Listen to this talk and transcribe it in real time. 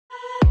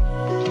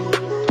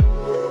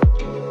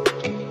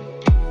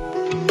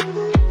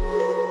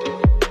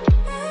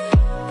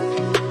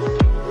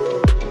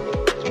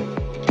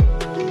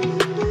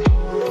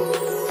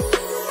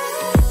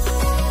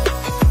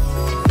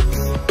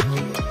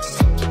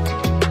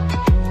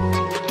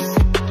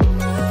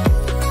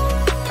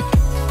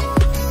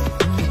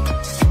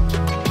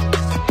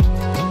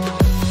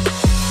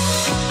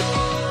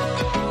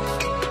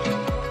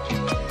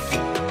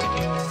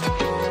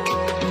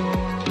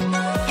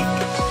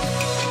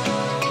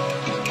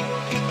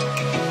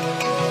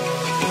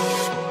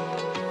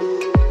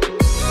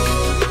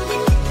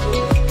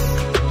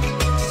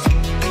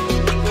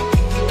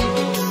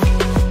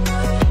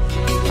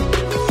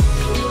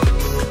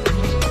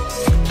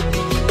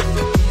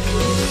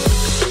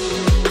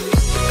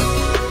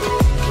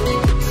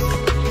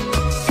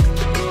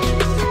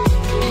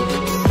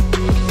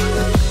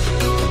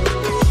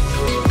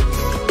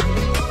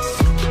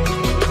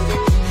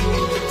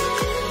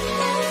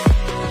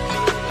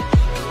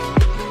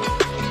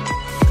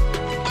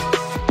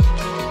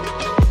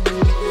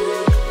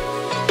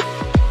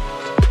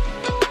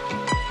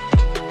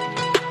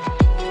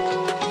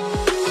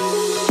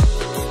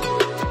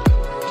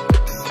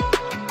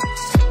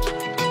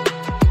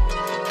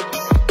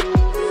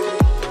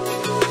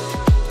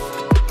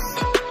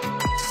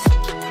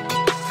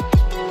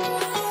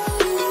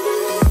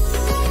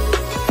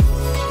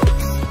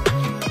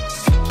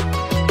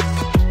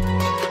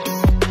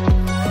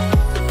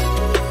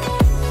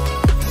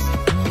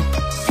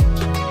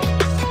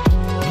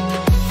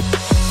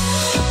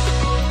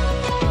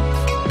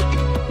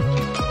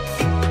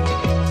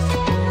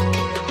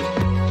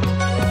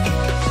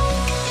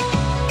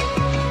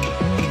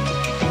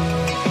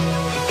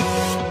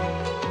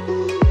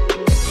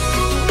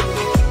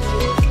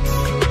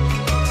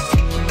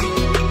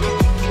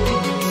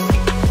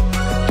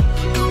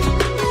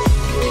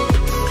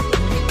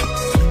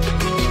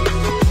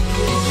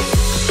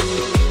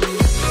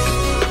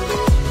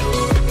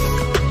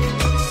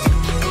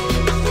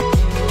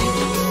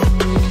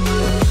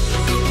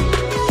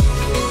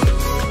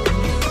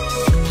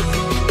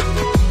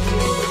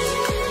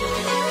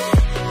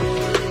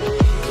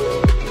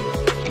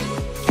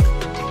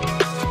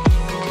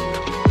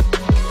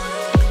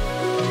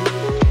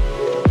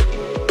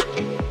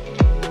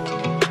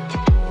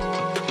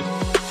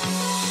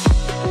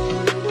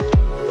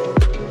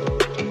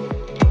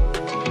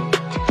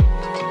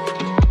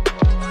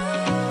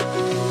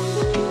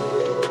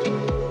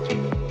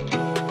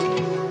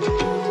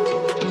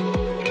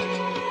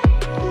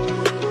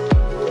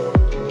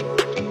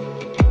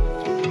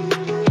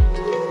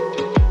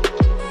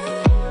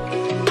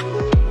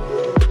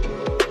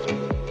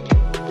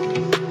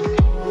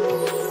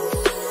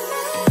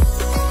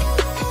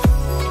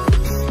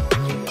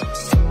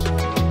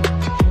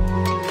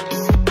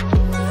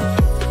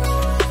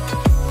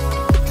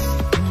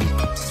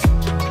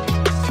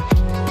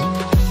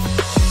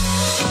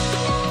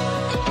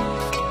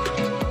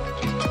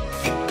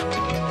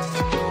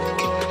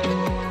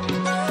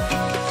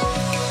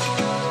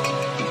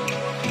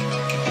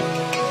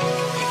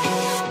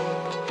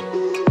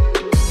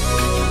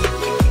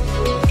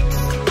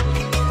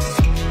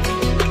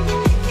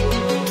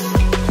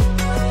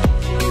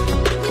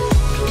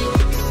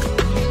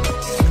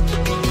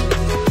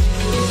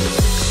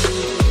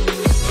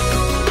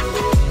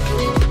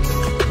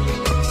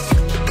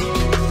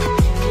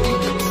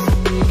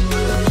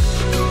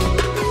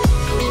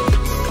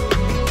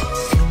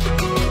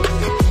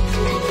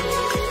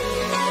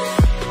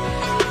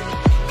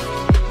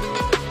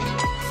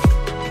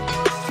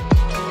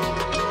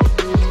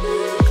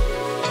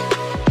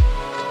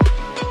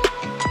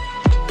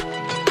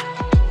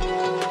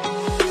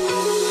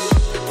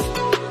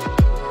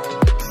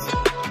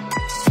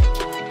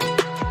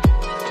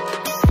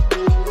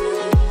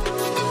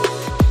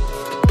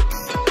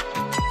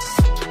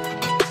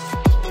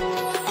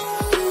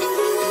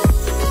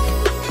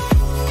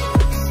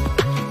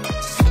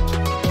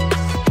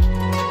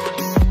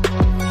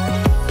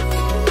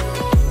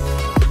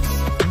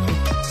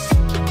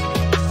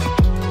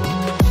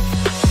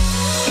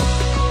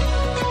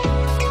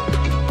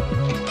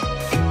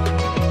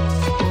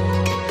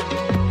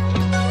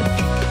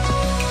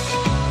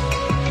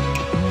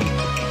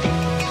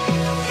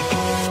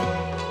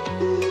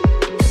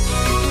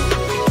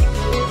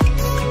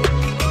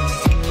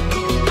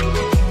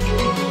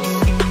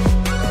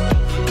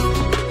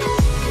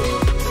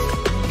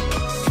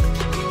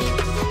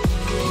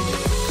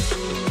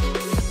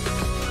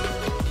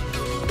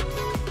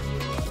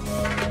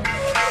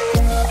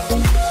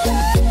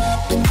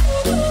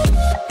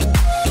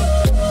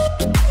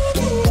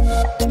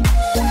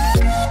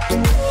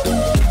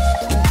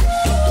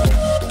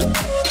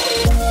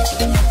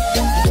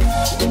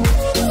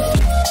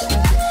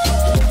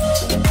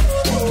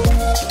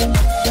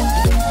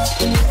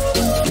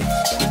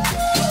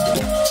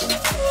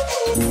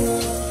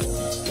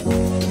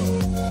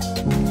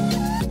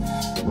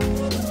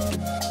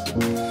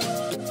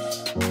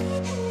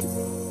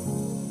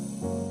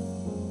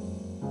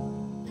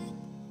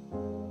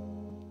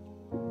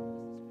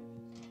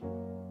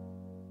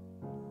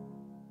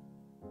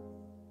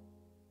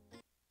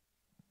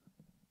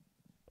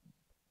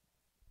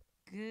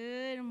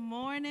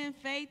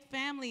morning, faith,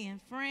 family,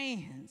 and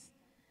friends.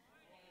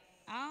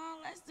 Oh,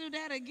 let's do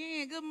that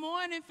again. Good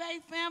morning,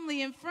 faith,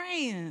 family, and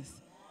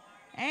friends.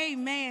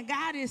 Amen.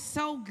 God is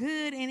so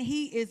good, and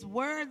he is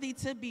worthy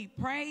to be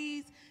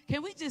praised.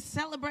 Can we just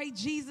celebrate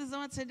Jesus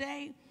on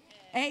today?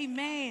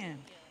 Amen.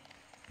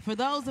 For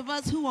those of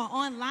us who are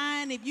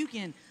online, if you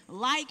can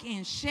like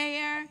and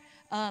share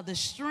the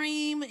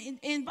stream,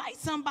 invite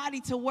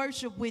somebody to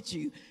worship with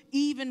you,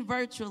 even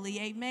virtually.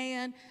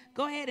 Amen.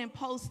 Go ahead and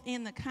post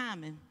in the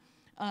comments.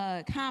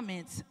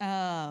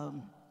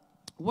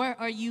 Where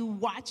are you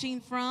watching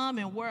from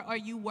and where are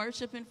you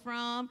worshiping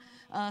from,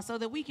 so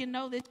that we can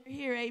know that you're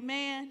here.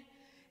 Amen.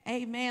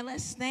 Amen.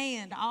 Let's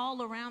stand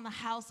all around the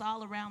house,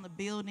 all around the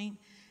building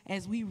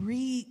as we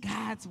read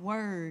God's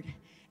word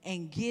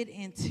and get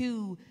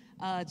into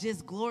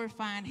just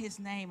glorifying his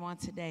name on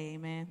today.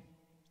 Amen.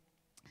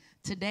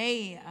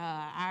 Today,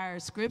 our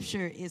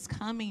scripture is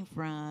coming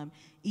from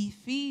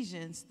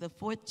Ephesians, the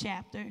 4th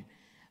chapter,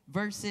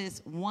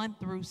 verses 1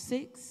 through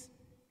 6.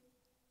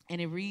 And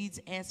it reads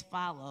as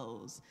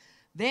follows.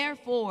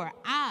 Therefore,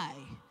 I,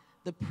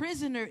 the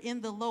prisoner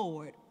in the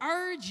Lord,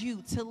 urge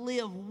you to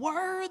live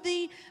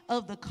worthy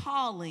of the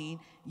calling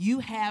you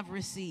have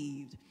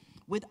received,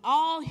 with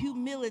all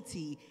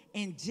humility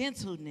and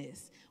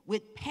gentleness,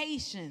 with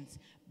patience,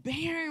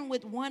 bearing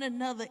with one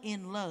another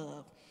in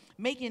love,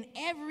 making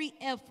every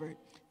effort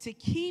to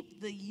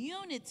keep the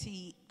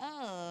unity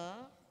of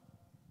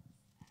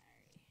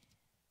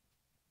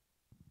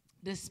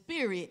the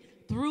Spirit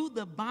through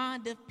the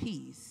bond of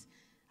peace.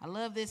 I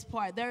love this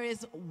part. There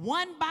is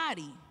one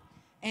body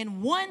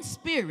and one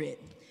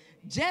Spirit,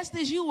 just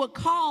as you were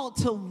called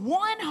to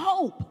one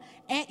hope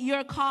at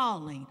your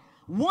calling,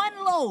 one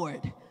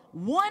Lord,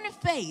 one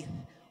faith,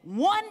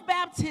 one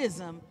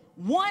baptism,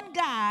 one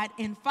God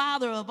and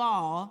Father of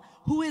all,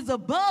 who is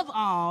above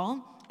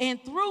all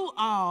and through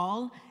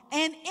all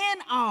and in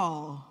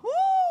all.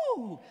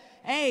 Woo!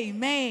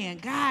 Amen.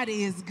 God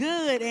is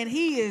good and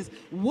he is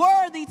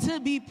worthy to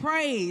be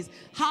praised.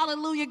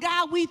 Hallelujah.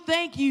 God, we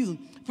thank you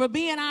for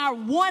being our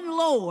one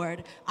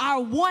Lord,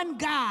 our one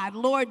God,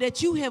 Lord,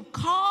 that you have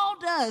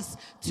called us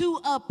to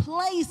a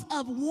place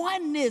of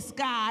oneness,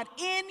 God,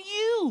 in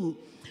you.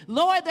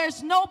 Lord,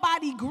 there's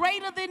nobody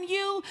greater than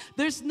you.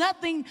 There's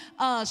nothing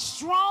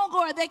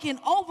stronger that can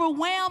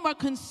overwhelm or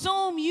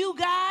consume you,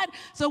 God.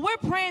 So we're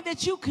praying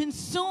that you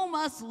consume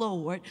us,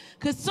 Lord.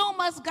 Consume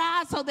us,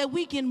 God, so that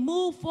we can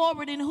move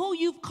forward in who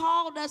you've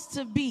called us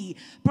to be,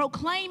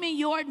 proclaiming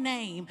your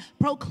name,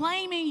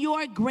 proclaiming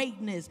your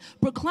greatness,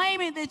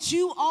 proclaiming that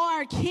you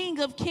are King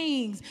of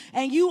Kings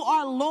and you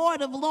are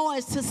Lord of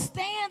Lords, to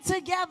stand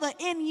together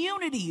in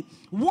unity,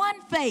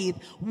 one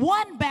faith,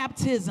 one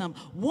baptism,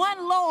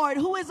 one Lord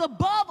who is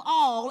above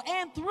all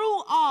and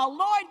through all.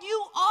 Lord,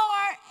 you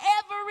are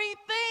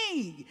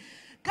everything.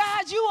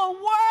 God, you are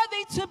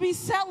worthy to be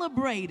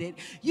celebrated.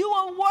 You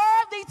are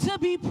worthy to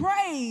be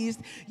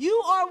praised.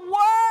 You are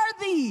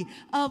worthy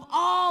of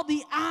all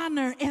the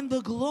honor and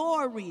the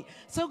glory.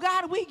 So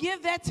God, we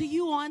give that to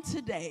you on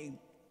today.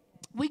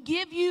 We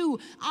give you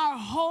our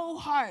whole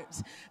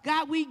hearts.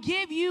 God, we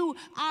give you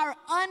our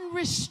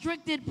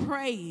unrestricted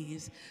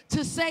praise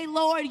to say,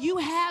 Lord, you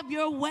have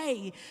your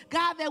way.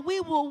 God, that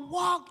we will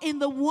walk in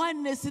the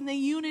oneness and the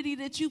unity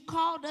that you've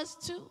called us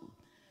to.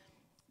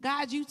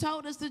 God, you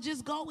told us to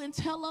just go and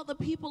tell other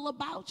people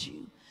about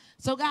you.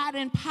 So God,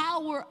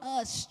 empower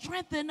us,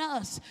 strengthen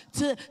us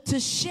to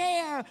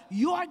share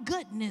your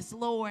goodness,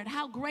 Lord,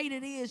 how great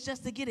it is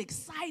just to get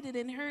excited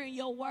in hearing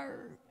your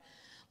word.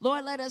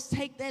 Lord, let us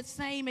take that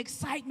same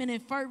excitement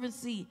and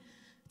fervency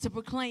to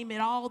proclaim it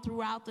all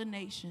throughout the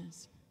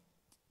nations.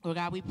 Lord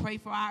God, we pray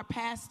for our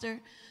pastor.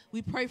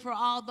 We pray for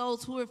all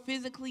those who are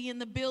physically in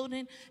the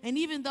building and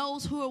even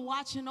those who are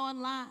watching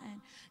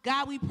online.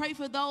 God, we pray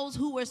for those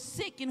who are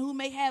sick and who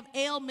may have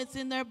ailments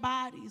in their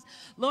bodies.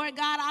 Lord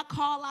God, I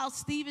call out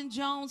Stephen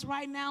Jones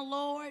right now,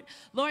 Lord.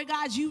 Lord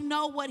God, you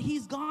know what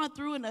he's gone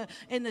through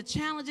and the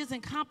challenges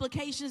and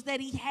complications that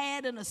he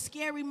had and the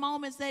scary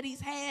moments that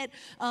he's had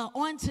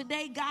on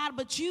today, God.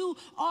 But you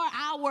are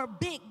our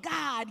big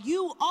God.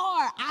 You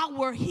are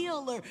our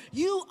healer.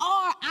 You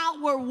are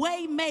our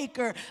way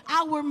maker,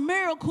 our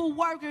miracle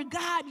worker.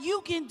 God,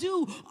 you can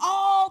do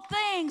all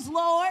things,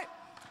 Lord.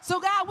 So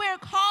God, we're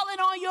calling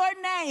on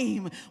your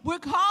name. We're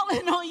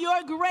calling on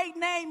your great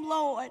name,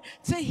 Lord,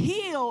 to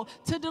heal,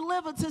 to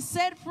deliver, to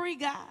set free,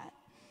 God.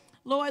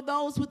 Lord,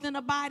 those within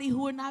the body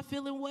who are not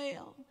feeling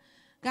well,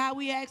 God,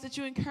 we ask that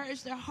you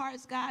encourage their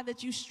hearts, God,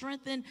 that you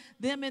strengthen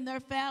them and their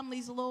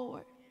families,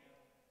 Lord.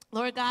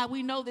 Lord God,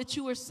 we know that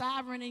you are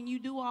sovereign and you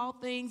do all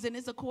things, and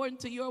it's according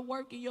to your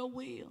work and your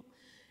will.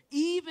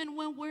 Even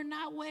when we're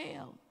not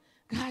well,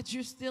 God,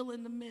 you're still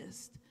in the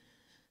midst.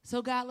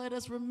 So God, let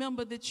us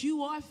remember that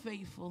you are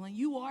faithful and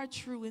you are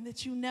true and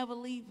that you never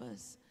leave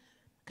us.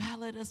 God,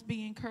 let us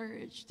be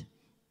encouraged.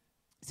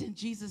 It's in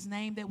Jesus'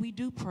 name that we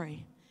do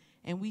pray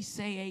and we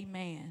say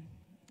amen.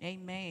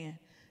 Amen.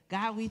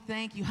 God, we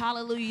thank you.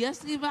 Hallelujah.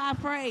 Let's give our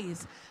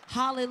praise.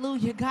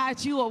 Hallelujah.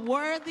 God, you are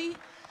worthy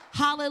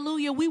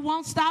Hallelujah. We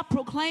won't stop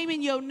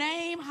proclaiming your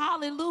name.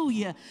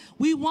 Hallelujah.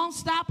 We won't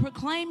stop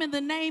proclaiming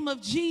the name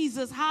of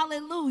Jesus.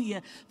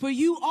 Hallelujah. For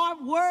you are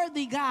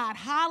worthy, God.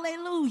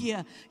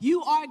 Hallelujah.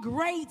 You are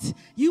great.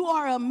 You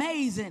are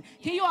amazing.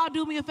 Can you all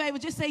do me a favor?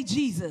 Just say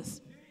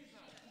Jesus.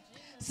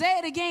 Say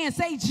it again.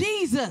 Say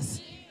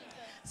Jesus.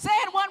 Say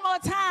it one more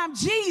time.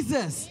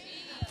 Jesus.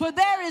 For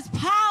there is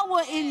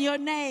power in your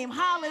name.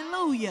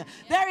 Hallelujah.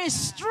 There is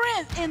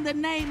strength in the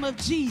name of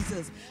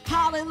Jesus.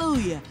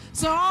 Hallelujah.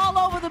 So all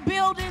over the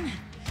building,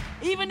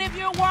 even if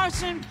you're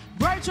watching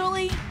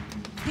virtually,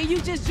 can you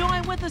just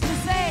join with us and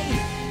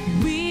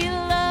say, we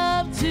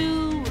love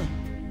to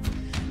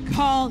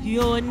call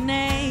your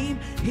name.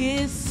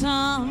 Is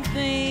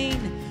something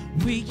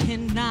we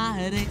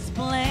cannot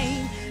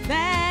explain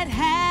that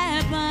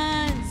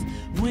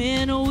happens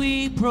when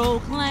we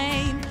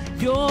proclaim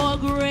your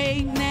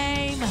great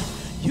name.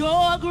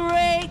 Your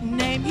great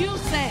name. You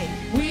say,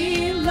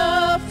 we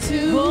love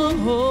to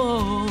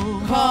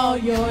call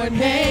your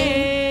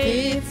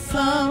name. It's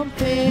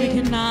something we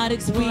cannot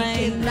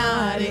explain.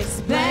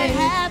 That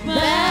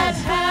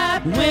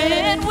happens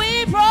when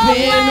we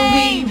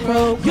proclaim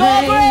your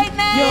great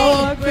name.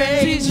 Your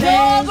great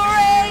name. Your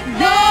great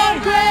name.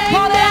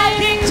 Call out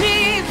King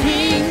Jesus.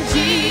 King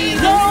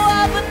Jesus. No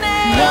other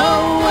name.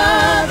 No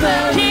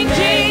other King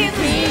name. Jesus.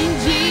 King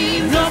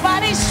Jesus.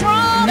 Nobody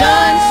stronger.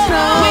 None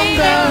stronger. We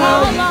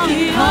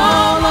can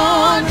call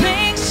on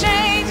things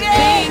change.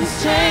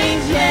 Things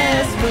change,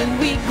 yes, when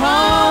we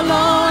call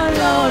on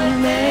your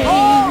name.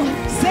 Oh,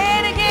 say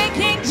it again,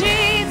 King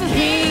Jesus.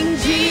 King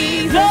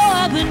Jesus. No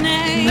other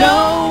name.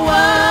 No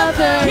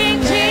other King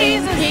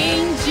name. Jesus.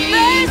 King Jesus.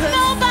 There's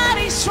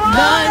nobody stronger.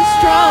 None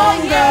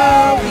stronger.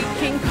 Yeah. We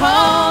can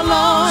call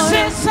on.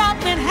 Since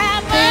something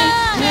happened.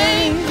 Things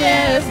change,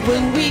 yes,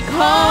 when we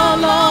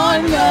call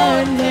on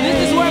your name.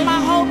 This is where my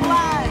hope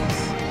lies.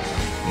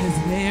 'Cause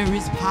there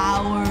is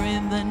power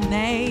in the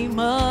name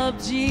of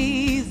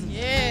Jesus.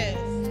 Yes.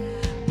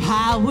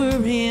 Power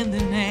in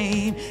the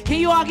name. Can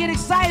you all get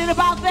excited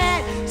about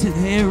that? So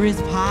there is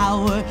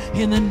power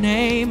in the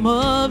name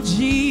of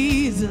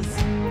Jesus.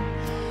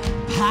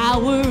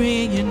 Power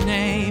in your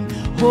name.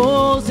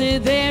 Oh, say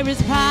there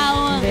is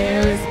power.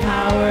 There is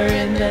power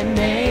in the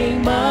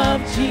name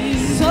of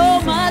Jesus.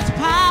 So much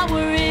power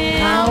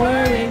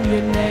in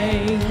your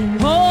name.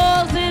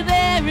 Oh, say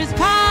there is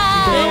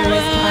power. There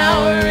is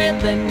power in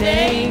the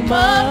name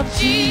of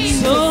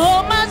Jesus.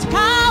 So much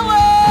power.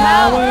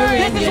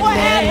 In this is your what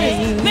name.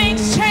 happens.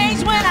 Things change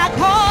when I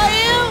call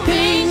you.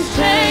 Things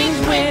change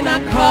when I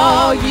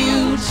call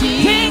you,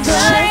 Jesus. Things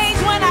change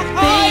when I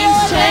call Things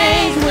your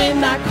change name. when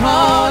I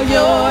call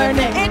your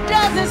name. It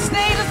doesn't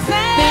stay the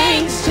same.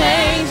 Things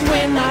change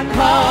when I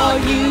call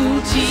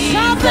you, Jesus.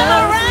 Something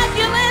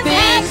miraculous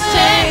Things happens.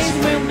 change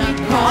when I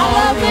call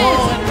I love your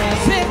this. name.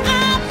 Say,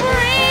 I'm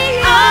free.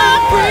 I'm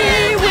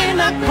free when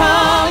I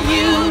call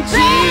you, There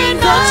ain't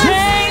no Jesus.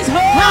 chains I'm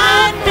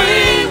holding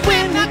free me.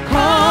 when I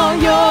call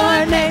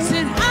your name.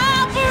 Said,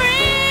 I'm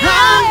free.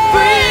 I'm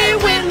free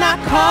when I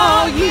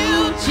call you,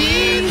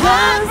 Jesus.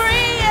 I'm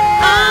free.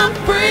 Yeah. I'm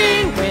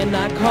free when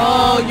I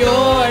call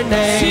your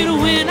name. Said,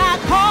 when I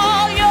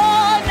call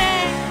your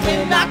name.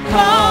 When I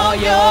call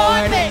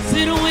your name.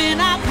 Said, when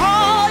I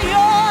call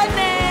your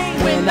name.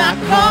 When I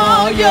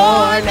call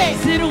your name.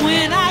 Said,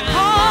 when I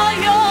call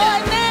your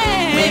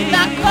name. When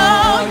I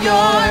call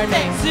your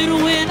name. Said,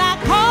 when I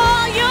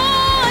call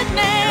your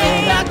name.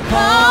 When I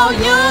call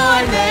your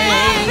I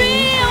name.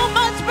 feel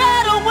much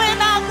better when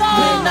I call.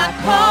 When I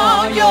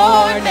call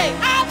your name.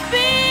 I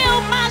feel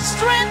my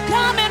strength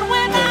coming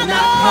when When I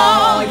I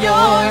call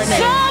your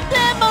name.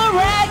 Something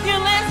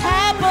miraculous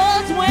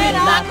happens when When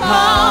I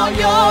call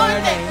your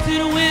name.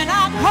 Said, when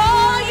I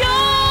call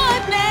your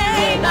name.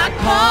 When I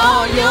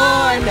call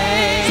your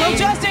name. So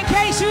just in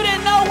case you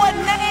didn't know what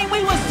name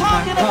we was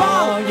talking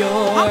about,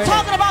 I'm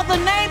talking about the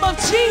name of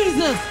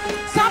Jesus.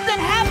 Something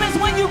happens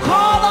when you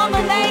call on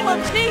the name of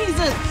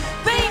Jesus.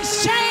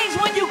 Things change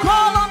when you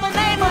call on the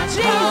name of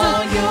Jesus.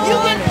 You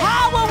get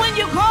power when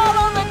you call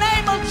on the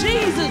name of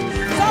Jesus.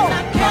 So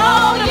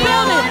call the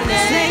building.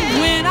 Say,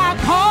 when I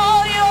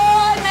call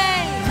your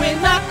name. When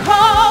I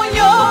call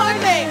your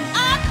name.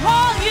 I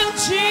call you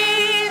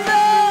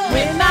Jesus.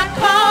 When I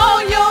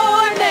call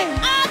your name.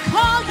 I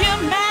call you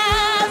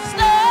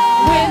Master.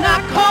 When I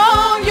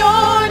call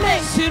your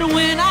name. Said,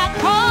 when I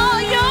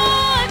call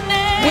your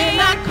name. When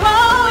I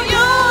call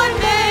your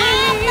name.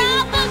 I'm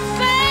not the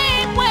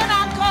same when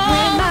I call.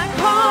 When I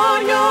call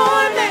your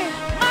name.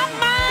 My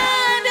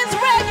mind is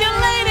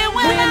regulated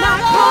when I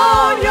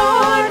call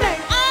your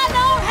name. I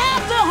don't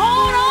have to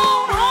hold on.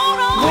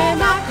 When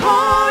I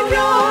call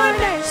your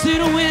name.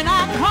 Said, when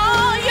I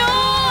call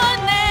your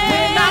name.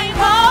 When I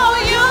call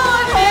your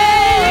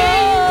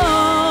name.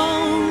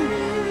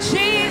 Oh,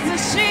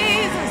 Jesus,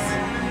 Jesus,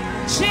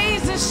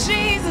 Jesus,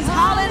 Jesus,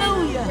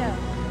 hallelujah.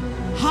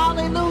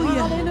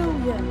 Hallelujah.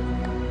 Hallelujah.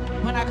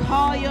 When I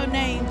call your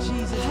name,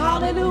 Jesus.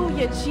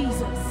 Hallelujah,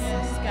 Jesus.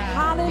 Yes, God.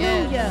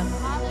 Hallelujah.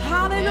 Yes.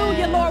 Hallelujah,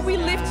 Yes. Lord. We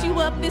lift you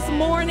up this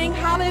morning.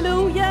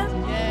 Hallelujah.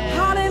 Yes.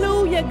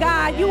 Hallelujah,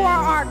 God. You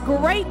are our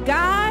great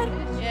God.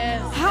 Yes.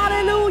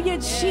 Hallelujah,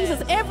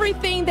 Jesus.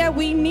 Everything that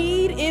we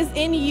need is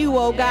in you,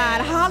 oh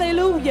God.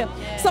 Hallelujah.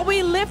 So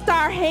we lift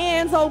our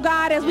hands, oh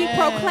God, as we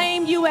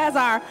proclaim you as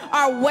our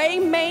way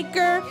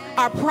maker,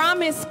 our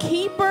promise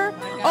keeper.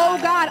 Oh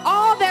God,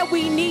 all that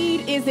we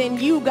need is in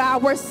you,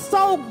 God. We're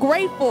so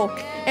grateful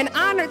and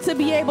honored to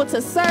be able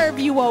to serve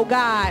you, oh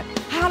God.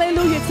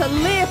 Hallelujah, to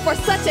live for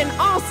such an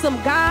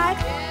awesome God.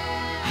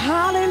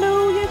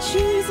 Hallelujah,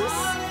 Jesus.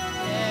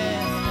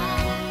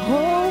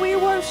 Oh, we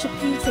worship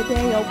you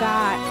today, oh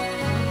God.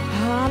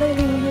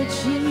 Hallelujah,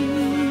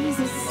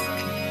 Jesus.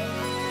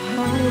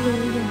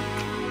 Hallelujah.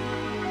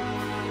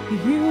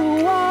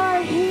 You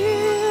are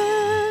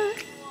here,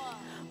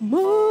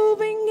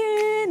 moving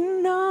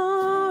in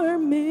our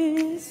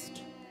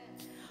midst.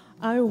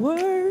 I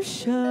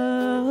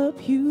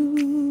worship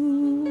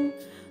you.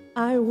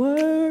 I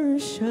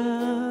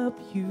worship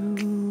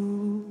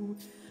you.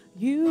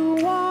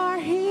 You are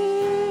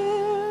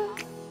here,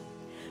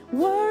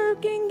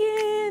 working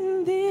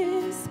in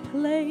this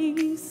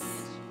place.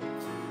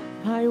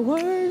 I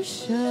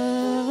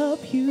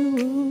worship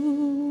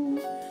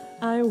you.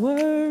 I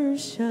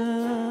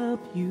worship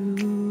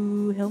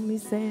you. Help me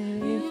say.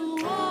 You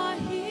are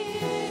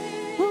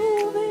here,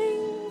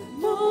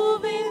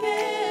 Moving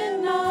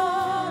in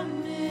our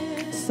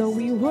midst. So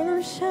we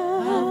worship.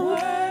 I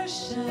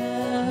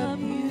worship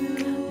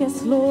you.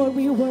 Yes, Lord,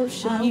 we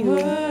worship I you.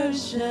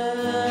 worship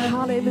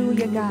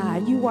Hallelujah,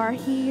 God. You are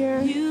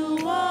here. you.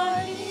 Are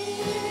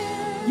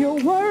here,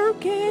 You're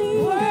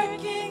working.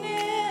 working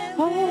in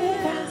Oh,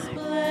 this God.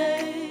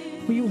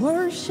 place. We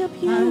worship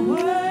you. I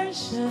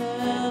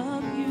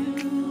worship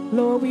you.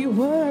 Lord, we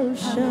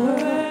worship.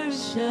 I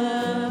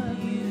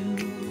worship you.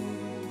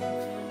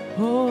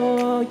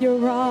 Oh,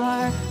 you're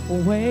our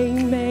way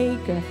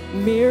maker,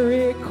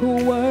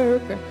 miracle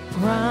worker,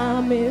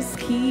 promise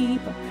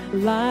keeper,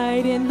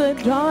 light in the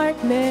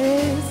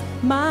darkness.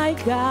 My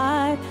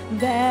God,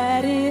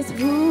 that is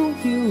who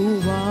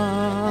you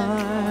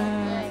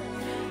are.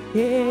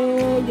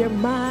 Yeah, you're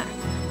my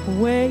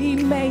way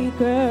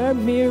maker,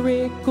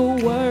 miracle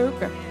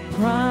worker,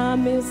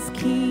 promise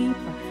keeper,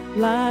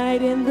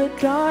 light in the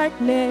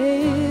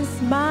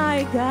darkness.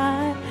 My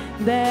God,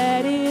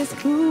 that is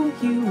who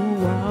you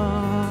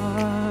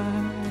are.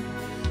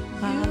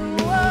 You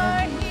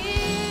are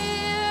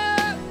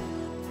here,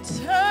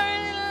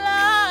 turning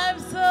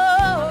lives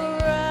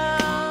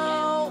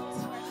around.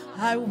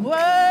 I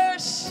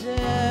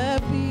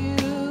worship you.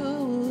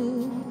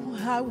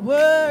 I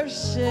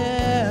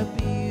worship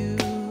you.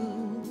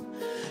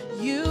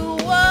 You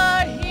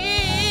are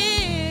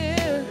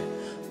here,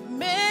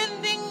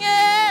 mending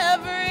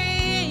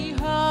every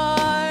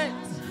heart.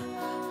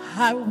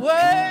 I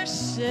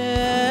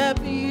worship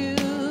you.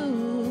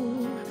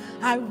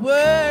 I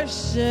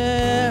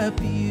worship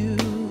you.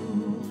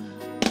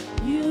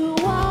 You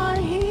are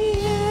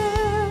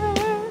here,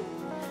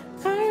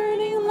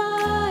 turning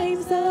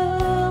lives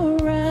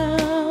around.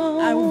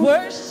 I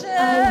worship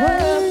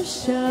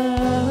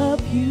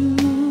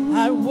you.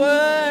 I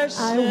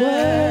worship. I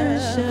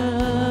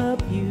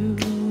worship you.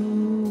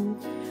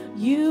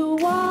 You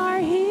are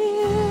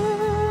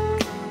here,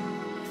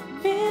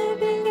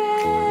 mending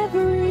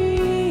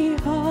every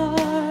heart.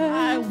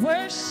 I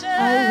worship.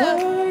 I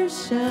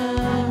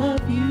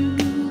worship you.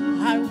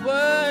 I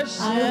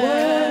worship. I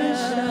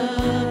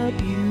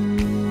worship you.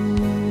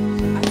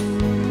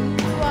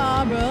 You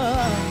are a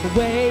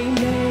Way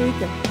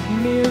maker,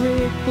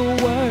 miracle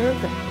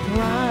worker,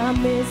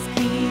 promise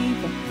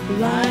keeper,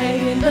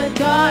 light in the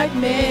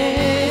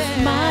darkness.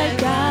 My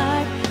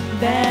God,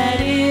 that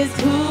is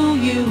who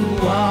you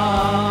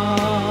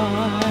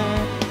are.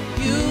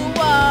 You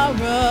are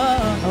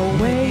A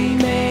way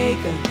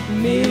maker,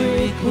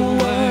 miracle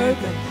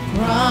worker,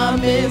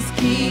 promise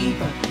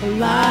keeper,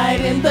 light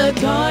in the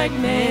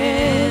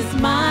darkness.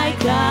 My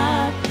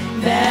God,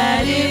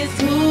 that is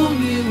who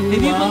you are.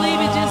 If you believe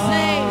it, just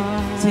say,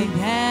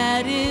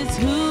 that is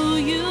who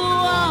you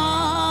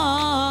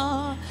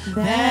are.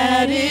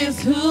 That is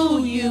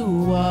who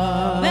you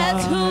are.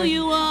 That's who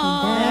you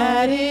are.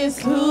 That is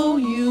who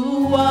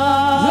you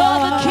are. You're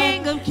the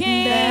King of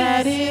Kings.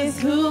 That is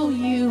who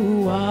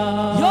you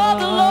are. You're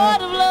the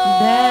Lord of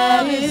Lords.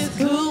 That is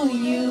who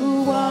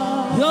you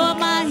are. You're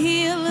my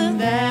healer.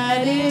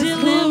 That is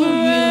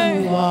Deliverer.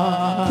 who you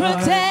are.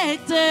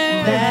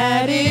 Protector.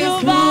 That is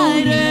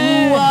Provider. who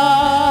you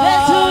are.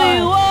 That's who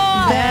you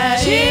are. That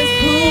is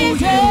Jesus. who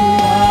you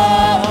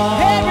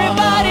are.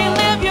 Everybody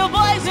lift your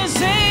voice and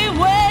say,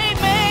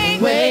 Waymaker.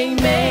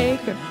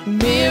 Waymaker,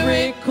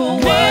 miracle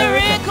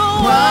Miracle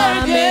worker,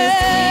 promise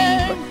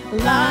worker. keeper,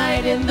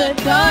 light in the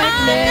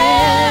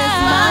darkness.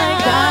 My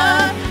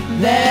God,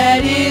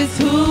 that is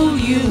who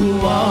you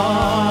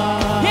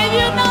are. If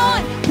you know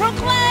it,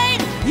 proclaim,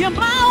 you're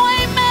my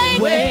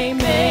Waymaker.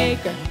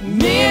 Waymaker,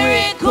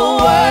 miracle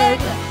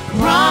worker,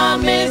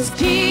 promise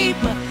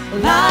keeper,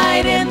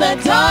 light in the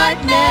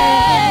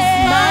darkness.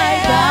 My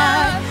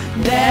God,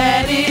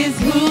 that is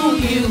who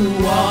you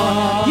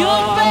are.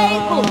 You're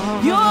faithful.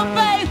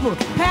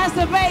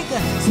 Pastor Baker.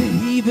 So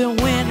even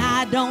when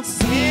I don't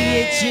see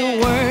it, you're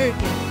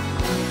working.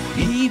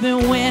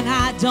 Even when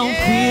I don't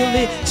feel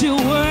it, you're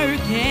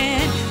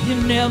working. You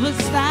never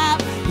stop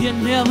working. You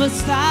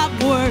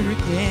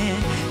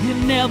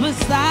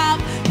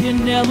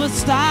never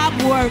stop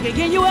working.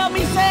 Can you help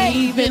me say?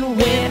 Even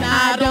when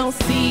I don't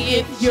see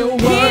it, you're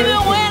working. Even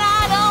when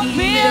I don't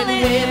feel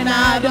it. Even when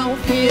I don't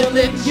feel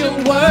it, you're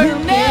working.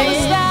 You never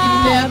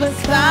stop. You never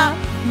stop.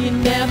 You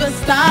never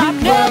stop.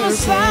 You never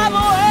stop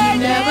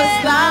working. You never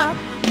stop.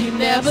 You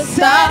never Say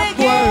stop it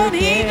again.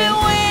 working.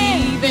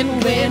 Even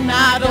when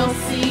I don't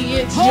see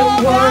it, you're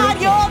Oh God,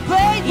 working. you're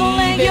faithful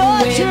and Even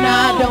you're when true.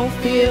 I don't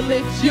feel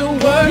it, you're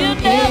working. You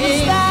never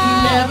stop. You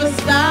never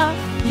stop.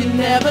 You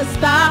never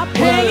stop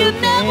working. Hey, you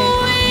never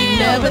will. You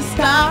never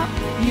stop.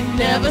 You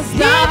never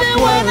stop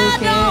Even when I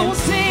working. don't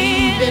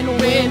see it. Even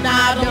when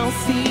I don't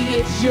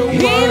see it, you're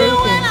Even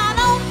working. when I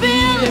don't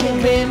feel it. Even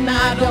when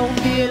I don't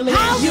feel it,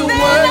 I'll you're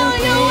stand on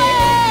working. your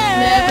word.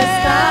 Never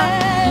stop.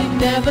 You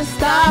never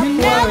stop You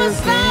working. never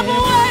stop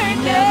working.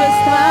 You never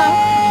stop.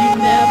 You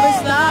never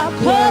stop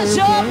working. 'Cause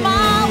you're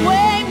my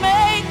way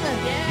maker.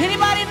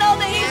 Anybody know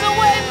that he's a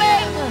way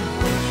maker?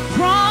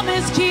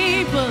 Promise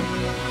keeper.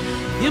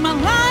 You're my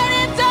light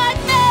in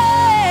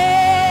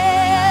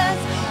darkness.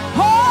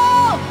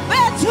 Oh,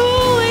 that's who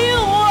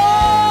you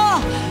are.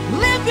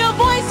 Lift your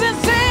voice and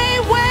say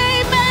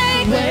way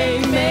maker.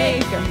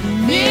 Waymaker,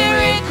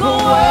 Miracle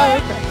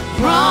worker,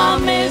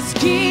 promise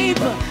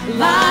keeper,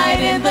 light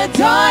in the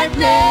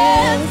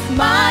darkness,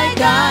 my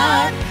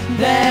God,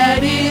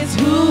 that is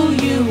who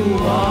you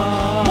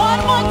are. One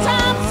more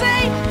time, say,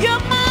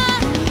 you're my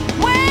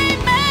way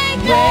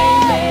maker.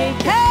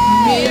 Waymaker,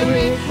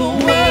 miracle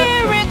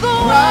worker,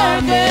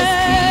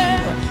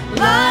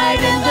 light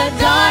in the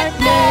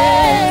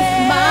darkness,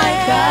 my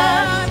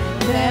God,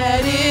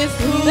 that is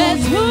who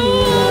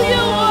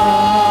you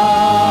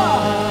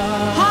are.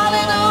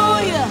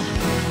 Hallelujah.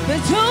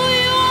 That's who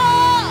you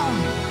are.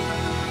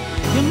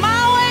 You're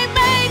my way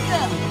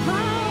maker.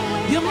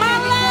 You're my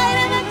light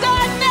in the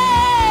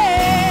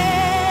darkness.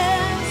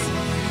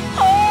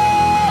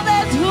 Oh,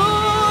 that's who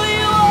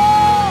you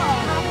are.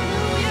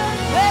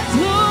 That's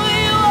who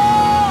you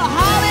are.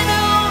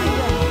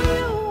 Hallelujah.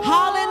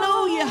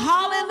 Hallelujah.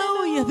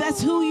 Hallelujah.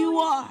 That's who you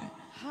are.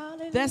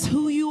 That's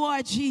who you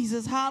are,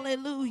 Jesus.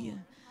 Hallelujah.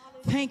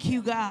 Thank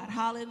you, God.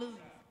 Hallelujah.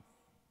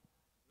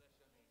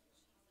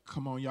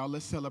 Come on, y'all.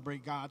 Let's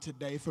celebrate God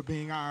today for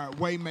being our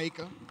way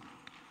maker,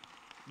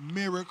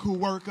 miracle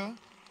worker.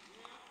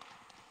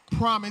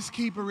 Promise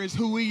keeper is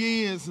who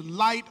he is.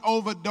 Light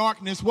over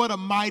darkness. What a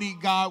mighty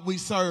God we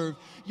serve.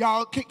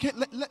 Y'all,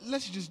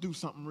 let's just do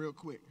something real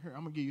quick. Here,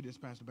 I'm going to give you this,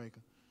 Pastor Baker.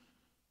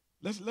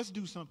 Let's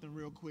do something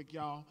real quick,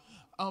 y'all.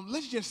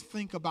 Let's just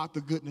think about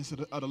the goodness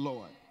of the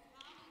Lord.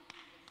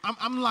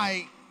 I'm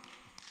like,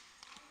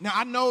 now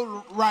I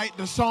know, right,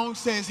 the song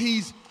says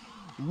he's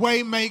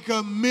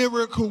waymaker,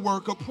 miracle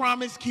worker,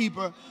 promise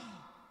keeper,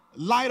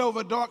 light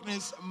over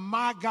darkness,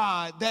 my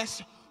God,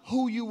 that's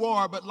who you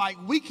are. But like,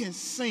 we can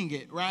sing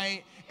it,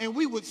 right? And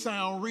we would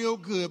sound real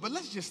good, but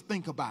let's just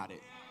think about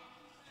it.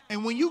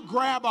 And when you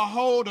grab a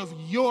hold of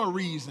your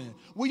reason,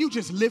 will you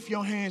just lift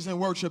your hands and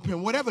worship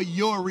him, whatever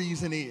your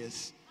reason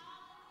is?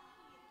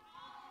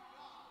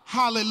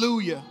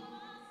 Hallelujah.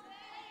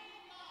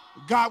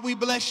 God, we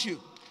bless you.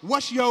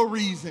 What's your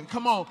reason?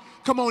 Come on.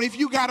 Come on. If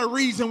you got a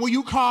reason, will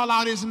you call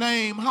out his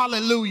name?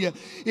 Hallelujah.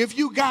 If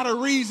you got a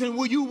reason,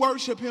 will you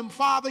worship him?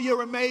 Father,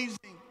 you're amazing.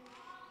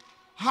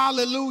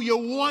 Hallelujah.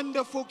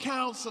 Wonderful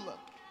counselor.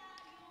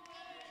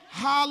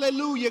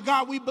 Hallelujah.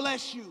 God, we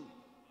bless you.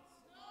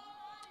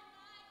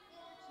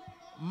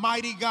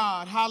 Mighty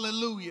God.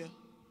 Hallelujah.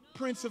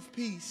 Prince of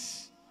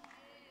Peace.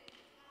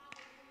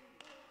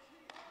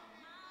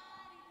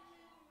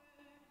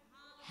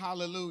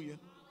 Hallelujah.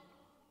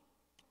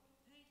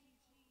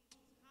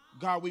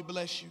 God, we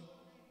bless you.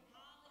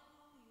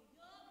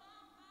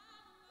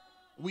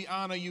 We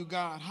honor you,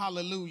 God.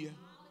 Hallelujah.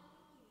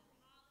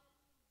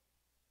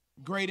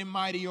 Great and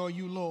mighty are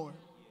you, Lord.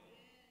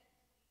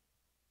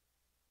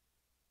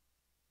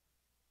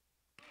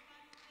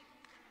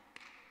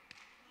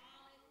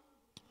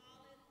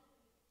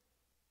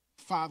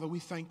 Father, we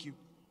thank you.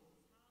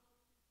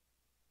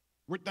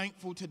 We're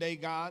thankful today,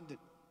 God, that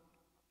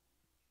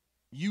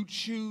you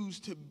choose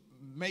to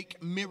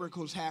make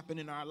miracles happen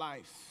in our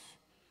life.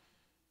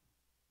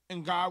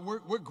 And God,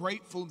 we're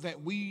grateful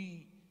that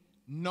we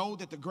know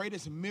that the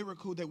greatest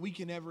miracle that we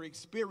can ever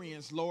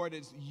experience, Lord,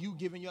 is you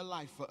giving your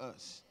life for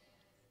us.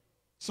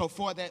 So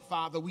for that,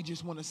 Father, we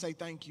just want to say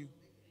thank you.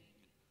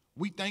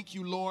 We thank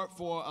you, Lord,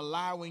 for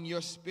allowing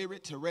your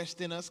spirit to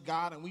rest in us,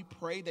 God, and we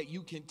pray that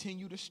you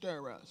continue to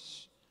stir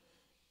us.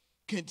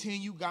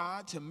 Continue,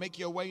 God, to make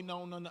your way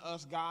known unto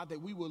us, God,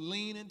 that we will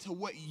lean into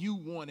what you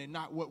want and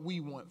not what we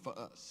want for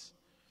us.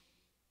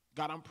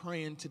 God, I'm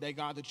praying today,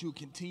 God, that you'll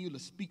continue to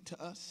speak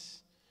to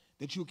us,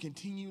 that you'll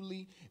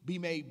continually be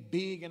made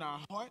big in our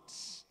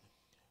hearts.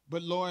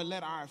 But, Lord,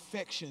 let our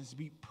affections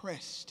be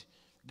pressed,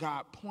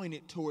 God,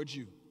 pointed towards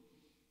you.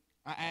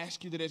 I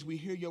ask you that as we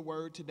hear your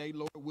word today,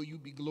 Lord, will you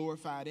be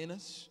glorified in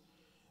us?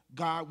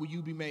 God, will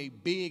you be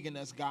made big in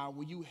us, God?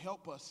 Will you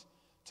help us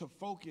to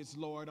focus,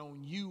 Lord, on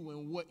you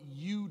and what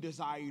you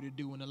desire to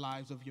do in the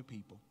lives of your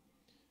people.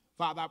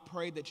 Father, I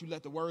pray that you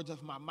let the words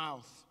of my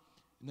mouth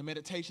and the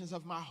meditations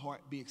of my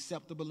heart be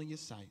acceptable in your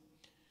sight,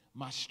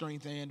 my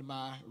strength and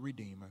my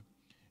redeemer.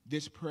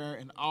 This prayer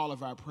and all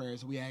of our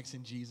prayers we ask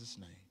in Jesus'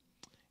 name.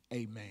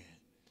 Amen.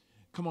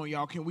 Come on,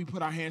 y'all. Can we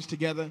put our hands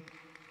together?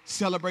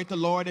 Celebrate the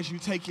Lord as you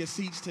take your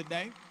seats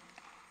today.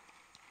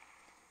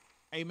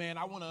 Amen.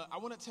 I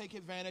want to take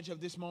advantage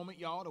of this moment,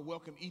 y'all, to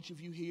welcome each of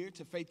you here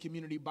to Faith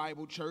Community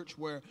Bible Church,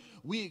 where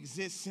we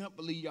exist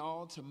simply,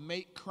 y'all, to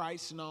make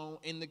Christ known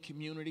in the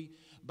community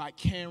by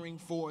caring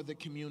for the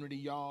community,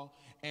 y'all.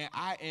 And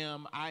I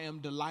am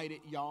delighted,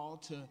 y'all,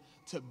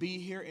 to be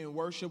here and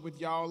worship with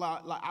y'all.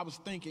 I was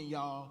thinking,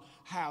 y'all,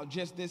 how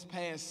just this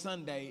past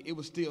Sunday it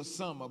was still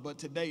summer, but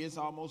today it's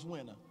almost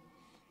winter.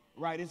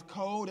 Right? It's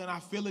cold and I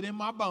feel it in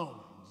my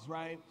bones,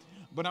 right?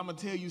 But I'm going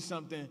to tell you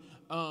something.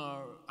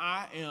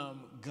 I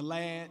am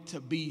glad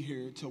to be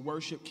here to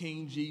worship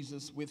King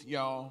Jesus with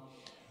y'all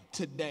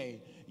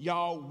today.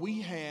 Y'all, we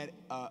had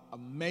an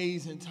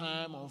amazing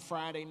time on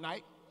Friday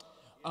night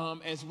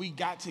as we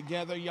got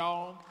together,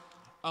 y'all.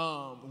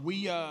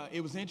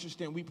 It was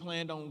interesting. We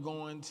planned on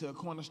going to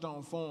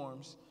Cornerstone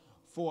Farms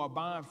for a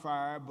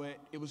bonfire, but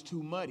it was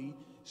too muddy.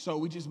 So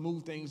we just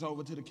moved things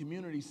over to the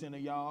community center,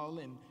 y'all.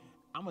 And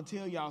I'm going to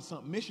tell y'all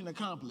something. Mission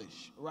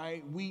accomplished,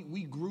 right?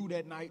 We grew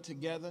that night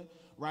together,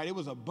 right? It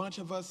was a bunch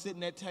of us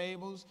sitting at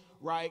tables,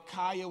 right?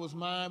 Kaya was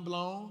mind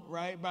blown,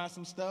 right, by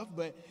some stuff.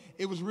 But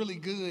it was really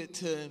good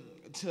to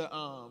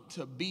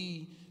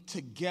be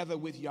together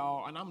with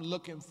y'all. And I'm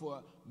looking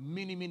for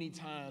many, many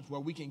times where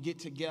we can get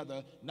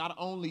together, not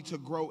only to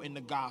grow in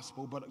the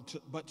gospel,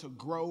 but to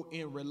grow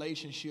in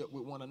relationship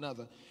with one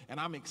another. And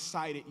I'm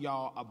excited,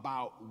 y'all,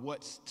 about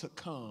what's to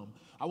come.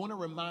 I want to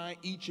remind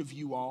each of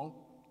you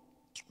all,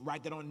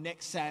 right, that on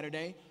next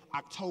Saturday,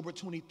 October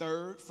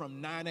 23rd, from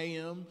 9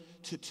 a.m.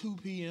 to 2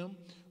 p.m.,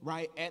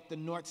 right, at the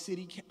at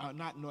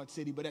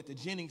the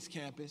Jennings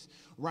campus,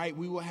 right,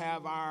 we will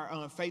have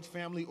our Faith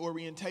Family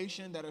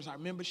Orientation. That is our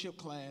membership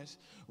class,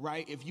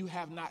 right? If you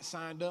have not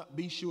signed up,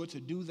 be sure to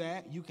do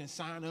that. You can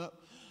sign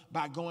up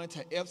by going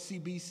to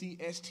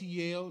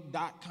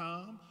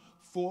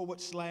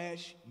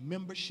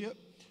fcbcstl.com/membership.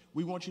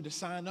 We want you to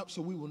sign up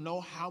so we will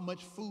know how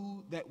much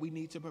food that we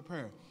need to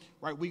prepare,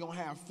 right? We're going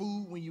to have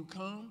food when you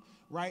come,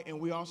 right? And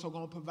we're also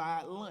going to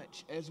provide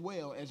lunch as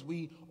well as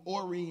we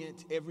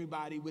orient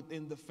everybody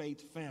within the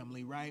faith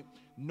family, right?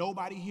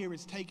 Nobody here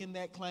is taking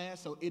that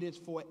class, so it is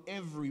for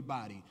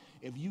everybody.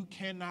 If you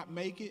cannot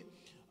make it,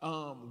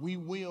 we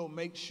will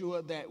make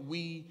sure that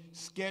we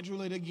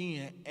schedule it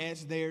again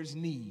as there's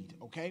need,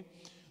 okay?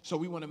 So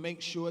we want to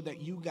make sure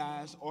that you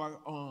guys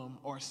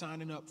are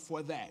signing up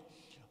for that.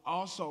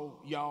 Also,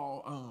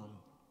 y'all,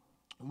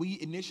 we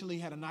initially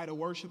had a night of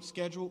worship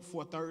scheduled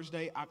for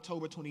Thursday,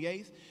 October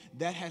 28th.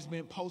 That has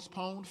been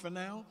postponed for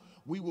now.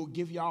 We will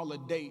give y'all a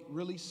date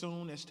really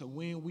soon as to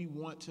when we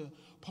want to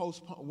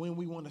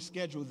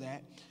schedule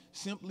that,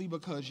 simply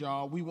because,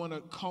 y'all, we want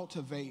to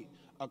cultivate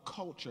a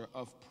culture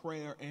of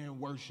prayer and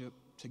worship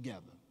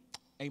together.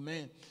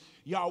 Amen.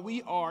 Y'all,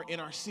 we are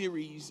in our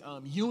series,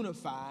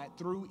 Unified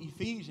through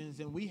Ephesians,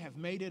 and we have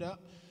made it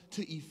up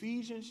to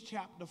Ephesians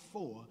chapter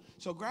 4.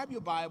 So grab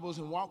your Bibles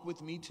and walk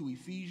with me to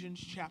Ephesians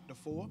chapter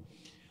 4.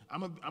 I'm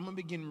going to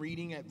begin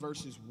reading at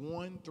verses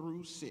 1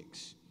 through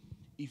 6.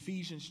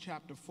 Ephesians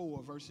chapter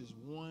 4, verses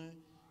 1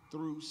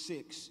 through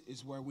 6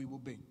 is where we will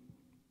be.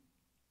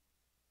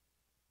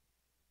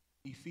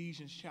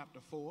 Ephesians chapter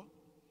 4,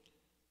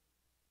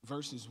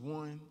 verses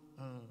 1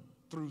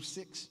 through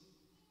 6.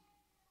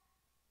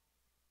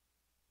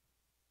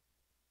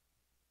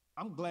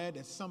 I'm glad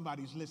that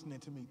somebody's listening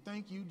to me.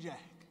 Thank you,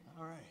 Jack.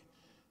 All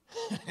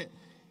right.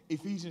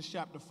 Ephesians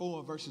chapter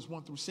 4, verses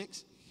 1 through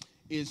 6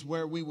 is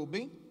where we will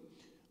be.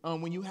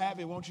 When you have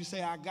it, won't you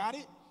say, I got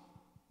it?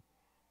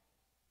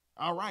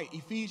 All right.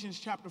 Ephesians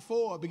chapter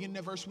 4, beginning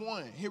at verse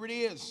 1. Here it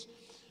is.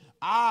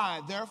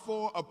 I,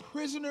 therefore, a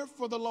prisoner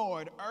for the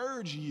Lord,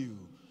 urge you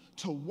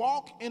to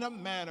walk in a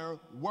manner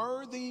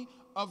worthy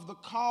of the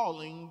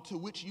calling to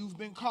which you've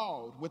been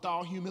called, with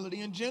all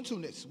humility and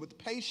gentleness, with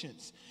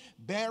patience,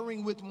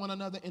 bearing with one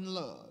another in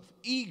love,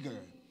 eager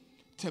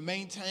to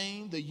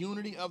maintain the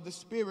unity of the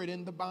Spirit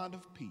in the bond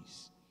of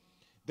peace.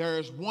 There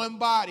is one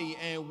body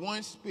and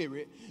one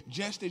Spirit,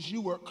 just as you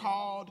were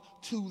called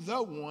to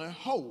the one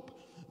hope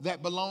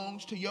that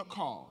belongs to your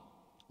call.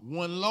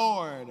 One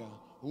Lord,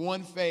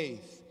 one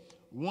faith,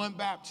 one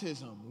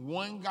baptism,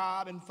 one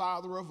God and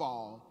Father of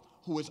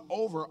all, who is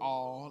over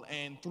all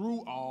and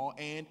through all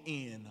and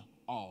in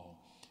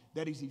all.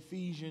 That is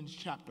Ephesians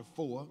chapter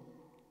 4,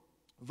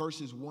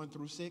 verses 1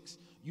 through 6.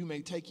 You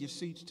may take your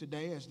seats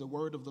today as the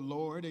word of the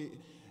Lord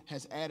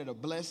has added a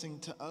blessing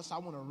to us. I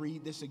want to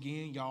read this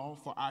again, y'all,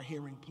 for our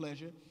hearing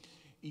pleasure.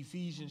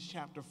 Ephesians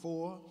chapter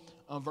 4,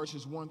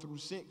 verses 1 through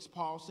 6.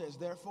 Paul says,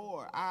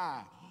 therefore,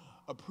 I,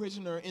 a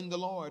prisoner in the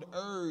Lord,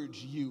 urge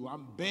you,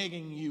 I'm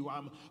begging you,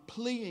 I'm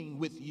pleading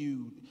with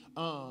you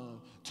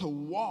to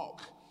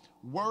walk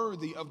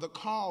worthy of the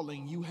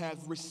calling you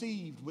have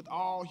received, with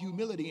all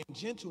humility and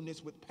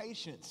gentleness, with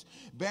patience,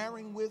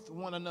 bearing with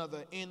one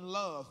another in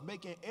love,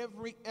 making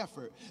every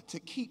effort to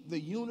keep the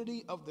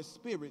unity of the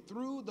Spirit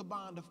through the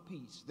bond of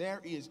peace.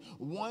 There is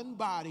one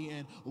body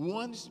and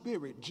one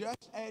Spirit,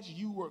 just as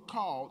you were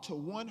called to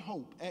one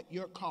hope at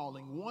your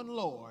calling, one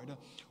Lord,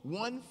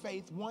 one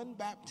faith, one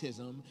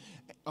baptism,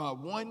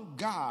 one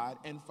God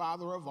and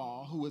Father of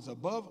all, who is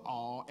above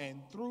all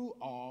and through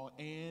all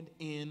and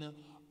in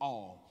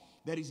all.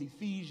 That is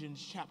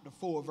Ephesians chapter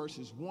 4,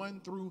 verses 1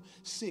 through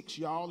 6,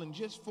 y'all. And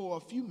just for a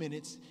few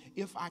minutes,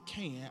 if I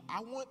can, I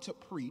want to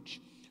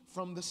preach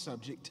from the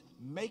subject,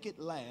 make it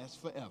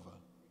last forever.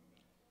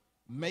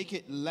 Make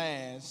it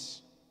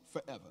last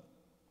forever.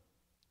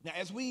 Now,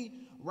 as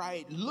we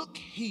look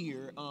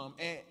here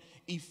at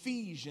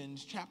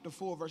Ephesians chapter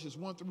 4, verses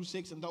 1 through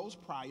 6 and those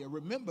prior,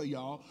 remember,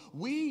 y'all,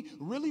 we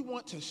really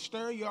want to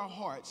stir your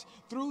hearts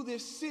through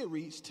this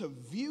series to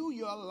view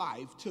your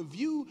life, to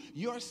view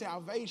your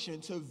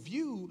salvation, to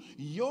view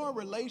your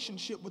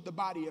relationship with the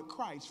body of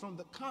Christ from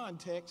the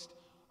context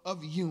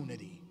of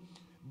unity.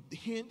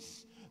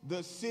 Hence,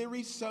 the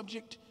series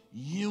subject,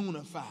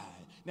 unified.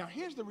 Now,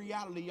 here's the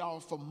reality, y'all.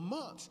 For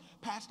months,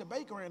 Pastor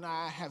Baker and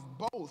I have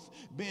both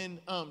been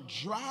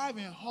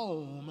driving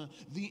home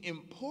the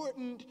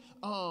important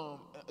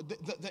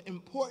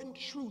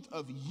truth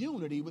of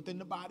unity within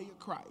the body of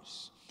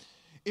Christ.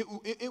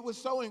 It was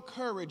so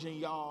encouraging,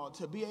 y'all,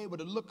 to be able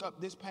to look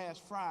up this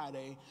past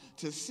Friday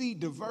to see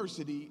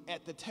diversity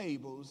at the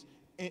tables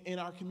in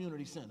our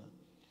community center.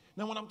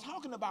 Now, when I'm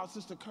talking about,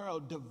 Sister Carol,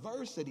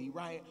 diversity,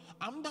 right,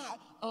 I'm not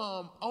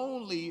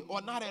only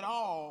or not at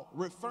all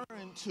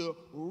referring to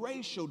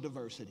racial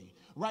diversity,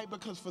 right?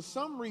 Because for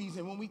some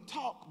reason, when we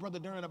talk, Brother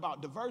Duran,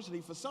 about diversity,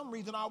 for some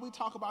reason, all we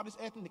talk about is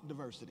ethnic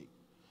diversity.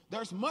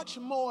 There's much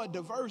more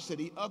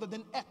diversity other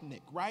than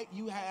ethnic, right?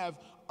 You have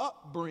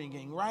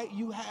upbringing, right?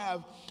 You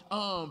have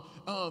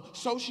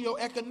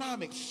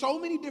socioeconomic, so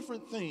many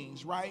different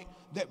things, right,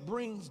 that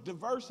brings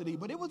diversity.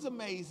 But it was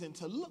amazing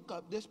to look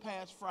up this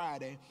past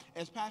Friday,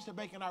 as Pastor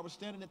Baker and I were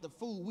standing at the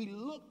food, we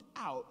looked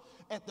out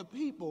at the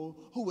people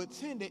who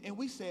attended and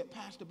we said,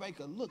 Pastor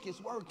Baker, look,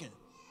 it's working.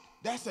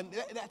 That's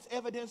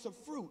evidence of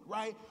fruit,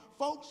 right?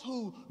 Folks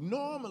who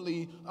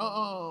normally,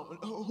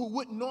 who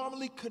wouldn't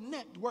normally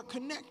connect, were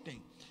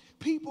connecting.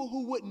 People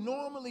who would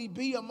normally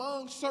be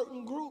among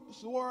certain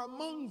groups were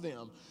among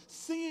them.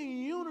 Seeing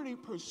unity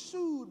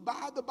pursued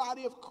by the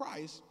body of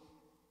Christ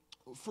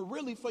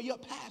for your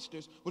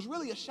pastors was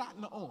really a shot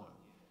in the arm.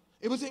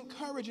 It was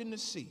encouraging to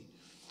see,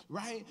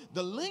 right?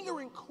 The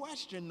lingering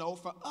question, though,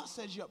 for us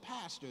as your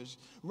pastors,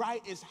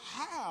 right, is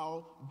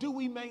how do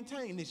we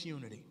maintain this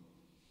unity?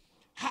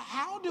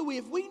 How do we,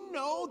 if we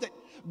know that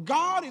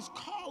God is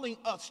calling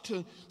us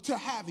to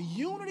have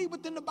unity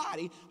within the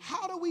body,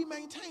 how do we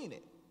maintain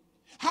it?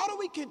 How do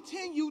we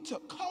continue to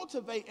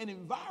cultivate an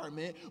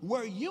environment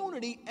where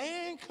unity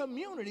and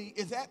community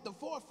is at the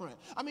forefront?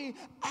 I mean,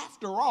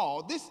 after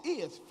all, this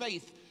is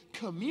faith,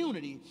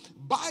 community,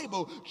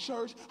 Bible,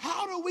 church.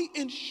 How do we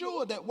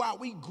ensure that while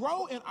we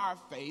grow in our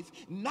faith,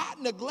 not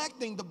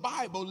neglecting the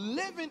Bible,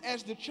 living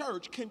as the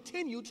church,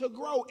 continue to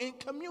grow in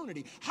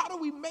community? How do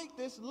we make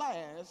this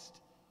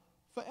last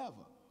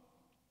forever?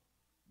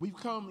 We've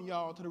come,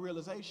 y'all, to the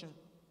realization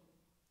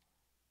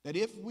that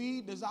if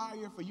we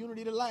desire for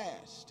unity to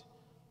last,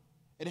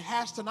 it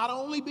has to not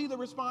only be the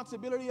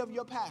responsibility of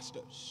your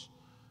pastors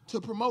to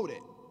promote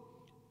it,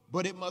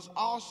 but it must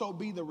also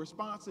be the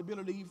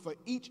responsibility for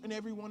each and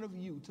every one of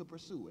you to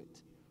pursue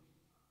it.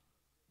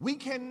 We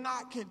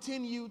cannot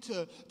continue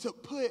to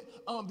put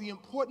the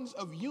importance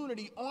of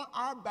unity on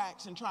our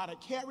backs and try to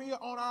carry it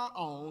on our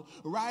own,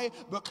 right?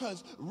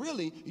 Because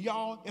really,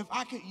 y'all, if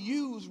I could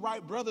use,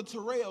 right, Brother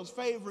Terrell's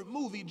favorite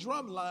movie,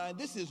 Drumline,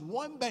 this is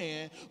one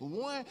band,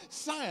 one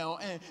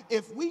sound. And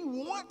if we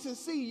want to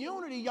see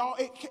unity, y'all,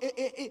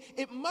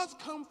 it must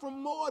come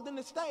from more than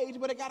the stage,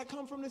 but it got to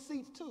come from the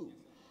seats too.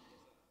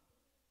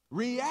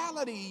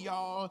 Reality,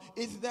 y'all,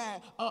 is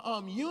that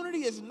unity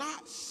is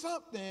not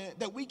something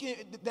that we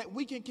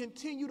can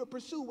continue to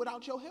pursue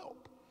without your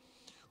help.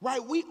 Right?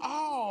 We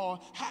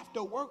all have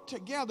to work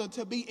together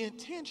to be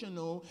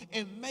intentional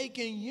in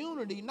making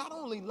unity not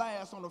only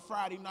last on a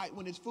Friday night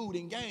when it's food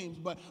and games,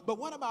 but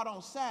what about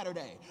on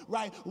Saturday,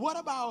 right? What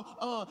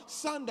about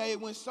Sunday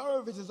when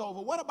service is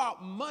over? What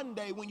about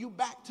Monday when you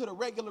back to the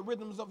regular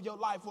rhythms of your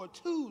life, or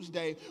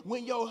Tuesday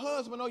when your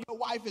husband or your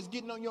wife is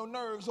getting on your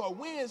nerves, or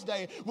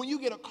Wednesday when you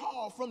get a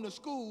call from the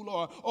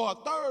school, or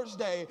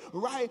Thursday,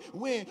 right,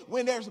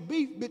 when there's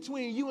beef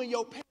between you and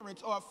your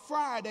parents, or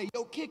Friday,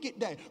 your kick it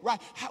day,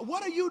 right?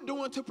 What are you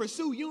doing to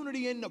pursue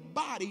unity in the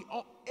body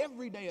on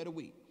every day of the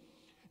week?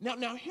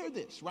 Now hear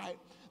this, right?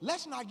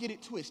 Let's not get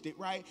it twisted,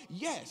 right?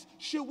 Yes,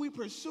 should we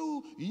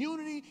pursue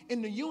unity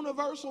in the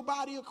universal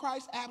body of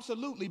Christ?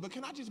 Absolutely. But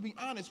can I just be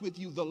honest with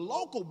you? The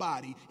local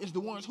body is the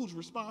ones who's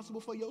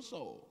responsible for your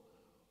soul.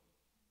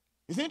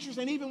 It's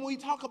interesting, even when we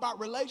talk about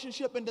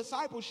relationship and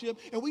discipleship,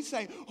 and we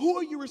say, who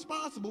are you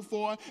responsible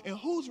for and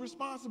who's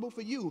responsible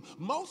for you?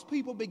 Most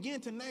people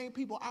begin to name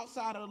people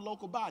outside of the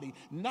local body,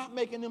 not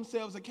making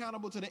themselves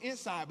accountable to the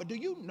inside. But do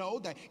you know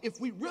that if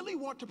we really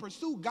want to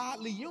pursue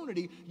godly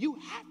unity, you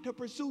have to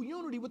pursue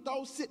unity with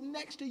those sitting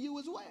next to you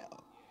as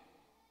well?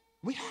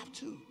 We have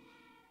to.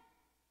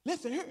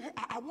 Listen,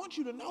 I want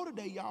you to know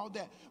today, y'all,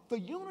 that for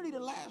unity to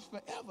last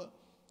forever,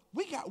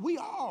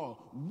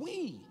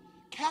 we,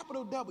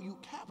 capital W,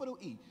 capital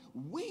E,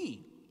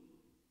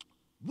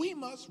 we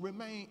must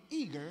remain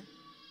eager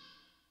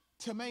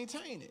to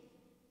maintain it.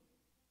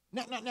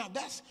 Now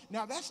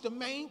that's the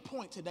main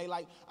point today.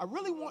 Like, I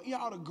really want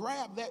y'all to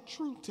grab that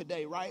truth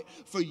today, right?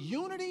 For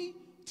unity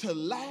to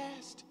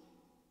last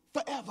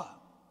forever.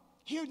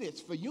 Hear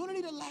this. For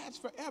unity to last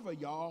forever,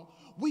 y'all,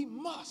 we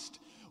must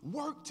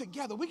work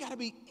together. We got to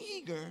be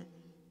eager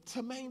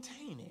to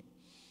maintain it,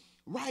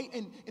 right?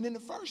 And in the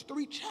first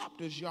 3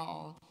 chapters,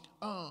 y'all,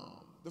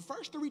 the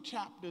first 3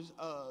 chapters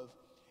of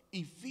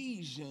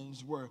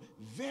Ephesians were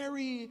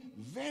very,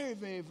 very,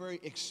 very, very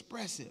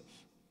expressive,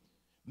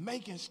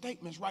 making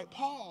statements, right?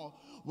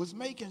 Paul was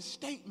making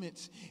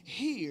statements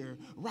here,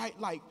 right?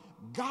 Like,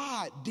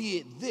 God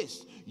did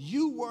this.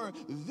 You were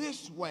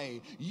this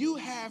way. You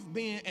have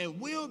been and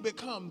will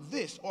become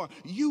this, or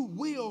you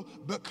will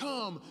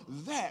become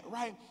that,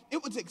 right?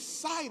 It was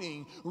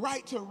exciting,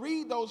 right, to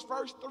read those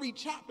first 3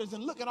 chapters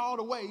and look at all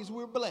the ways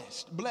we're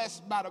blessed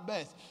by the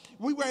best.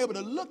 We were able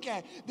to look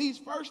at these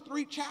first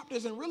 3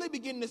 chapters and really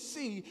begin to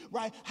see,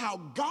 right, how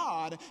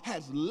God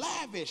has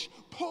lavished,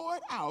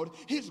 poured out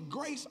his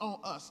grace on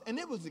us. And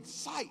it was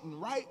exciting,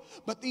 right?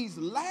 But these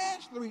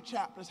last 3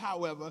 chapters,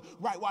 however,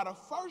 right, while the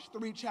first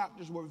 3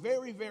 chapters were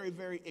very, very,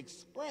 very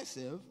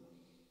expressive,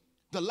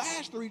 the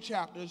last 3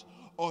 chapters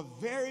are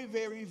very,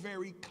 very,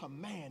 very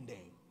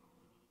commanding.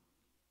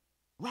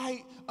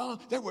 Right?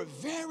 They were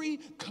very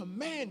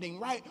commanding,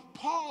 right?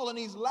 Paul in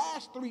these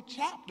last 3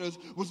 chapters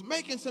was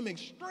making some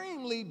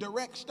extremely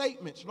direct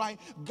statements, right?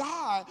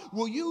 God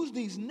will use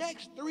these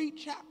next 3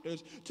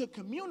 chapters to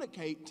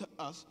communicate to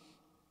us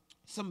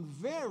some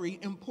very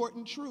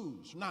important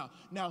truths. Now,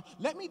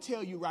 let me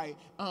tell you, right,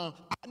 I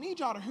need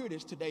y'all to hear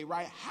this today,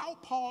 right? How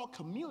Paul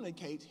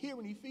communicates here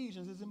in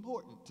Ephesians is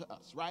important to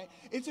us, right?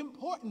 It's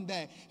important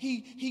that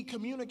he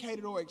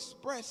communicated or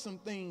expressed some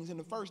things in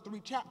the first 3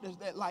 chapters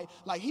that like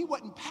he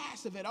wasn't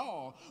passive at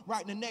all,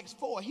 right? In the next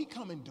 4, he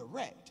coming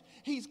direct.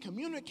 He's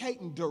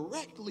communicating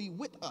directly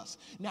with us.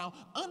 Now,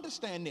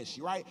 understand this,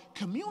 right?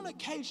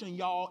 Communication,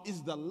 y'all,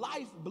 is the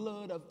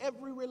lifeblood of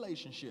every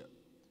relationship.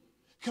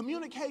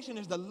 Communication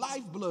is the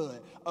lifeblood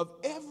of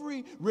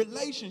every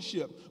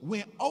relationship.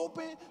 When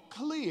open,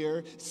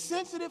 clear,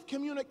 sensitive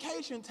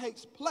communication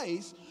takes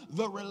place,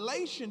 the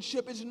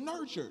relationship is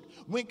nurtured.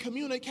 When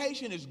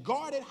communication is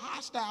guarded,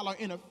 hostile, or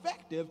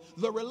ineffective,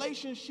 the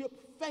relationship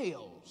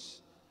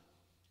fails.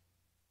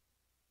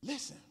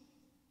 Listen,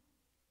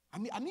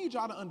 I need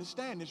y'all to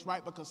understand this,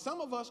 right? Because some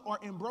of us are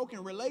in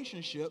broken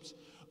relationships,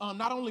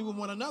 not only with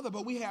one another,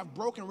 but we have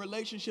broken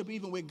relationship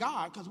even with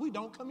God because we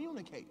don't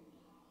communicate.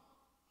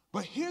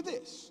 But hear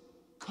this,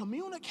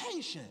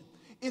 communication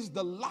is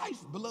the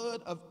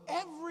lifeblood of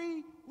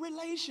every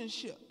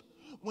relationship.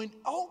 When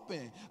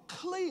open,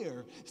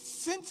 clear,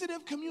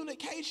 sensitive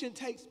communication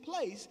takes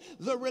place,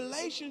 the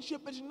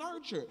relationship is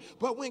nurtured.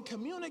 But when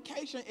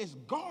communication is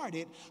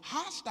guarded,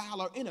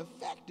 hostile, or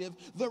ineffective,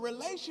 the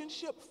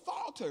relationship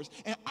falters.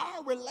 And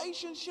our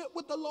relationship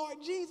with the Lord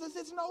Jesus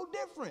is no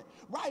different,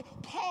 right?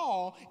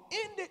 Paul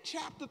ended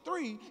chapter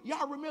 3.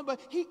 Y'all remember,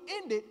 he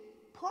ended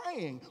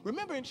praying.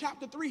 Remember in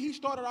chapter 3, he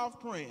started off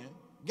praying,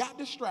 got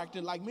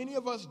distracted like many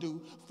of us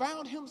do,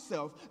 found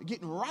himself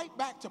getting right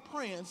back to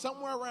praying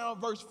somewhere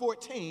around verse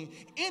 14,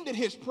 ended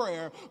his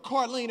prayer,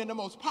 Carlene, in the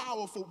most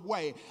powerful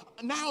way.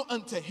 Now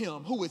unto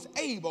him who is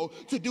able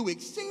to do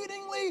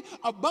exceedingly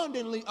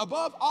abundantly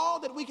above all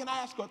that we can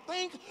ask or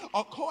think,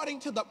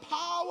 according to the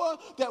power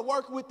that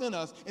works within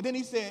us. And then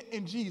he said,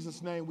 in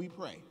Jesus' name we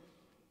pray.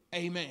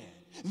 Amen.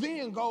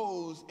 Then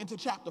goes into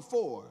chapter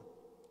 4.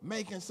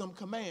 Making some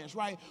commands,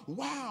 right?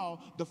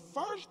 Wow, the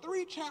first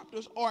 3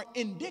 chapters are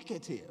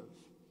indicative.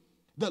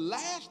 The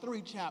last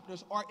 3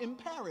 chapters are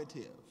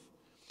imperative.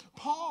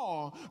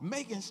 Paul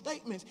making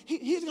statements.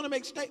 He's going to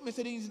make statements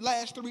in these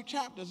last 3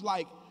 chapters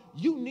like,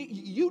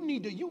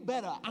 you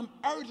better, I'm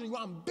urging you,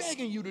 I'm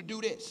begging you to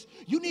do this.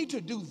 You need to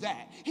do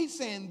that. He's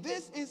saying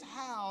this is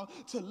how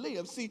to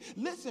live. See,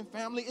 listen,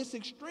 family, it's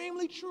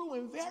extremely true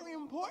and very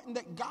important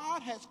that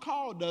God has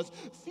called us,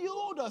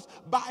 fueled us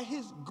by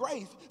his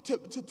grace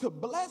to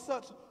bless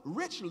us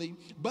richly,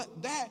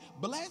 but that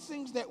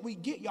blessings that we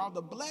get, y'all,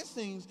 the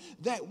blessings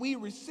that we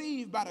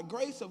receive by the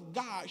grace of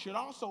God should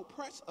also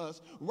press us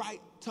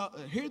right to,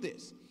 hear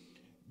this.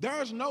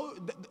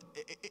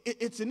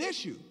 It's an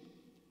issue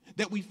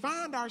that we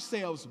find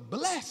ourselves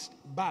blessed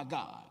by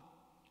God,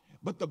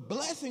 but the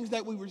blessings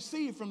that we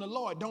receive from the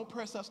Lord don't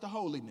press us to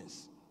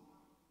holiness.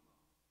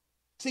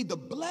 See, the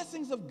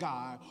blessings of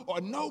God are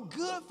no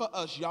good for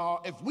us, y'all,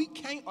 if we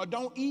can't or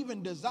don't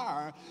even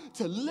desire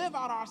to live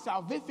out our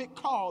salvific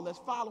call as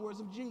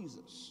followers of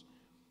Jesus.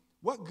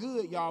 What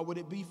good, y'all, would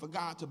it be for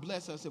God to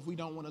bless us if we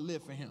don't want to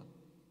live for him?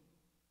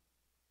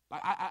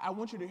 Like, I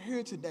want you to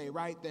hear today,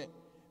 right, that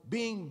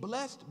being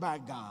blessed by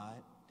God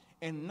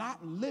and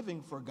not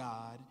living for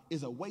God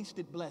is a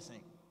wasted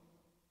blessing.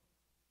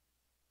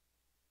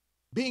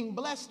 Being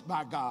blessed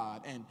by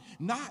God and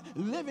not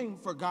living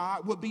for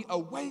God would be a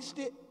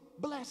wasted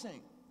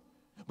blessing.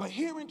 But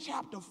here in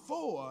chapter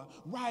 4,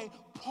 right,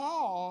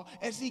 Paul,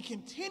 as he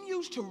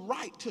continues to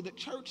write to the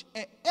church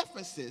at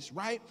Ephesus,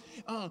 right,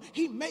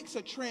 he makes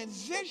a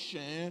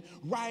transition,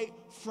 right,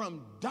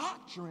 from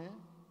doctrine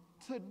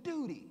to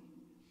duty.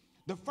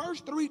 The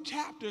first 3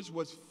 chapters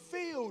was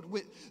filled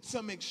with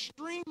some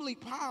extremely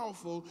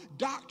powerful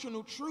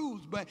doctrinal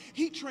truths, but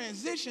he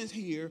transitions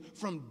here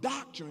from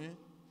doctrine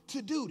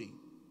to duty,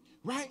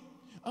 right?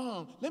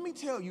 Let me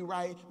tell you,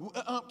 right,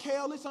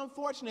 Kel, it's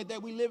unfortunate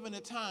that we live in a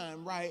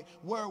time, right,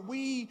 where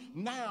we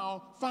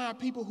now find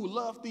people who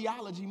love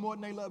theology more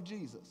than they love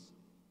Jesus.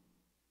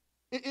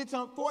 It's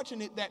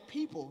unfortunate that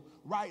people,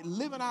 right,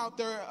 living out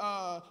their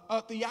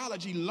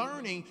theology,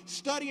 learning,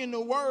 studying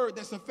the word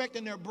that's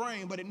affecting their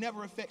brain, but it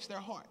never affects their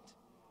heart.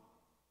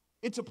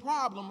 It's a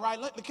problem, right?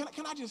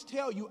 Can I just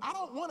tell you, I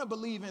don't want to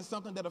believe in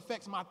something that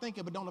affects my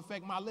thinking but don't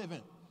affect my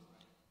living.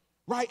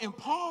 Right? And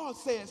Paul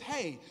says,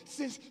 hey,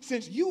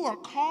 since you are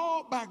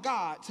called by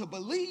God to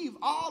believe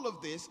all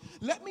of this,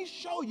 let me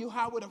show you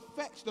how it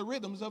affects the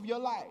rhythms of your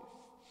life.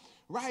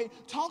 Right?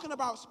 Talking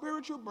about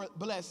spiritual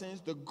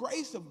blessings, the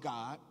grace of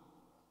God,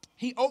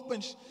 he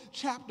opens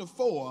chapter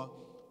 4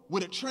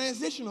 with a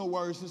transitional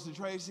word, Sister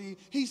Tracy.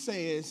 He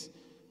says,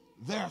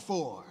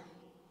 therefore.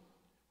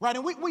 Right,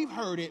 and we've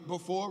heard it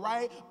before,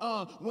 right?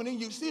 When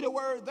you see the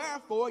word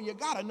therefore, you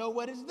got to know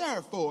what it's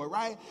there for,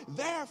 right?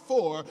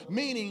 Therefore,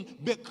 meaning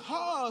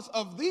because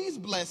of these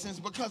blessings,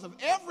 because of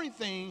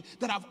everything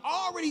that I've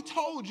already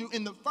told you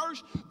in the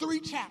first 3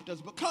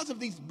 chapters, because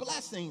of these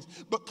blessings,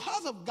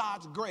 because of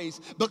God's grace,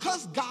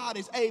 because God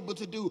is able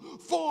to do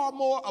far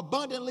more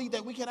abundantly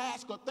than we can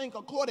ask or think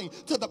according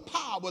to the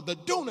power, the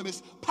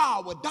dunamis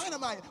power,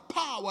 dynamite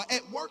power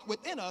at work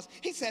within us,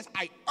 he says,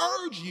 I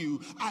urge you,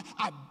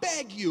 I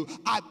beg you,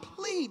 I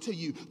plead to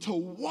you to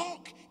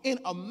walk in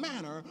a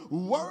manner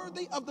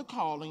worthy of the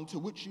calling to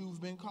which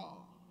you've been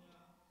called.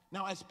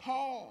 Now, as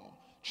Paul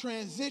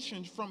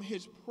transitions from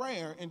his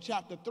prayer in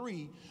chapter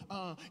 3,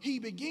 he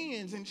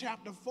begins in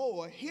chapter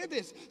 4. Hear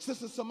this,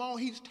 Sister Simone,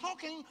 he's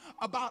talking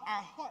about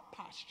our heart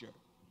posture.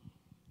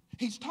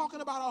 He's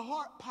talking about our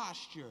heart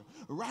posture,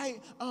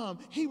 right?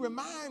 He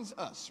reminds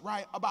us,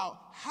 right, about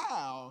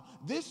how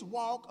this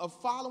walk of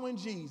following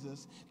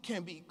Jesus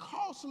can be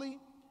costly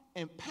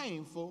and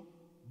painful,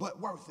 but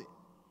worth it.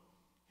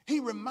 He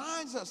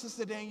reminds us,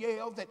 Sister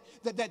Danielle,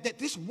 that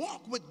this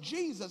walk with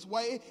Jesus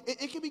way,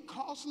 it can be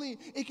costly,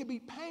 it can be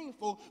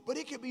painful, but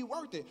it can be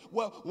worth it.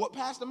 Well, what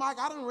Pastor Mike,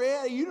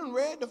 you done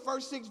read the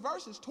first 6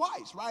 verses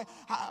twice, right?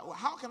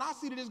 How can I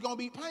see that it's going to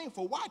be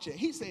painful? Watch it.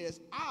 He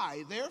says,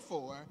 I,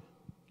 therefore,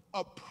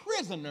 a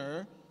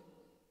prisoner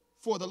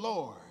for the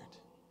Lord.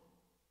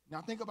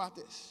 Now think about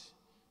this.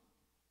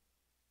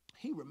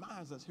 He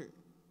reminds us here,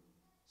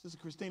 Sister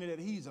Christina, that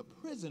he's a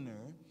prisoner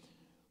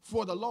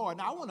for the Lord.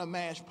 Now I want to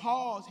mash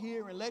pause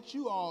here and let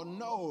you all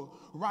know,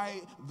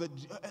 right?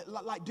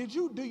 Do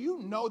you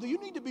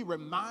need to be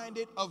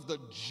reminded of the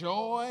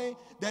joy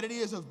that it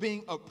is of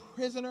being a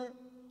prisoner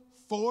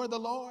for the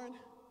Lord?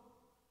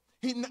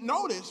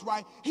 Notice,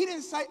 right? He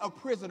didn't say a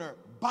prisoner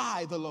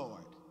by the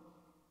Lord.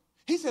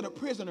 He said a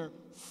prisoner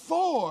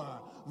for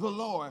the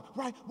Lord,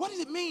 right? What does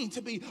it mean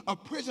to be a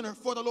prisoner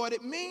for the Lord?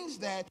 It means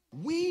that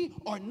we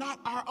are not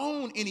our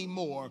own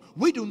anymore.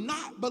 We do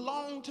not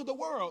belong to the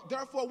world.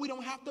 Therefore, we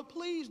don't have to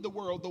please the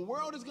world. The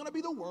world is going to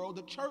be the world.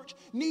 The church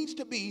needs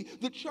to be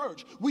the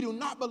church. We do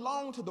not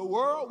belong to the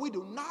world. We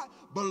do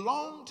not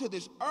belong to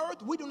this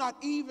earth. We do not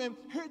even,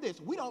 hear this,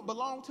 we don't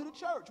belong to the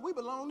church. We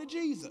belong to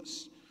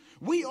Jesus.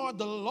 We are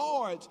the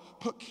Lord's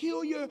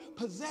peculiar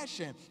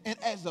possession. And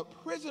as a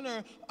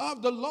prisoner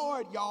of the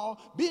Lord, y'all,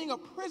 being a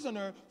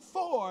prisoner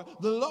for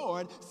the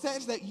Lord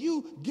says that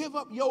you give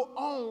up your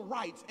own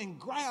rights and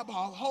grab a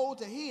hold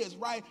to his,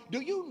 right?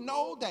 Do you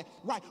know that,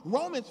 right,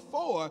 Romans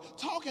 4,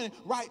 talking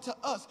right to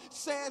us,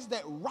 says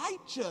that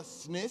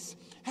righteousness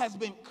has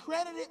been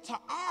credited to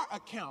our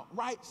account,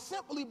 right?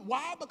 Simply,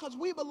 why? Because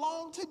we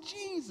belong to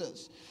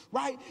Jesus,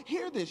 right?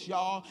 Hear this,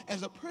 y'all.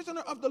 As a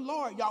prisoner of the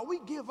Lord, y'all, we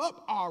give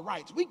up our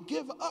rights. We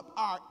give up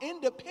our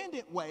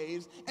independent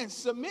ways and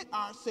submit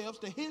ourselves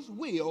to his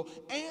will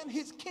and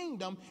his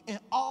kingdom in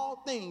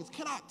all things.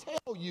 Can I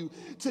tell you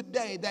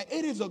today that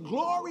it is a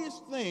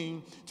glorious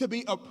thing to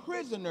be a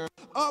prisoner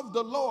of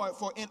the Lord?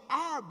 For in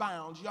our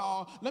bounds,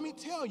 y'all, let me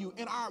tell you,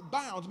 in our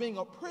bounds, being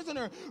a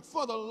prisoner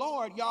for the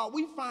Lord, y'all,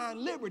 we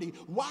find liberty.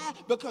 Why?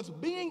 Because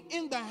being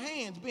in the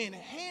hands, being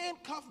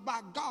handcuffed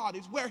by God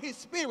is where his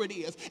spirit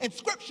is. And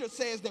scripture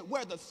says that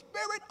where the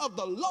spirit of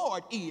the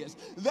Lord is,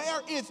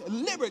 there is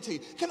liberty.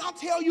 Can I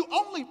tell you,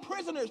 only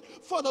prisoners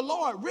for the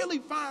Lord really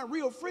find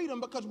real freedom,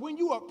 because when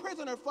you are a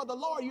prisoner for the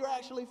Lord, you're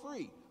actually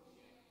free.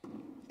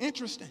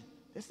 Interesting.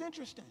 It's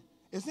interesting.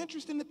 It's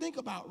interesting to think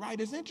about, right?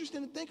 It's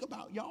interesting to think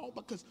about, y'all,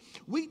 because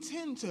we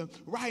tend to,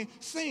 right,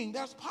 sing,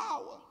 there's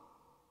power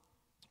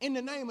in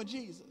the name of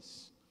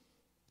Jesus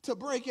to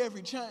break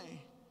every chain.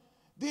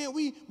 Then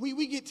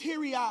we get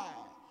teary-eyed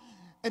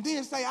and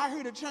then say, I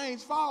hear the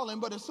chains falling,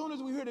 but as soon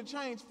as we hear the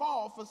chains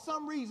fall, for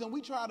some reason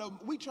we try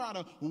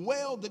to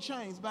weld the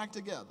chains back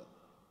together.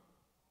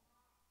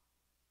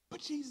 But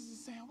Jesus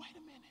is saying, wait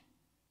a minute,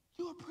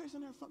 you're a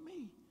prisoner for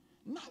me,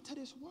 not to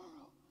this world.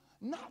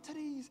 Not to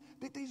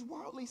these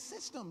worldly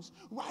systems,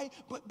 right?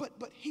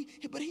 But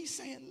he's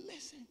saying,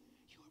 listen,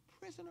 you're a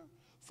prisoner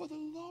for the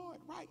Lord,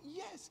 right?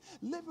 Yes,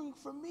 living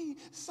for me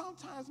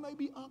sometimes may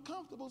be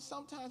uncomfortable,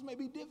 sometimes may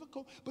be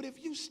difficult, but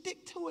if you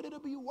stick to it, it'll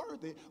be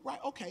worth it, right?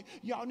 Okay,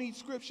 y'all need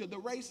scripture. The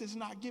race is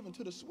not given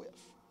to the swift,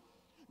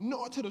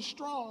 nor to the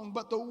strong,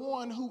 but the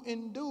one who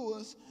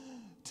endures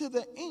to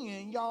the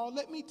end. Y'all,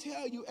 let me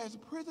tell you, as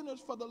prisoners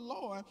for the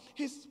Lord,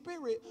 his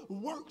spirit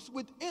works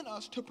within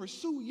us to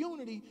pursue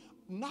unity,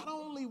 not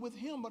only with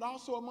him, but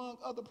also among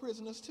other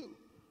prisoners too.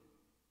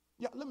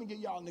 Yeah, let me give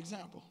y'all an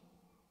example.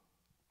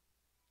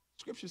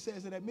 Scripture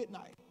says that at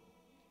midnight,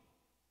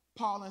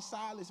 Paul and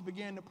Silas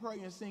began to pray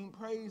and sing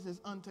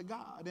praises unto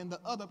God, and the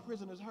other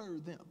prisoners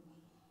heard them.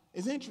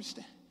 It's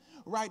interesting.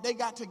 Right, they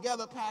got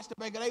together, Pastor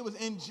Baker. They was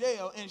in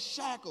jail, in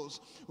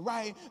shackles,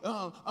 right?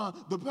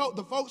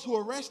 The folks who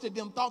arrested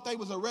them thought they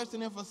was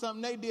arresting them for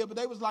something they did, but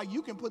they was like,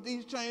 you can put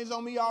these chains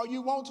on me all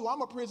you want to.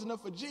 I'm a prisoner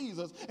for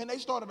Jesus. And they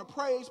started a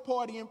praise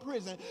party in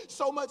prison,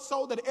 so much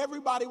so that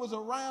everybody was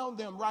around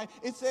them, right?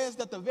 It says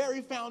that the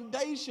very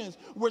foundations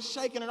were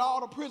shaking and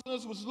all the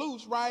prisoners was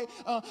loose, right?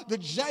 The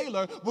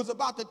jailer was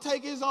about to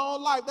take his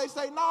own life. They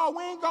say, no,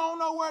 we ain't going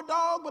nowhere,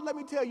 dog, but let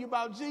me tell you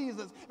about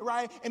Jesus,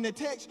 right? And the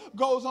text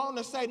goes on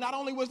to say, not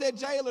only was that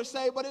jailer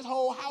saved, but his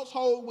whole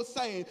household was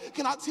saved.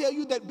 Can I tell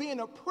you that being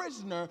a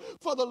prisoner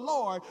for the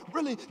Lord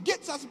really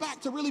gets us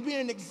back to really being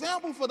an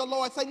example for the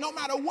Lord? Say, no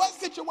matter what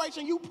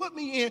situation you put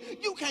me in,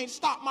 you can't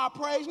stop my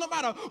praise. No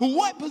matter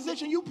what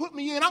position you put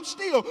me in, I'm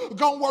still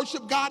going to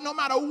worship God. No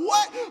matter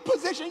what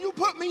position you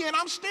put me in,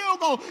 I'm still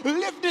going to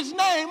lift his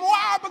name.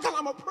 Why? Because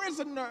I'm a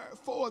prisoner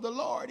for the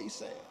Lord, he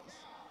says.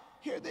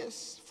 Hear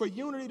this, for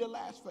unity to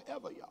last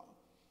forever, y'all.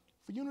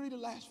 For unity to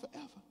last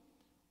forever,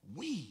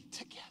 we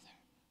together,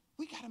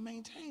 we got to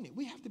maintain it.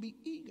 We have to be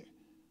eager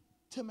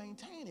to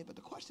maintain it. But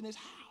the question is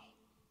how?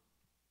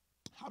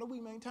 How do we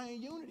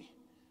maintain unity?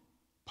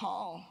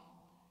 Paul,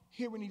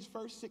 here in these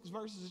first 6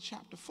 verses of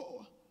chapter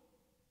 4,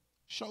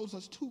 shows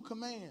us 2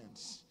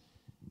 commands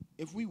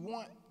if we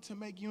want to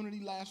make unity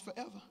last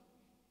forever.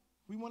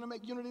 We want to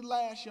make unity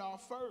last, y'all,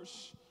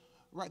 first,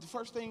 right? The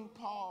first thing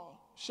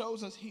Paul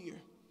shows us here,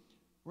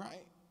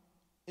 right,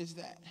 is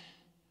that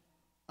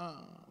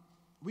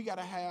we got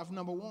to have,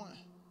 number 1,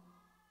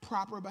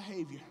 proper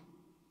behavior.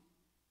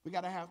 We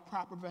got to have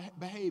proper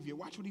behavior.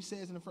 Watch what he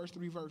says in the first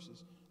 3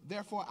 verses.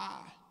 Therefore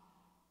I,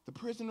 the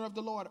prisoner of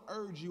the Lord,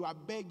 urge you, I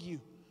beg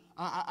you,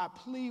 I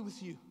plead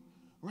with you,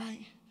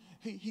 right?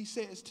 He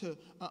says to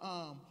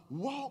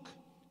walk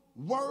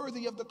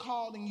worthy of the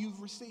calling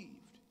you've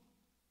received,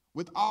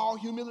 with all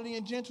humility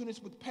and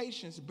gentleness, with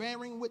patience,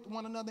 bearing with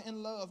one another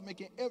in love,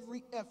 making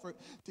every effort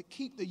to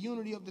keep the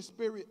unity of the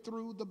Spirit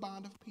through the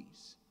bond of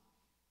peace.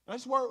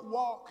 This word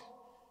walk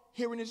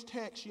here in this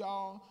text,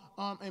 y'all,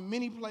 in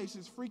many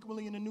places,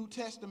 frequently in the New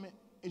Testament,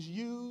 is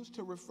used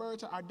to refer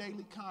to our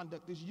daily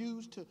conduct. It's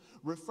used to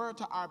refer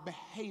to our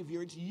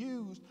behavior. It's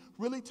used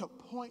really to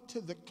point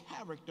to the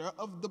character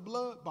of the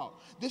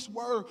blood-bought. This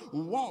word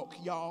walk,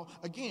 y'all,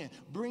 again,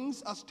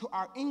 brings us to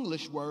our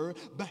English word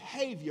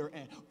behavior.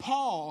 And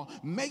Paul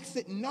makes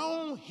it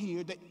known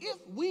here that if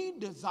we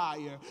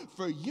desire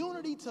for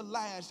unity to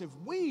last, if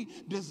we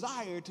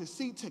desire to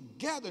see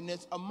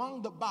togetherness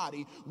among the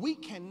body, we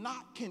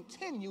cannot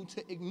continue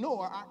to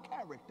ignore our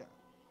character.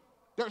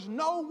 There's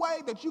no way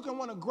that you can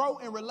want to grow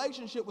in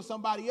relationship with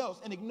somebody else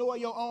and ignore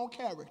your own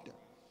character.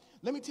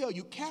 Let me tell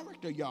you,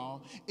 character,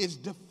 y'all, is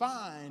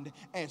defined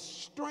as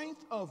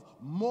strength of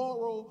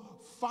moral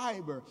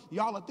fiber.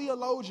 Y'all, a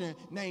theologian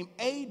named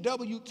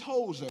A.W.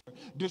 Tozer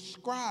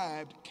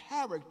described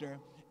character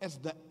as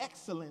the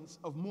excellence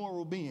of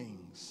moral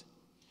beings.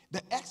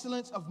 The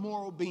excellence of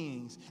moral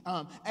beings,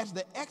 as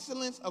the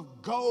excellence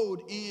of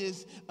gold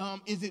is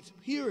its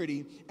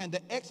purity, and the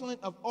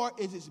excellence of art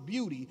is its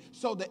beauty,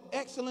 so the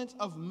excellence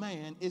of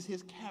man is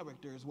his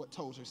character, is what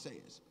Tozer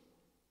says.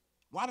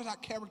 Why does our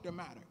character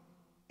matter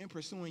in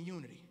pursuing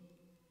unity?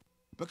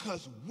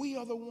 Because we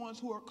are the ones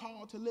who are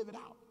called to live it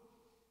out.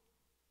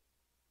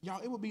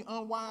 Y'all, it would be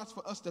unwise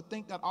for us to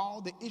think that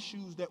all the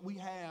issues that we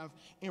have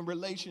in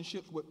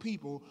relationships with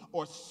people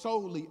are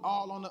solely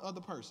all on the other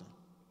person.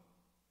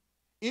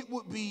 It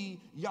would be,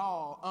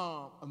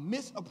 y'all, a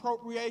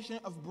misappropriation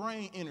of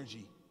brain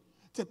energy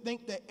to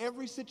think that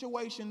every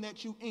situation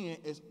that you in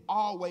is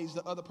always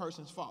the other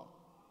person's fault.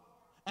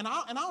 And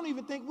I don't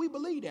even think we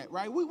believe that,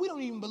 right? We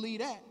don't even believe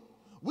that.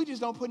 We just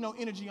don't put no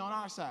energy on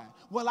our side.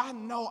 Well, I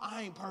know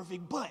I ain't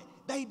perfect, but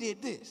they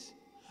did this.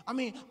 I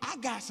mean, I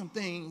got some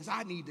things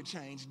I need to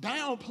change.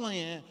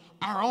 Downplaying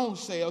our own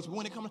selves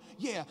when it comes,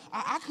 yeah,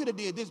 I could have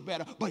did this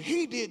better, but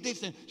he did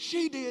this and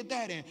she did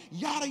that and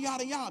yada,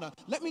 yada, yada.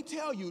 Let me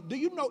tell you, do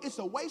you know it's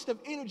a waste of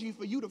energy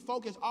for you to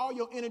focus all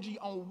your energy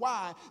on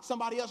why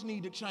somebody else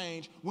need to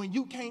change when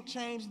you can't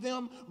change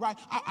them, right?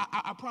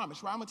 I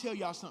promise, right? I'm going to tell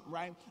y'all something,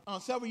 right?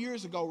 Several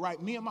years ago,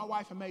 right, me and my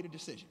wife had made a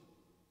decision.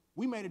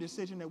 We made a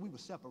decision that we were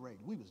separated.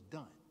 We was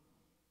done.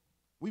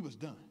 We was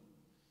done.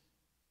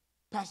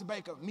 Pastor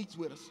Baker meets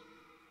with us.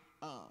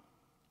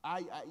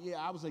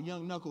 I was a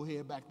young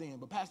knucklehead back then,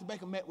 but Pastor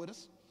Baker met with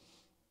us.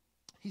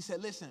 He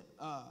said, listen,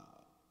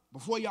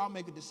 before y'all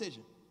make a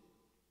decision,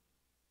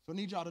 so I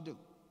need y'all to do.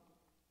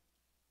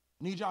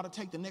 I need y'all to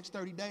take the next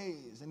 30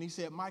 days. And he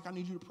said, Mike, I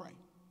need you to pray.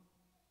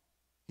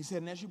 He said,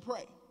 and as you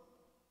pray,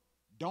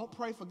 don't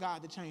pray for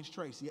God to change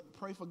Tracy.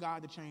 Pray for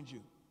God to change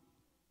you.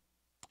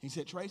 He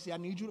said, Tracy, I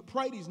need you to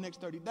pray these next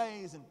 30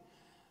 days. And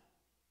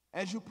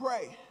as you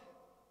pray,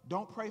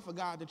 don't pray for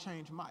God to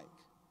change Mike.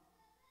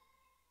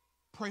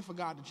 Pray for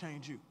God to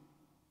change you.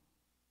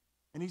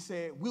 And he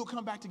said, we'll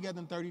come back together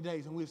in 30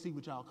 days and we'll see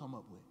what y'all come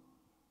up with.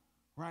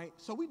 Right?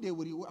 So we did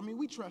what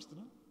we trusted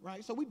him,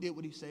 right? So we did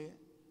what he said.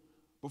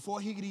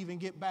 Before he could even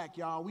get back,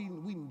 y'all, we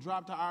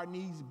dropped to our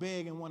knees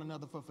begging one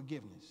another for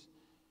forgiveness.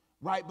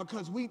 Right?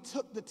 Because we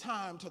took the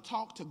time to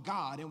talk to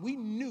God and we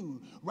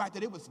knew, right,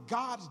 that it was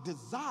God's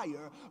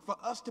desire for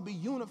us to be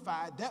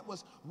unified. That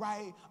was,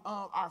 right,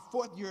 our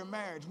 4th year of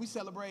marriage. We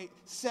celebrate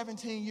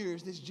 17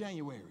 years this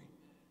January.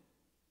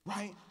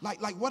 Right?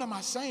 Like what am I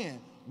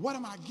saying? What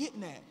am I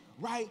getting at?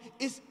 Right?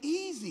 It's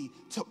easy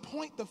to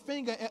point the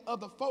finger at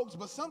other folks,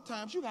 but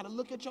sometimes you got to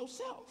look at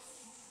yourself.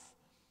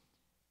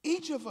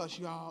 Each of us,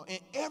 y'all, in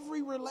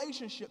every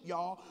relationship,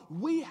 y'all,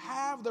 we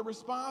have the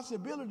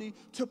responsibility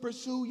to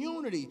pursue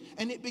unity.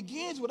 And it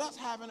begins with us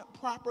having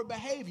proper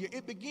behavior.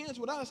 It begins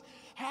with us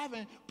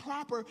having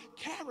proper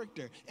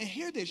character. And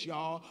hear this,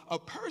 y'all, a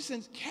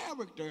person's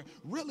character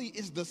really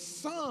is the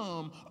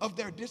sum of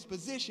their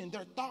disposition,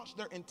 their thoughts,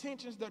 their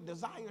intentions, their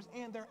desires,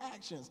 and their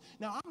actions.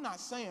 Now, I'm not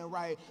saying,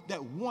 right,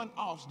 that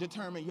one-offs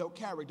determine your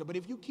character, but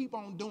if you keep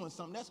on doing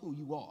something, that's who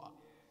you are.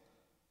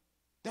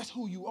 That's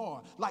who you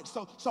are. Like,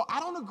 so I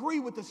don't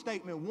agree with the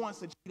statement,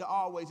 once a cheater,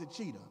 always a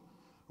cheater,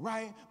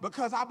 right?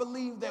 Because I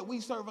believe that we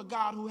serve a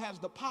God who has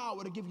the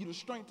power to give you the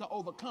strength to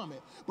overcome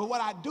it. But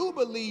what I do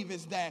believe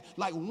is that,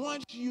 like,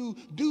 once you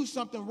do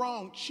something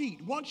wrong,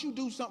 cheat. Once you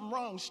do something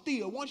wrong,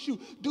 steal. Once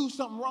you do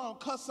something wrong,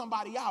 cuss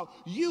somebody out.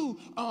 You,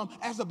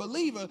 as a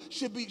believer,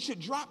 should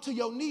drop to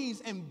your knees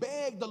and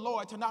beg the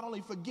Lord to not only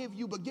forgive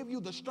you, but give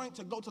you the strength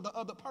to go to the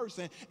other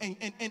person and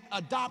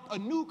adopt a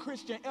new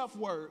Christian F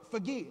word,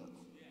 forgive.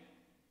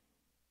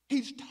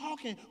 He's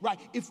talking, right,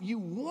 if you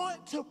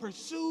want to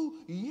pursue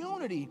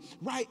unity,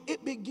 right,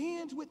 it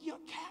begins with your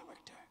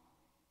character.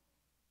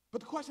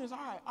 But the question is, all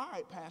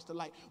right, Pastor,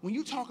 like, when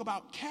you talk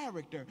about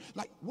character,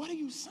 like, what are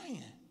you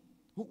saying?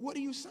 What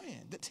are you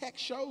saying? The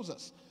text shows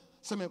us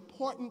some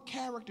important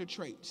character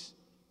traits,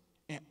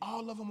 and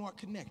all of them are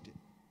connected.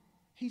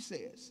 He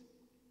says,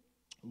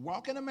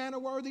 walk in a manner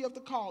worthy of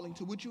the calling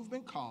to which you've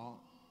been called,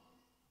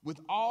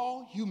 with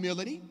all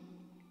humility,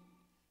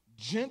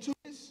 gentleness,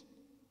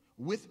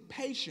 with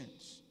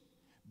patience,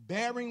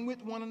 bearing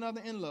with one another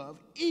in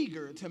love,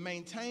 eager to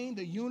maintain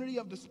the unity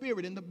of the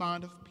Spirit in the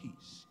bond of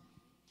peace.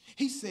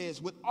 He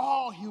says, with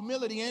all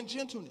humility and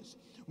gentleness,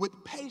 with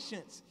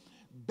patience,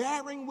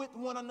 bearing with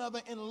one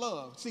another in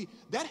love. See,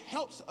 that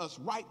helps us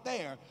right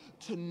there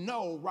to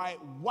know, right,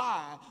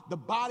 why the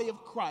body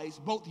of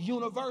Christ, both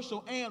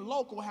universal and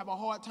local, have a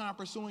hard time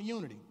pursuing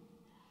unity.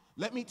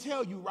 Let me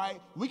tell you, right,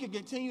 we could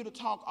continue to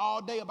talk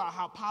all day about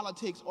how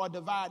politics are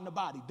dividing the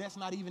body. That's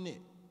not even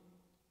it.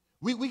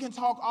 We can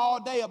talk all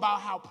day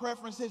about how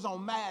preferences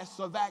on masks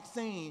or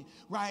vaccine,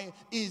 right,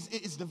 is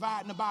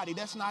dividing the body.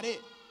 That's not it,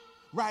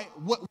 right?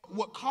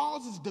 What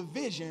causes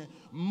division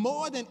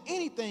more than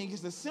anything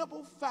is the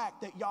simple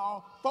fact that,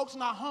 y'all, folks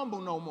not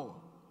humble no more.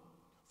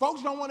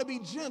 Folks don't want to be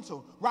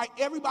gentle, right?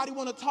 Everybody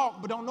want to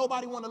talk, but don't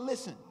nobody want to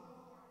listen,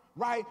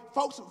 right?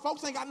 Folks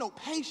ain't got no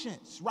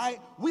patience, right?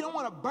 We don't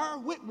want to bear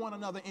with one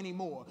another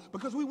anymore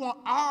because we want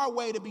our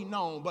way to be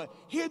known. But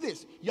hear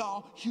this,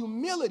 y'all,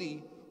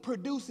 humility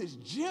produces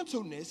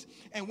gentleness,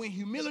 and when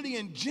humility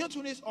and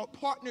gentleness are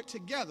partnered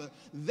together,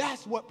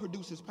 that's what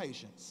produces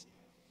patience,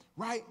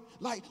 right?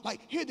 Like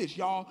hear this,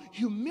 y'all.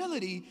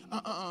 Humility,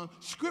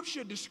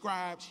 Scripture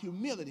describes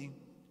humility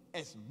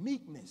as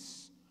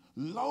meekness,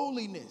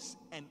 lowliness,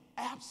 and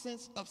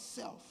absence of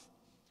self,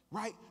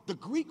 right? The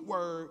Greek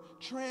word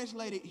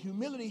translated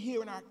humility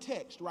here in our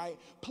text, right,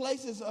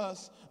 places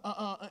us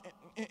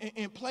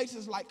in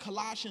places like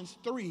Colossians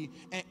 3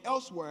 and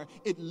elsewhere.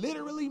 It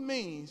literally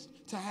means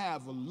to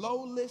have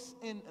lowliness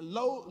in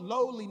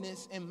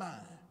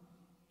mind.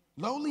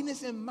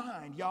 Lowliness in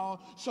mind, y'all.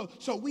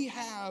 So we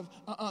have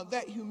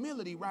that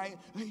humility, right?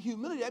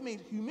 Humility, that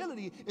means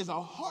humility is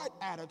a heart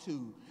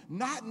attitude,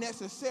 not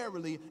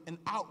necessarily an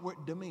outward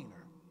demeanor.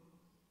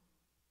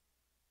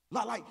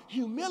 Like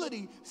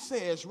humility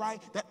says,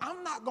 right, that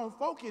I'm not going to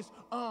focus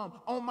on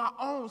my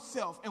own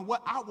self and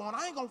what I want.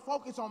 I ain't going to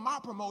focus on my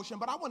promotion,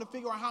 but I want to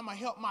figure out how I'm going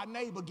to help my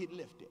neighbor get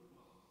lifted.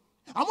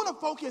 I want to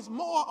focus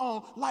more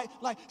on,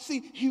 see,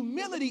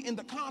 humility in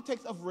the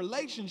context of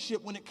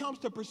relationship when it comes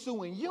to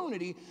pursuing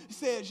unity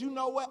says, you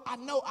know what, I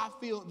know I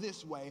feel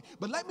this way,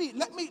 but let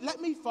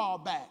me fall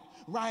back,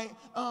 right,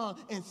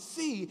 and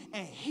see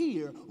and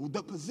hear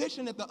the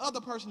position that the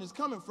other person is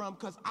coming from,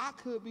 because I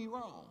could be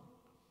wrong.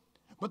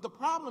 But the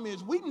problem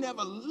is we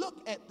never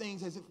look at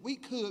things as if we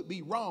could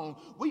be wrong.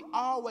 We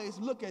always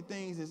look at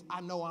things as I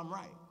know I'm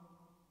right.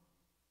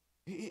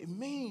 It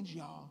means,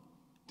 y'all,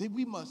 that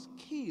we must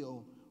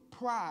kill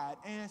pride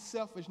and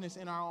selfishness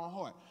in our own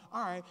heart.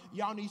 All right,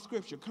 y'all need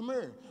scripture. Come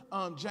here.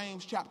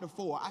 James chapter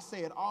 4. I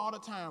say it all the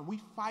time.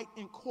 We fight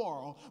and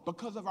quarrel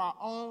because of our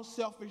own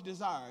selfish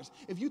desires.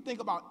 If you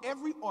think about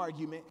every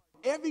argument,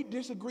 every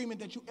disagreement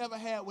that you ever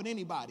had with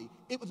anybody,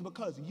 it was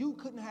because you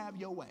couldn't have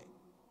your way.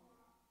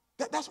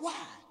 That's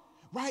why,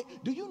 right?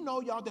 Do you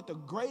know, y'all, that the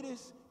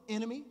greatest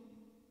enemy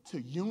to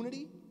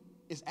unity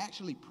is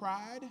actually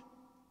pride?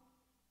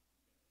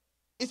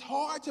 It's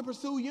hard to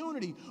pursue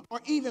unity or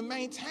even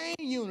maintain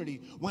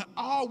unity when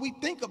all we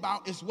think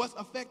about is what's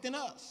affecting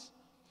us.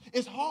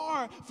 It's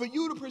hard for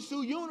you to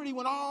pursue unity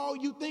when all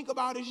you think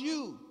about is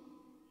you.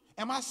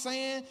 Am I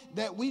saying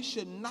that we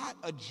should not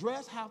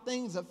address how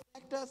things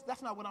affect us?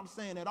 That's not what I'm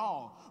saying at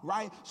all,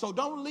 right? So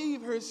don't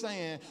leave here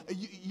saying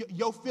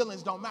your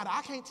feelings don't matter.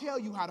 I can't tell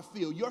you how to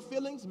feel. Your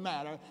feelings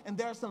matter, and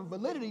there's some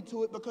validity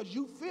to it because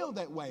you feel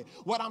that way.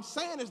 What I'm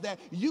saying is that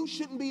you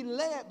shouldn't be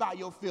led by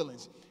your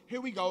feelings.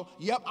 Here we go.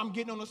 Yep, I'm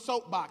getting on the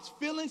soapbox.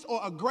 Feelings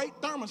are a great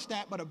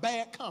thermostat, but a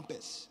bad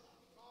compass.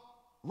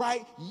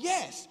 Right?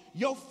 Yes,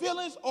 your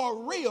feelings are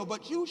real,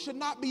 but you should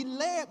not be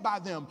led by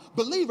them.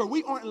 Believer,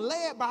 we aren't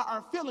led by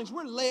our feelings.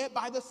 We're led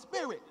by the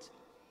Spirit.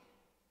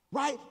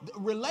 Right?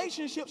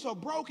 Relationships are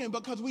broken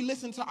because we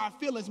listen to our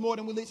feelings more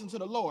than we listen to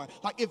the Lord.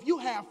 Like if you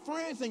have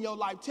friends in your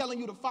life telling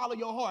you to follow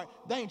your heart,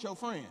 they ain't your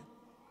friend.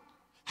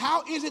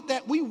 How is it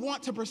that we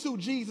want to pursue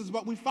Jesus,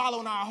 but we follow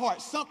in our heart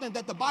something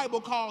that the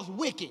Bible calls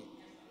wicked?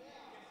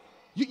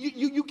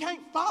 You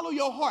can't follow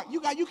your heart.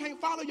 You can't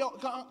follow your.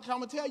 I'm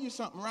gonna tell you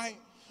something, right?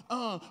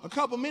 A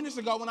couple minutes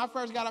ago when I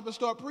first got up and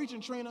started preaching,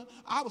 Trina,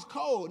 I was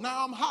cold.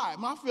 Now I'm hot.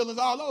 My feelings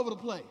all over the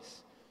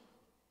place,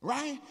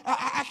 right?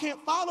 I can't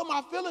follow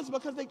my feelings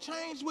because they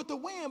change with the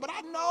wind, but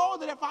I know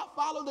that if I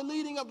follow the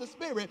leading of the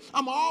Spirit,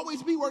 I'm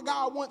always be where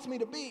God wants me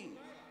to be.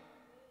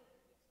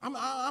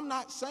 I'm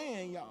not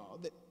saying, y'all,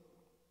 that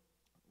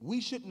we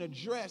shouldn't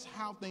address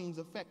how things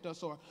affect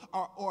us or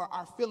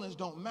our feelings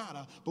don't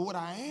matter, but what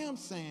I am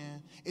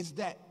saying is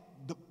that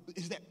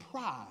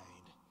pride.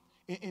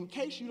 In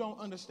case you don't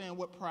understand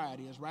what pride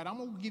is, right, I'm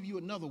going to give you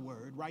another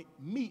word, right,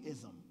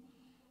 meism.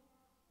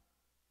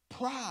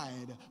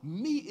 Pride,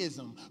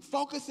 meism,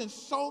 focusing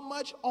so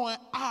much on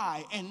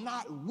I and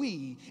not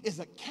we is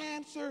a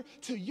cancer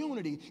to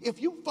unity.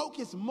 If you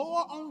focus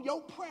more on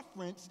your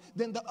preference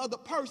than the other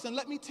person,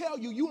 let me tell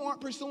you, you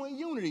aren't pursuing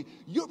unity.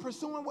 You're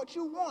pursuing what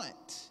you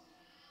want.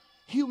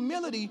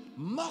 Humility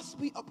must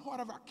be a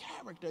part of our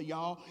character,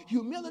 y'all.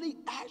 Humility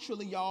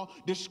actually, y'all,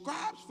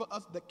 describes for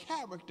us the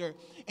character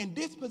and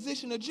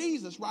disposition of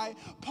Jesus, right?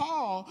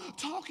 Paul,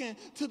 talking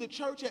to the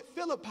church at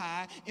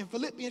Philippi in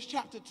Philippians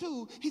chapter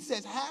 2, he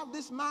says, have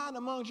this mind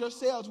among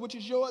yourselves, which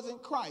is yours in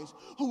Christ,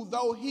 who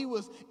though he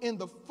was in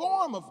the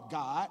form of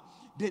God,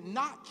 did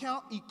not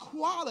count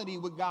equality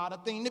with God a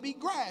thing to be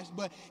grasped,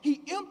 but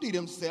he emptied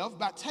himself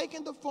by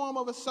taking the form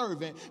of a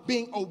servant,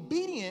 being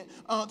obedient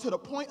to the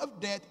point of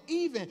death,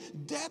 even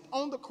death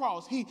on the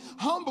cross. He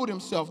humbled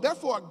himself.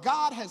 Therefore,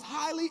 God has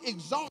highly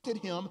exalted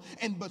him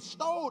and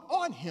bestowed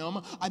on him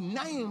a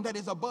name that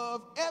is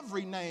above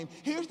every name.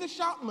 Here's the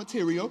shout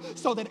material,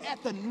 so that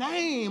at the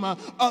name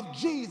of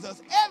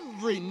Jesus,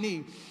 every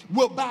knee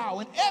will bow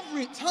and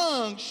every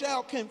tongue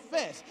shall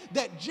confess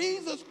that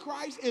Jesus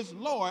Christ is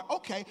Lord.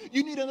 Okay,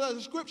 you need another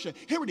scripture.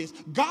 Here it is.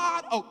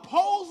 God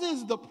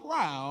opposes the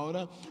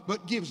proud,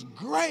 but gives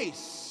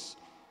grace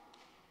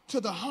to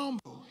the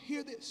humble.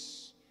 Hear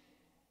this.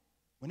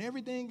 When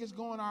everything is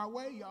going our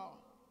way, y'all,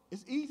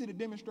 it's easy to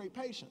demonstrate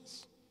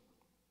patience.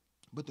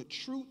 But the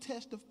true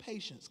test of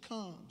patience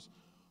comes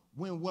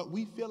when what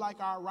we feel like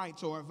our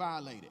rights are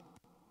violated.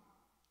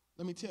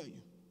 Let me tell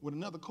you, when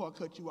another car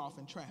cut you off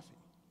in traffic,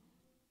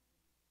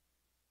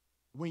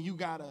 when you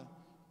gotta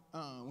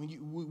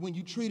when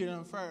you treat it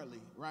unfairly,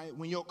 right?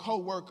 When your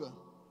coworker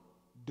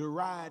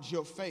derides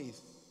your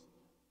faith.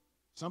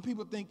 Some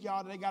people think,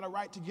 y'all, that they got a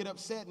right to get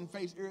upset and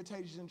face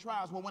irritations and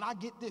trials. Well, when I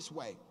get this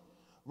way,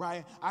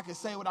 right, I can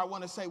say what I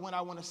want to say when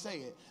I want to say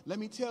it. Let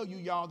me tell you,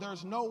 y'all,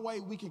 there's no way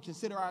we can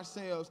consider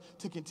ourselves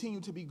to continue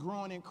to be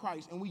growing in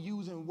Christ and we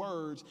using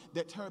words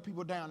that tear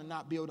people down and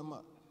not build them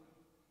up.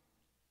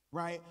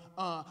 Right?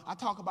 I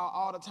talk about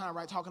all the time,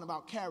 right, talking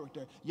about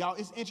character. Y'all,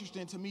 it's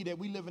interesting to me that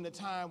we live in a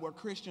time where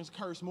Christians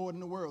curse more than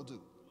the world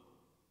do.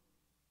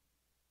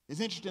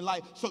 It's interesting,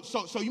 like,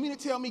 so you mean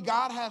to tell me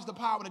God has the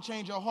power to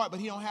change your heart, but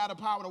he don't have the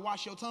power to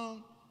wash your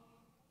tongue?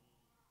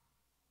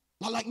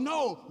 Like,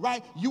 no,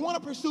 right? You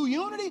want to pursue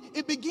unity?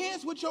 It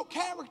begins with your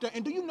character.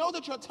 And do you know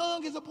that your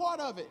tongue is a part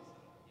of it?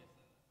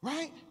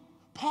 Right?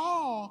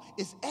 Paul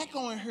is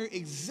echoing here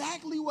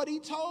exactly what he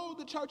told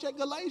the church at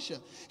Galatia.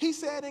 He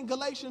said in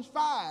Galatians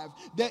 5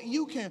 that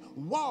you can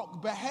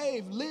walk,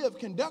 behave, live,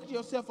 conduct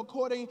yourself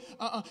according,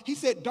 he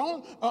said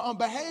don't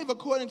behave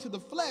according to the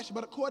flesh,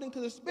 but according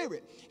to the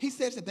Spirit. He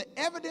says that the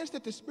evidence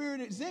that the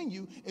Spirit is in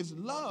you is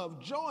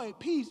love, joy,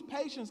 peace,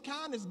 patience,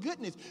 kindness,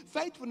 goodness,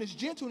 faithfulness,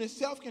 gentleness,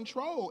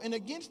 self-control. And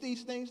against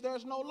these things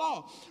there's no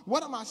law.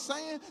 What am I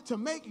saying? To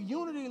make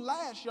unity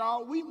last,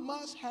 y'all, we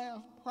must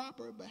have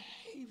proper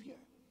behavior.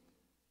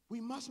 We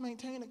must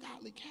maintain a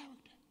godly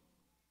character.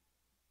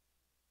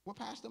 Well,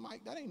 Pastor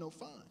Mike, that ain't no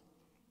fun.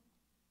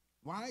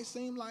 Why it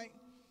seem like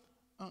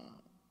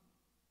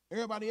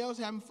everybody else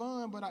having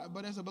fun,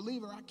 but as a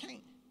believer, I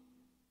can't.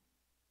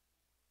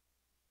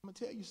 I'm going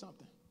to tell you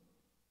something.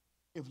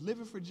 If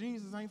living for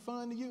Jesus ain't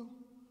fun to you,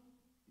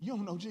 you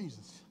don't know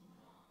Jesus.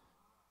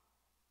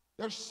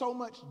 There's so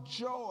much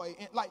joy.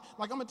 Like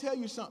I'm going to tell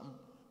you something.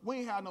 We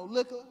ain't had no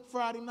liquor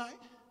Friday night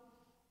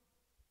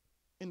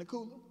in the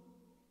cooler.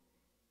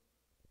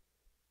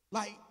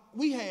 Like,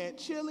 we had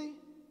chili,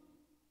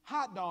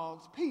 hot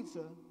dogs,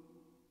 pizza,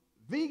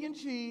 vegan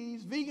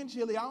cheese, vegan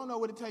chili. I don't know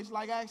what it tastes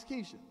like. Ask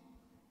Keisha.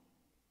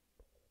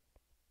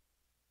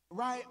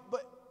 Right?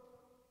 But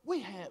we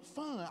had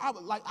fun.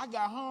 I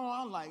got home.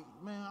 I'm like,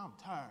 man, I'm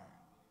tired.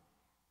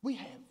 We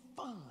had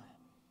fun.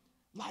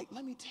 Like,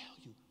 let me tell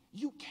you,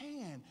 you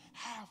can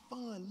have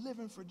fun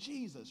living for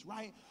Jesus,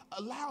 right?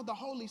 Allow the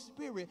Holy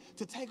Spirit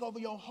to take over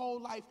your whole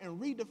life and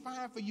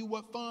redefine for you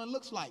what fun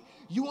looks like.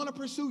 You want to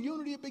pursue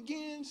unity, it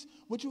begins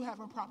with you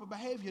having proper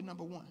behavior,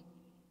 number one.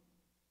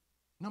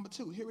 Number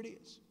two, here it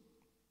is.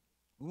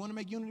 We want to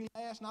make unity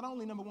last. Not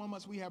only, number one,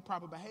 must we have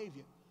proper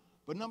behavior,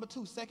 but number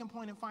two, second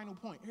point and final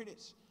point, here it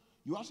is.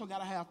 You also got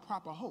to have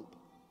proper hope.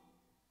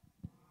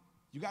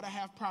 You got to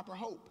have proper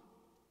hope.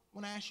 I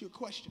want to ask you a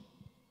question.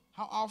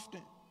 How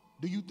often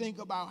do you think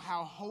about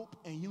how hope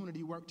and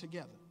unity work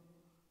together?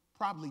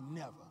 Probably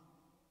never.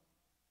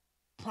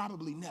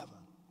 Probably never.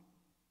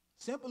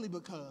 Simply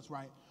because,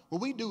 right, what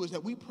we do is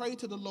that we pray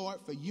to the Lord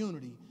for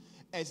unity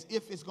as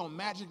if it's going to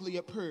magically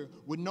appear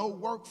with no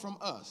work from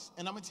us.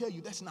 And I'm going to tell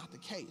you, that's not the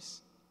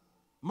case.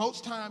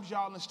 Most times,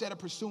 y'all, instead of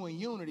pursuing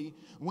unity,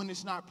 when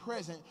it's not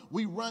present,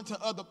 we run to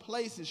other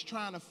places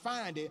trying to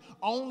find it,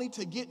 only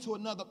to get to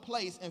another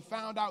place and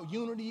found out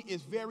unity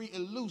is very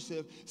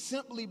elusive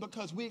simply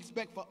because we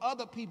expect for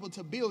other people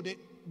to build it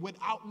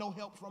without no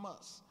help from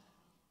us.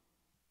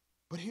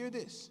 But hear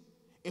this.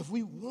 If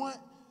we want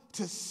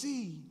to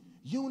see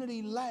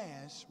unity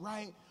last,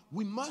 right,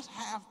 we must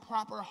have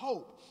proper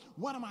hope.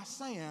 What am I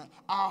saying?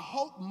 Our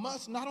hope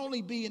must not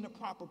only be in the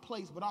proper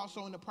place, but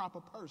also in the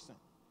proper person.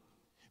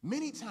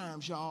 Many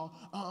times, y'all,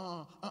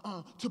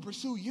 to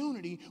pursue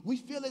unity, we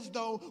feel as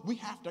though we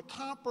have to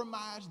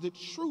compromise the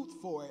truth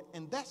for it,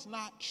 and that's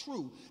not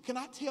true. Can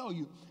I tell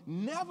you,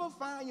 never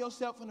find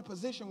yourself in a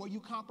position where you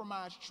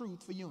compromise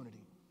truth for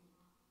unity.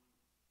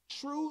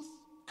 Truth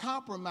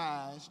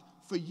compromised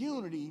for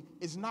unity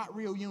is not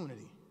real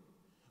unity,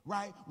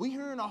 right? We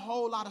hearing a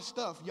whole lot of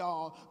stuff,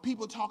 y'all,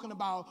 people talking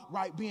about,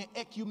 right, being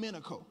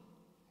ecumenical.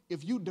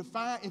 If you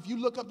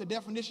look up the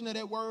definition of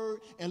that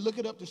word and look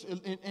it up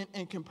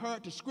and compare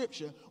it to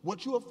Scripture,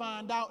 what you will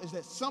find out is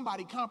that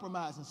somebody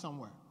compromising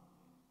somewhere.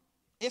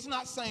 It's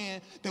not saying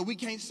that we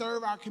can't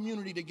serve our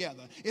community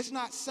together. It's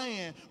not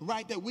saying,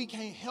 right, that we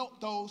can't help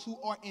those who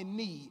are in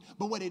need.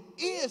 But what it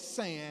is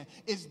saying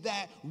is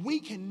that we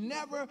can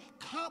never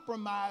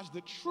compromise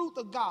the truth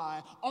of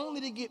God only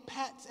to get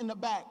pats in the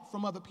back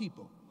from other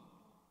people,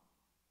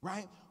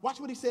 right? Watch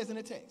what he says in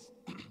the text.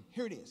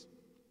 Here it is.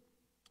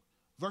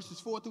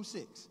 Verses 4 through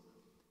 6,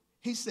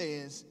 he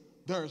says,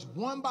 there's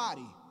one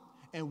body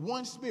and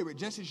one Spirit,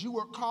 just as you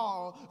were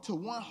called to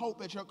one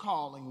hope at your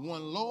calling,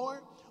 one Lord,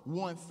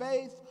 one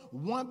faith,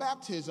 one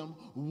baptism,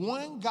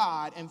 one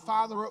God and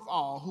Father of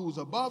all, who's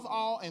above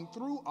all and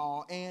through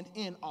all and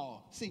in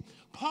all. See,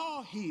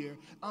 Paul here,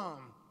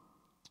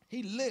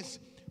 he lists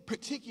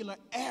particular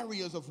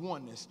areas of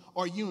oneness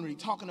or unity,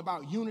 talking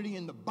about unity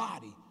in the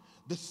body,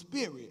 the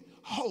Spirit,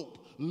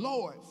 hope,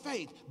 Lord,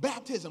 faith,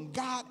 baptism,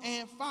 God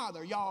and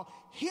Father. Y'all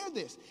hear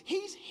this.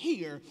 He's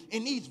here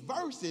in these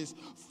verses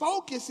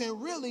focusing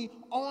really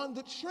on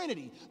the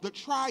Trinity, the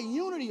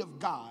triunity of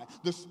God,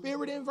 the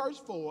Spirit in verse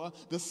 4,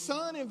 the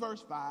Son in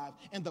verse 5,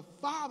 and the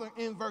Father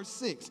in verse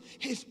 6.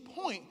 His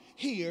point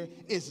here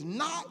is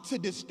not to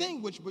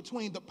distinguish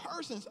between the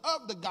persons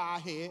of the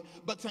Godhead,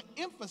 but to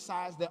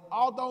emphasize that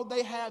although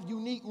they have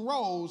unique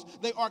roles,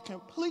 they are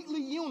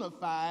completely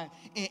unified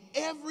in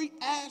every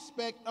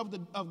aspect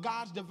of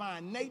God's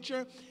divine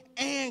nature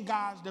and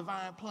God's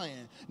divine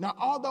plan. Now,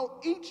 although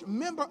each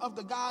member of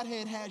the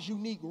Godhead has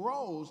unique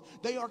roles,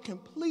 they are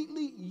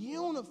completely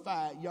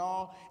unified,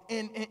 y'all,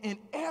 in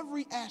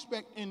every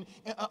aspect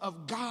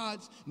of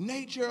God's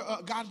nature,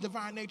 God's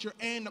divine nature,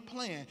 and the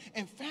plan.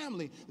 And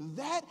family,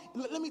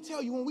 let me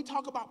tell you, when we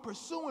talk about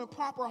pursuing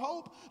proper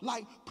hope,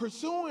 like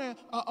pursuing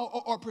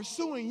or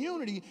pursuing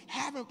unity,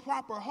 having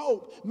proper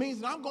hope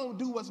means that I'm going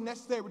to do what's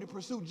necessary to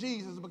pursue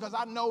Jesus, because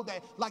I know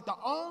that, like, the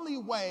only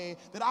way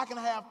that I can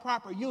have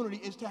proper unity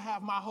is to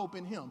have my hope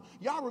in him.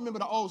 Y'all remember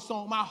the old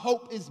song, "My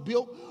hope is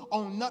built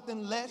on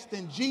nothing less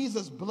than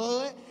Jesus'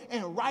 blood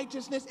and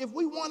righteousness." If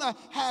we want to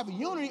have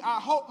unity, our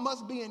hope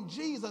must be in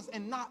Jesus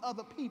and not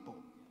other people.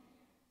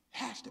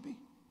 Has to be.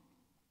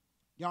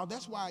 Y'all,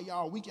 that's why,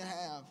 y'all, we can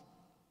have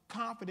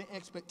confident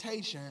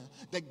expectation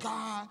that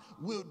God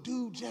will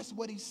do just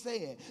what he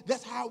said.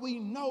 That's how we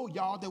know,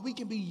 y'all, that we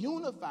can be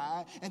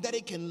unified and that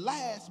it can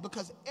last,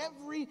 because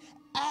every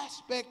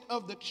aspect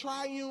of the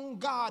triune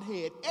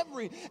Godhead,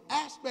 every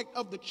aspect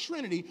of the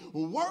Trinity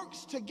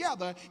works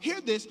together. Hear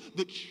this,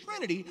 the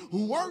Trinity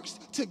works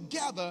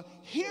together,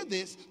 hear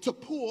this, to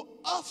pull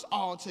us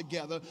all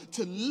together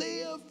to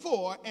live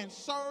for and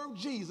serve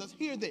Jesus.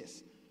 Hear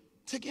this,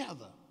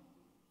 together.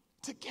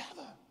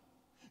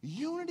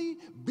 Unity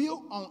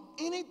built on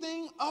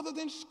anything other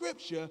than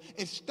Scripture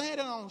is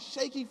standing on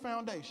shaky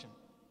foundation.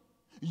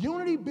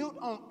 Unity built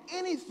on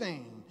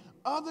anything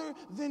other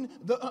than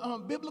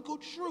the biblical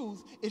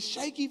truth is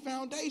shaky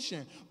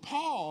foundation.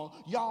 Paul,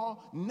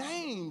 y'all,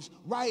 names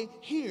right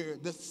here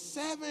the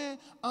 7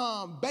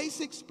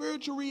 basic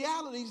spiritual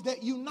realities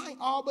that unite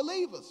all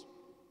believers.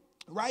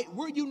 Right?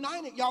 We're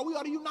united, y'all. We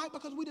ought to unite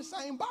because we're the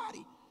same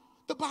body.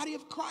 The body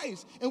of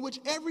Christ, in which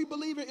every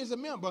believer is a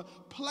member,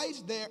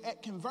 placed there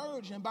at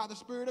conversion by the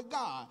Spirit of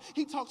God.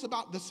 He talks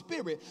about the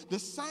Spirit, the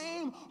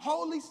same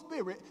Holy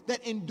Spirit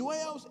that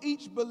indwells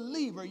each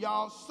believer,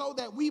 y'all, so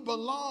that we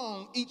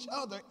belong each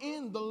other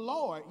in the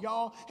Lord,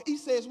 y'all. He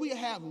says we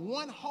have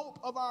one hope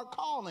of our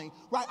calling,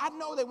 right? I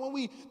know that when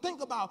we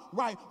think about,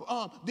 right,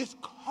 this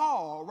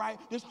call, right,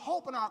 this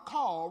hope in our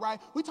call, right,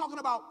 we're talking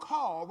about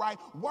call, right,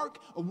 walk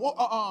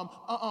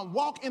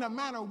in a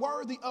manner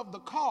worthy of the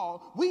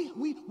call. We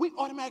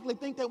automatically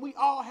think that we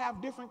all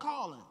have different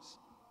callings,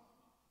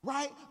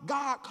 right?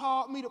 God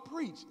called me to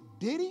preach.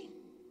 Did he?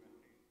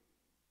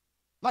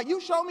 Like,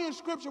 you show me in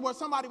Scripture where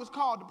somebody was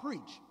called to preach.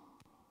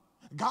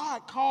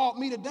 God called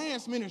me to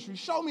dance ministry.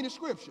 Show me the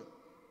Scripture,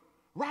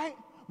 right?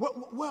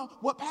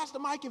 Well, Pastor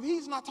Mike, if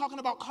he's not talking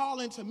about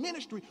calling to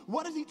ministry,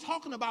 what is he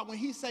talking about when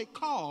he say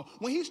call?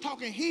 When he's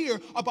talking here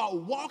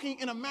about walking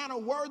in a manner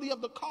worthy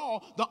of the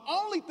call, the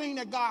only thing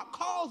that God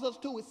calls us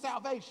to is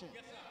salvation.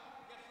 Yes, sir.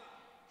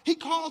 He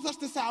calls us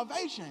to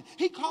salvation.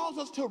 He calls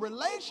us to a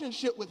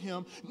relationship with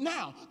him.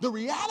 Now, the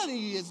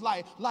reality is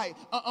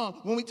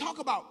when we talk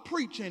about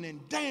preaching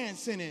and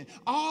dancing and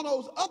all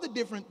those other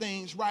different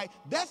things, right?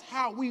 That's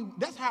how we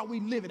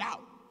live it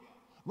out.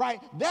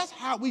 Right? That's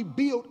how we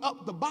build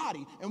up the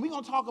body. And we're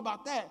going to talk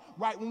about that,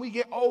 right, when we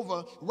get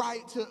over,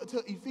 right,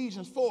 to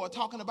Ephesians 4,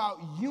 talking about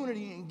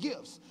unity and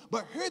gifts.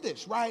 But hear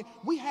this, right?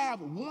 We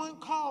have one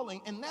calling,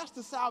 and that's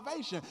the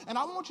salvation. And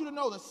I want you to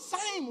know the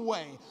same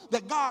way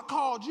that God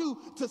called you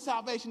to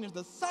salvation is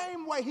the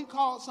same way he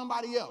called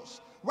somebody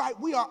else. Right?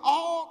 We are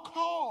all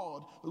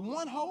called.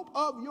 One hope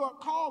of your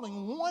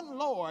calling, one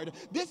Lord.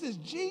 This is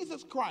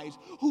Jesus Christ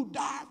who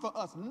died for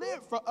us,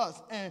 lived for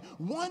us, and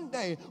one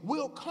day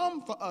will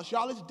come for us.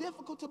 Y'all, it's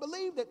difficult to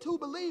believe that two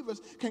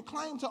believers can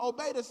claim to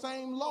obey the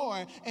same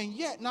Lord and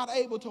yet not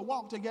able to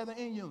walk together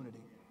in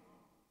unity.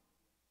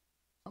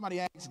 Somebody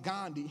asked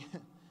Gandhi,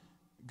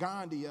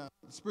 the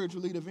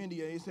spiritual leader of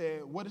India, he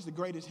said, what is the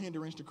greatest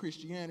hindrance to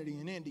Christianity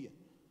in India?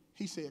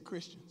 He said,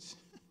 Christians.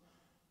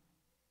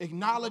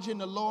 Acknowledging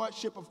the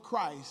lordship of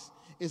Christ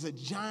is a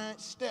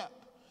giant step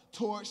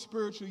towards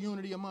spiritual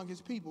unity among his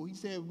people. He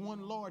said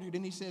one Lord,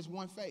 then he says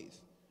one faith.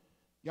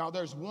 Y'all,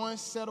 there's one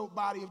settled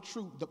body of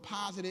truth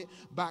deposited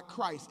by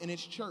Christ in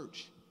his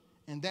church,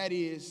 and that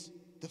is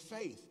the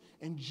faith.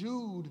 And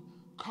Jude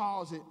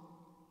calls it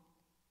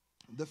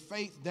the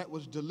faith that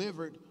was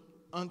delivered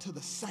unto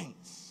the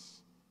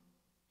saints.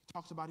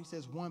 He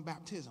says one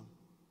baptism.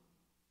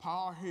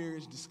 Paul here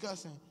is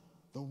discussing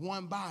the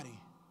one body.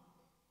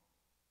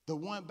 The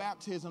one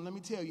baptism, let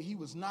me tell you, he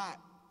was not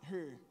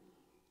here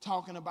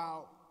talking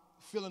about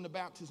filling the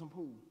baptism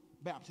pool,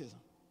 baptism.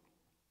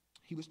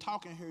 He was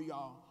talking here,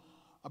 y'all,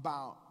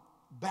 about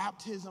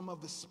baptism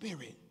of the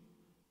Spirit,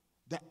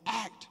 the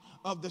act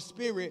of the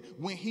Spirit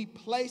when he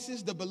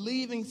places the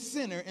believing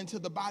sinner into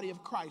the body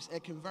of Christ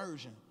at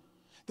conversion.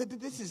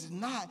 This is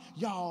not,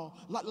 y'all,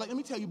 let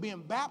me tell you,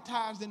 being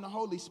baptized in the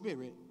Holy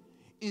Spirit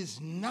is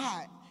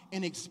not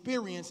an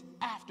experience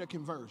after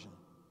conversion.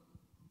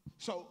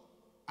 So,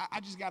 I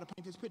just got to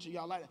paint this picture,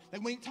 y'all, like that.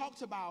 Like when he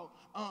talks about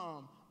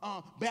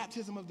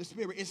baptism of the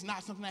Spirit, it's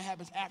not something that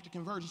happens after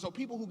conversion. So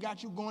people who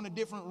got you going to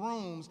different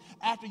rooms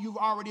after you've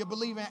already a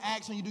believer and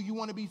asking you, do you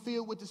want to be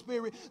filled with the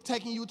Spirit,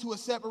 taking you to a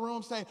separate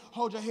room, say,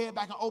 hold your head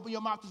back and open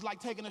your mouth, just like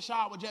taking a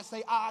shower, just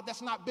say,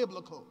 that's not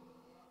biblical.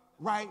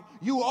 right?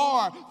 You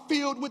are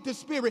filled with the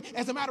Spirit.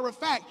 As a matter of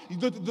fact,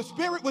 the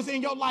Spirit was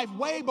in your life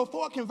way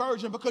before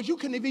conversion because you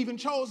couldn't have even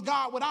chose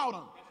God without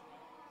him.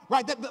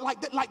 Right?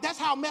 That's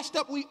how messed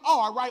up we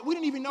are, right? We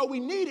didn't even know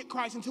we needed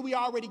Christ until we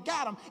already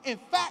got him. In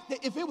fact,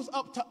 that if it was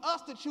up to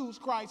us to choose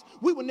Christ,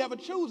 we would never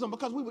choose him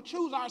because we would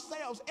choose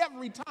ourselves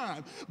every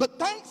time. But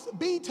thanks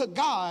be to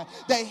God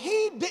that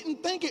he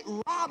didn't think it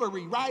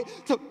robbery, right,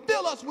 to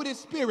fill us with his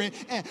Spirit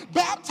and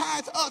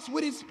baptize us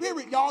with his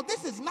Spirit, y'all.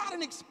 This is not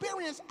an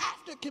experience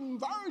after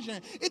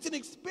conversion. It's an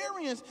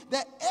experience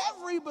that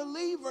every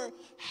believer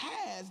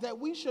has that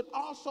we should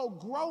also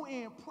grow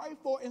in, pray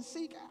for, and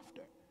seek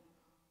after.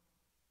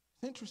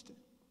 It's interesting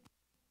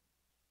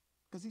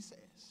because he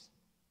says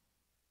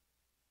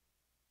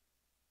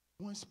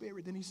one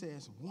Spirit, then he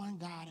says one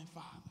God and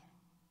Father.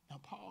 Now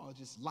Paul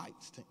just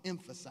likes to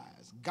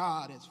emphasize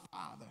God as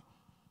Father.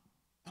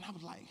 And I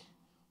was like,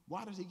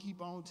 why does he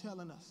keep on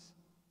telling us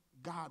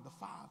God the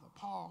Father?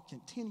 Paul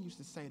continues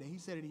to say that. He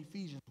said it in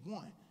Ephesians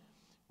 1.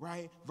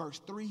 Right?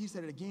 Verse 3, he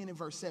said it again in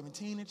verse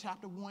 17 in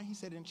chapter 1. He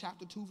said it in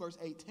chapter 2, verse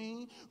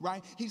 18,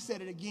 right? He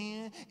said it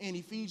again in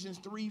Ephesians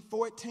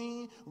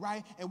 3:14,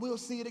 right? And we'll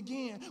see it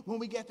again when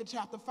we get to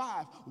chapter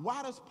 5.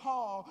 Why does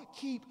Paul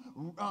keep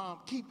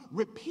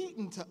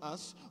repeating to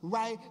us,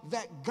 right,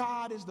 that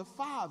God is the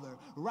Father,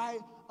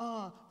 right?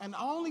 And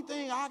the only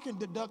thing I can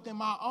deduct in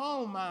my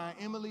own mind,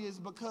 Emily, is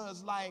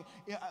because, like,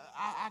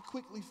 I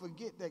quickly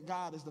forget that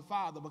God is the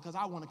Father because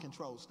I want to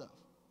control stuff.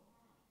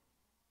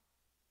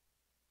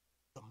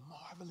 The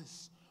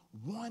marvelous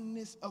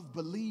oneness of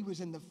believers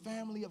in the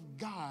family of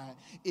God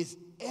is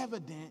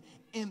evident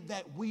in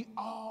that we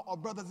all are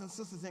brothers and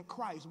sisters in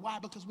Christ. Why?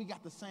 Because we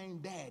got the same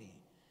daddy.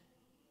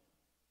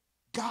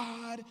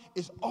 God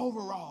is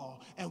over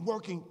all and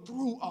working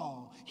through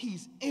all.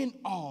 He's in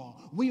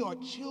all. We are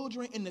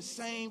children in the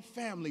same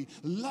family,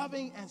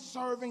 loving and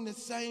serving the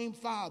same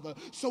Father.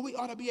 So we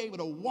ought to be able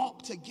to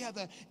walk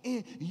together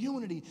in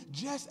unity,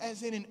 just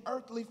as in an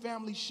earthly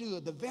family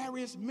should. The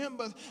various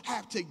members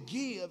have to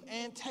give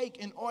and take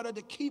in order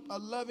to keep a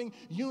loving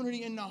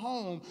unity in the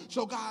home.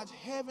 So God's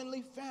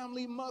heavenly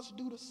family must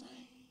do the same.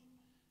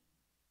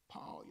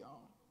 Paul, y'all.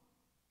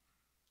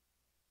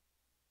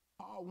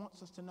 Paul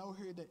wants us to know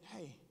here that,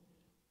 hey,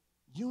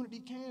 unity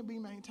can be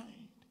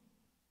maintained.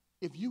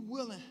 If you're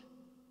willing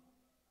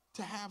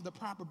to have the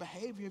proper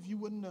behavior, if you're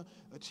willing to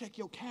check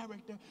your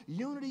character,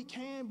 unity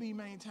can be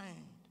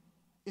maintained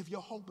if your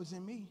hope is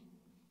in me,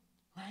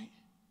 right?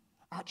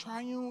 Our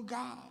triune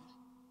God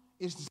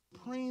is the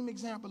supreme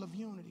example of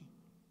unity.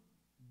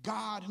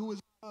 God, who is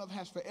love,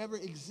 has forever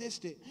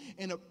existed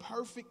in a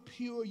perfect,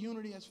 pure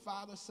unity as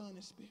Father, Son,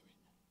 and Spirit.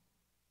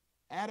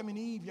 Adam and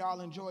Eve, y'all,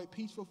 enjoyed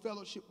peaceful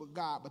fellowship with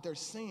God, but their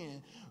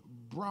sin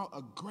brought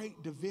a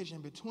great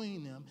division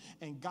between them,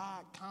 and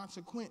God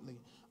consequently,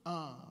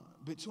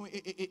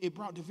 it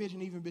brought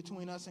division even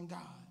between us and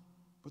God.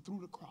 But through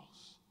the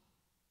cross,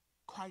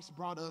 Christ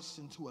brought us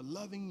into a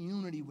loving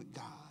unity with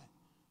God.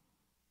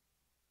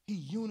 He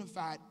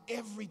unified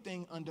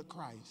everything under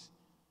Christ.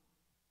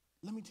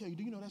 Let me tell you,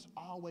 do you know that's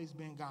always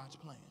been God's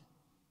plan?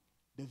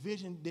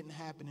 Division didn't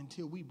happen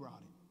until we brought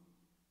it.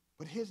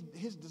 But his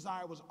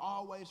desire was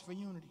always for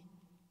unity.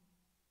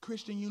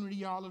 Christian unity,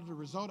 y'all, is the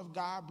result of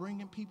God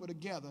bringing people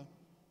together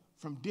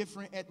from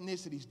different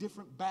ethnicities,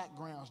 different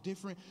backgrounds,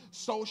 different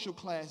social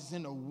classes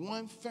into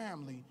one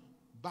family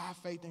by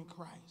faith in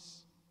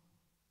Christ.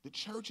 The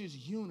church's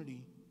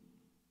unity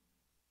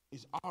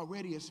is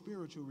already a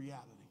spiritual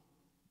reality,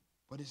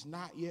 but it's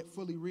not yet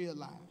fully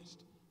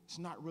realized. It's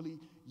not really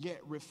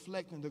yet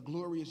reflecting the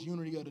glorious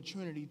unity of the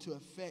Trinity to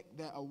effect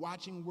that a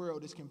watching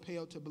world is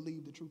compelled to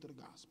believe the truth of the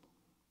gospel.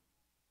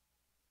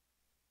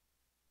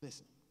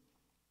 Listen,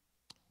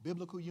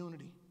 biblical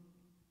unity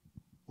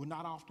will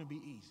not often be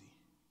easy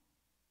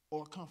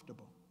or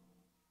comfortable,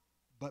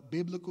 but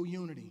biblical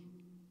unity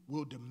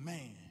will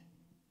demand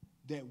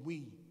that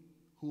we,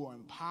 who are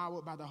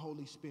empowered by the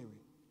Holy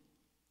Spirit,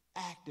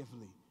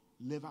 actively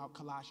live out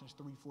Colossians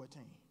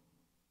 3:14.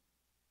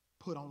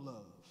 Put on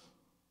love,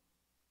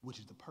 which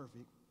is the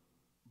perfect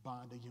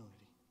bond of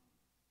unity.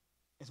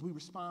 As we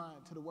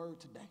respond to the word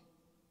today,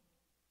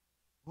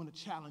 I want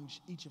to challenge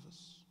each of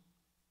us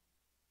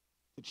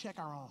to check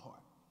our own heart.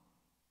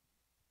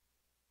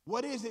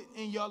 What is it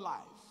in your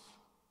life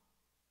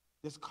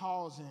that's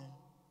causing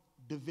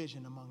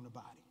division among the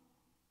body?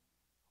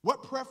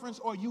 What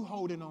preference are you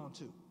holding on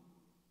to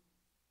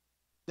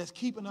that's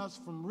keeping us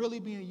from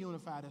really being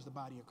unified as the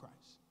body of Christ?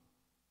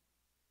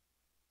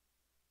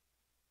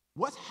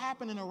 What's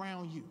happening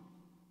around you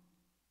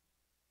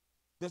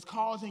that's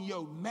causing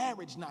your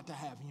marriage not to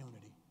have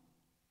unity?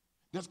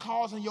 That's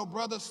causing your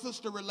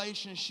brother-sister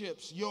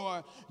relationships,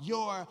 your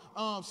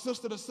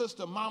sister to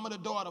sister, mama to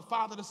daughter,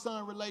 father to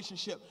son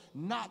relationship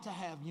not to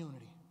have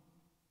unity.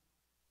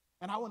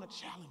 And I want to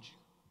challenge you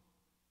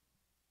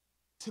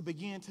to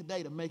begin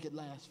today to make it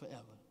last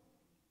forever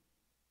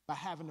by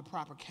having the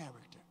proper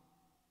character,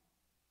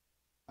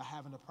 by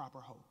having the proper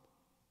hope,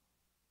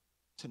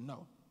 to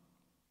know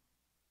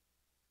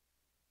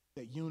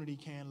that unity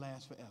can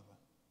last forever,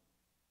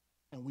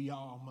 and we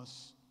all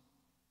must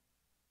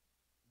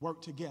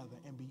work together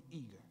and be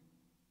eager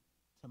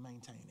to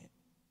maintain it.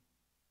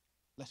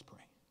 Let's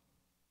pray.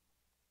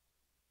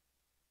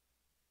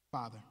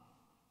 Father,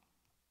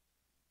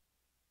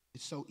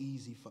 it's so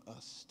easy for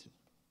us to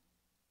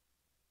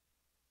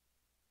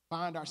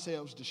find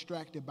ourselves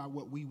distracted by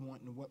what we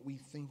want and what we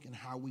think and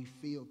how we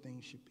feel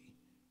things should be.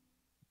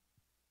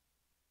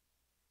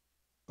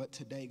 But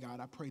today, God,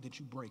 I pray that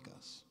you break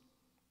us.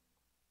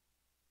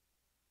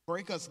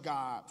 Break us,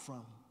 God,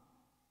 from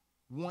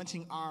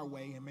wanting our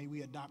way, and may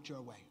we adopt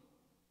your way.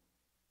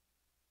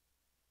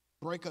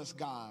 Break us,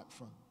 God,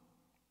 from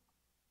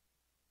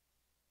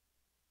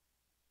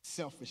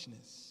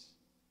selfishness.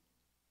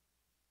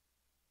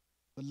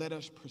 But let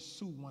us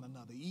pursue one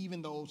another,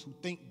 even those who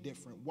think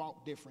different,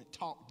 walk different,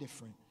 talk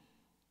different,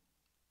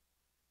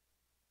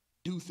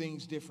 do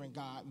things different,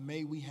 God.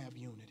 May we have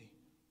unity.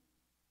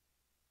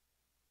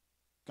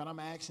 God, I'm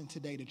asking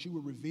today that you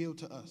will reveal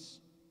to us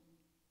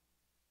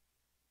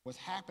what's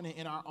happening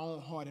in our own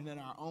heart and in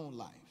our own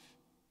life.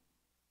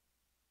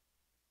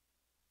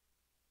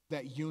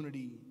 That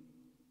unity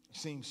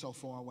seems so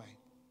far away.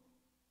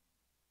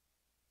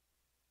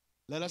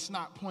 Let us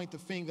not point the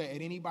finger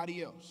at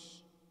anybody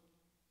else,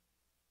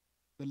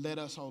 but let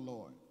us, oh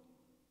Lord,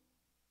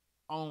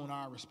 own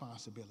our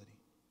responsibility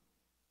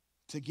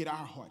to get our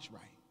hearts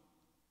right.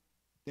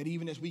 That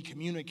even as we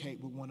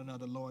communicate with one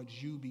another, Lord,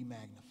 you be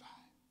magnified.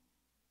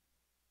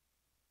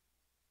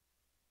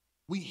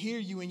 We hear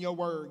you in your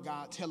word,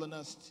 God, telling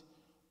us,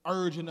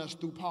 urging us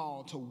through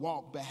Paul to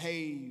walk,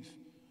 behave,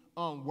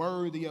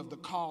 unworthy of the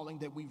calling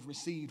that we've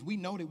received. We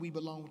know that we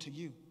belong to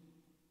you.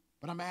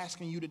 But I'm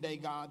asking you today,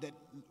 God, that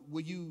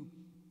will you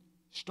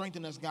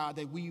strengthen us, God,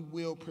 that we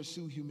will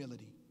pursue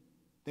humility,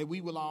 that we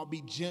will all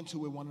be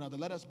gentle with one another.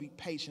 Let us be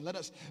patient. Let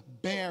us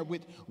bear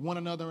with one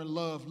another in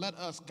love. Let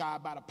us,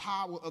 God, by the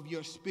power of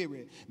your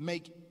Spirit,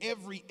 make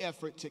every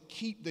effort to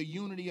keep the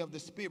unity of the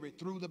Spirit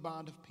through the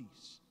bond of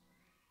peace.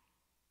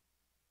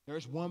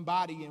 There's one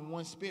body and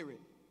one Spirit,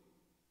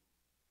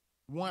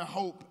 one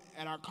hope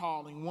at our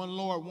calling, one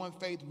Lord, one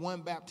faith,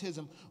 one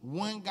baptism,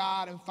 one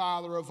God and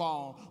Father of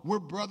all. We're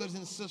brothers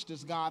and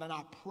sisters, God, and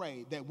I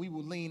pray that we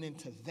will lean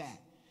into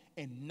that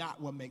and not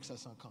what makes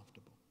us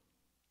uncomfortable.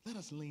 Let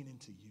us lean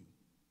into you.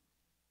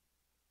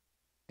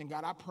 And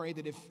God, I pray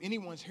that if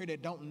anyone's here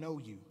that don't know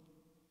you,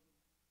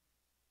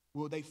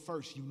 will they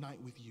first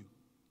unite with you?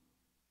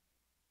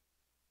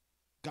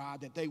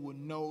 God, that they will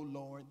know,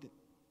 Lord, that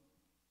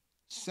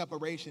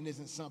separation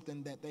isn't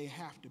something that they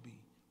have to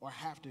be or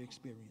have to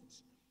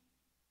experience,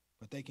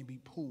 but they can be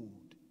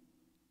pulled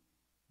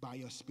by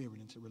your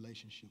Spirit into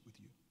relationship with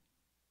you.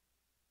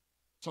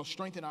 So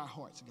strengthen our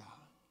hearts, God,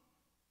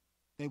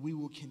 that we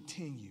will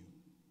continue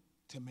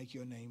to make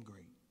your name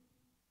great.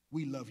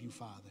 We love you,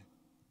 Father,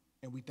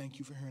 and we thank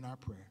you for hearing our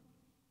prayer.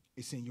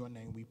 It's in your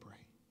name we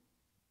pray.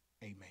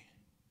 Amen.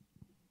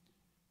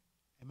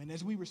 Amen.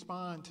 As we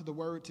respond to the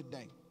word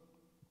today,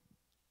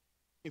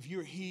 if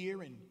you're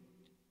here and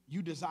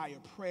you desire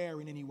prayer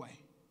in any way,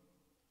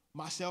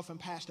 myself and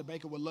Pastor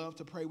Baker would love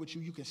to pray with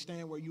you. You can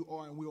stand where you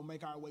are and we'll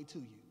make our way to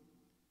you.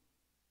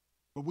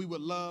 But we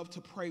would love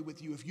to pray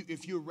with you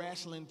if you're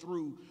wrestling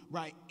through,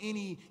 right,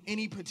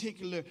 any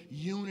particular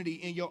unity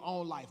in your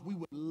own life. We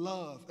would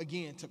love,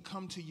 again, to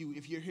come to you.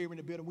 If you're here in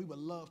the building, we would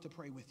love to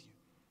pray with you.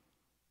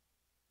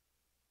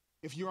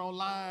 If you're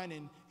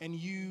online and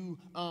you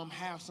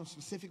have some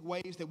specific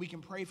ways that we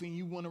can pray for you and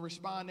you want to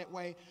respond that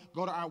way,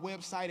 go to our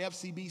website,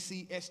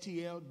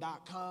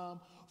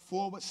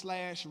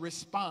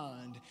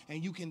 fcbcstl.com/respond,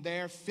 and you can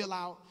there fill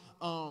out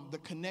the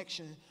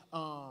connection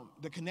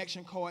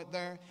card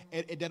there.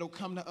 That'll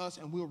come to us,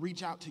 and we'll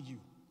reach out to you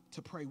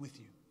to pray with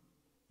you.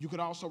 You could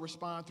also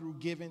respond through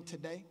giving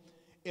today.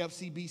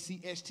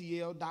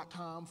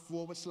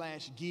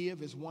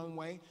 fcbcstl.com/give is one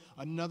way.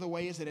 Another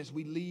way is that as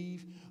we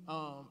leave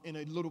in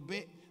a little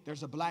bit,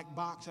 there's a black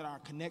box at our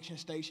connection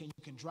station.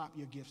 You can drop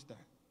your gifts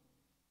there.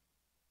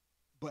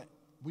 But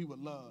we would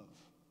love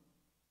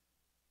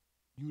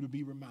you to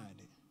be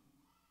reminded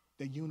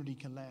that unity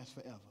can last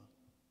forever.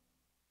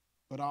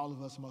 But all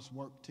of us must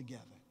work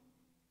together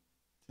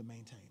to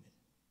maintain it.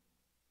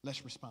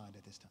 Let's respond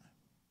at this time.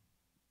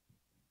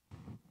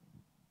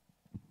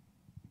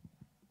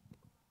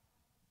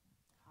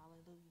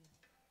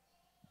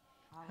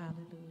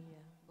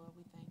 Hallelujah. Lord,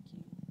 we thank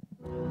you.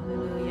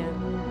 Hallelujah.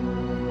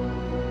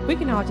 We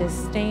can all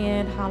just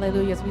stand,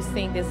 hallelujah, as we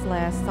sing this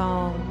last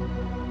song.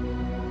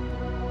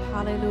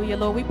 Hallelujah,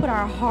 Lord. We put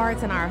our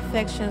hearts and our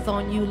affections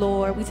on you,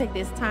 Lord. We take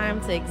this time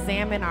to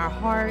examine our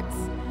hearts,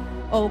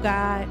 oh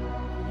God.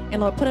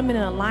 And Lord, put them in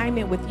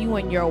alignment with you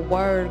and your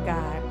word,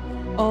 God.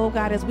 Oh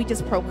God, as we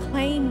just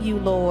proclaim you,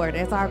 Lord,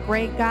 as our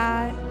great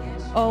God.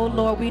 Oh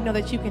Lord, we know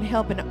that you can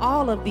help in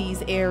all of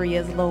these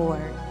areas,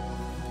 Lord.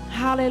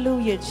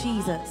 Hallelujah,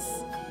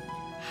 Jesus.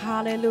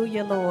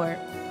 Hallelujah, Lord.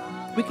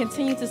 We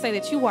continue to say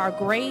that you are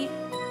great,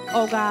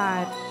 oh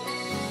God.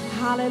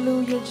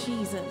 Hallelujah,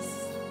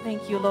 Jesus.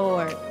 Thank you,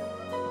 Lord.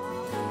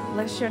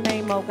 Bless your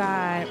name, oh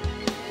God.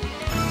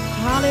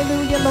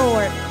 Hallelujah,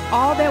 Lord.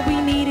 All that we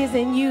need is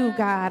in you,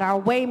 God, our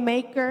way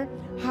maker.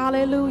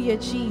 Hallelujah,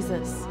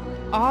 Jesus.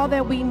 All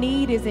that we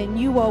need is in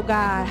you, oh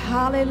God.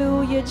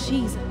 Hallelujah,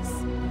 Jesus.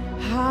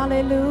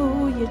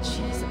 Hallelujah,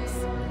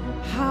 Jesus.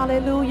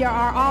 Hallelujah,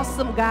 our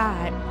awesome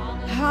God.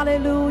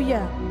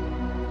 Hallelujah.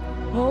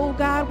 Oh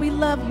God, we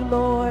love you,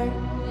 Lord.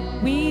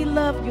 We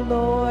love you,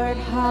 Lord.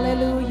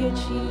 Hallelujah,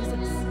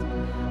 Jesus.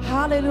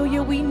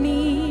 Hallelujah, we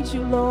need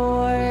you,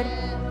 Lord.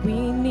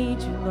 We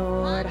need you,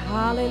 Lord.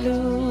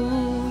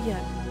 Hallelujah.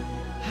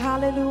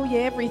 Hallelujah,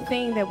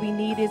 everything that we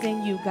need is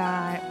in you,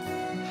 God.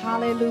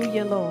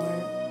 Hallelujah,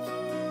 Lord.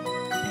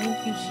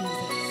 Thank you,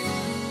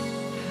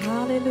 Jesus.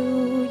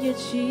 Hallelujah,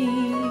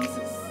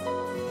 Jesus.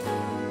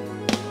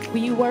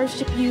 We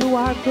worship you,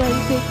 our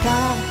great big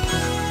God.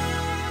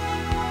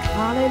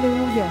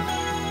 Hallelujah.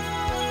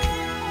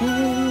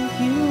 Thank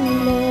you,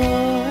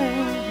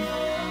 Lord.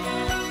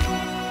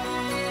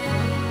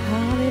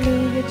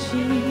 Hallelujah,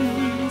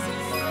 Jesus.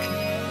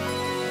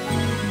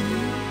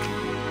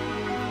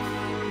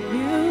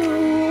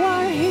 You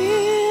are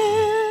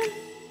here,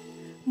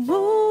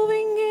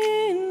 moving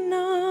in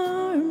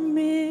our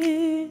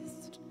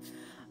midst.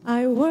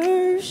 I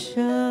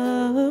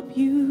worship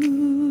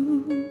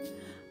you.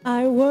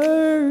 I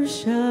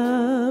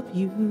worship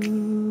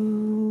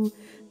you.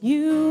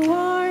 You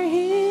are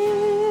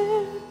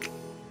here,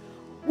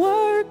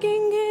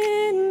 working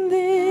in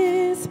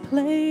this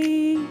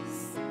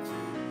place.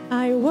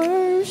 I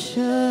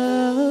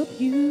worship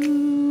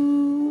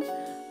you.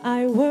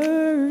 I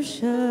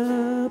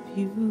worship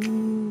you.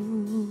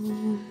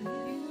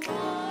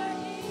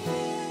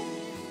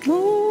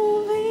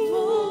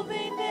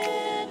 Moving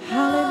in.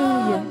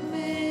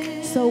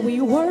 Hallelujah. So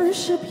we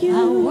worship you.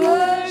 I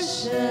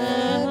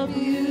worship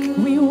you.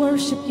 We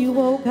worship you,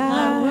 oh God.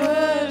 I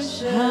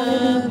worship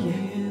Hallelujah. you.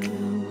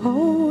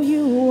 Oh,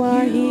 you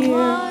are You here.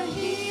 are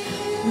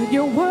here,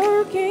 You're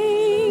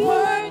working.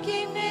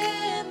 working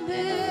in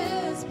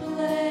this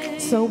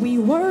place. So we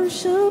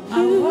worship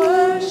I you.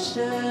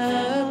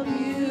 worship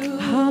you.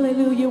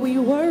 Hallelujah. We I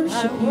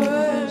worship you.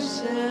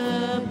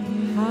 worship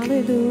you.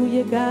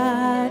 Hallelujah,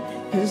 God.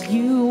 Because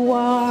you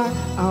are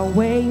our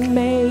way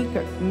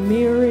maker,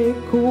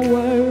 miracle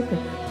worker,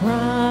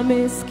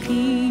 promise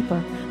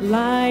keeper,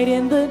 light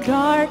in the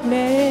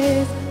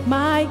darkness.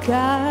 My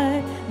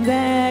God,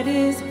 that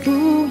is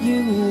who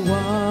you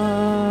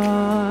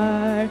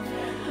are.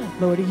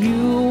 Lord,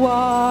 you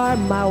are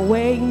my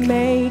way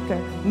maker,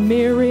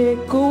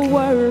 miracle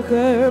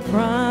worker,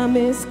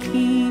 promise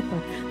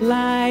keeper,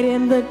 light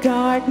in the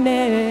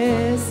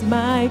darkness.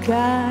 My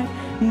God,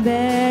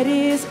 that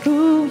is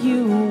who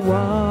you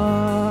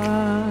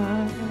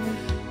are.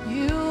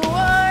 You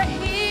are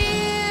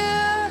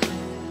here,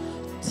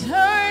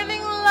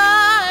 turning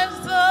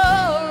lives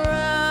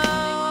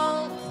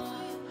around.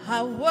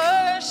 I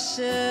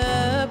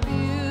worship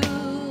you.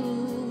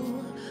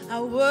 I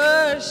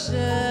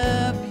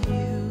worship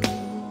you.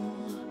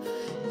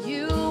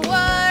 You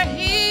are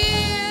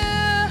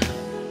here,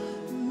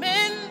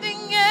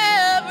 mending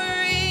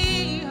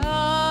every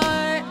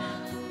heart.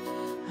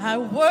 I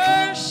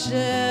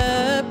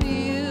worship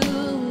you.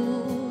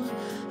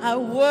 I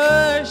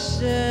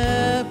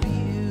worship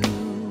you.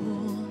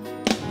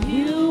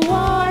 You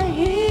are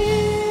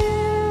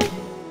here,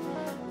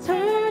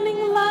 turning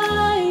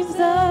lives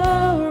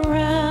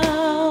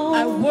around.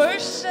 I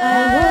worship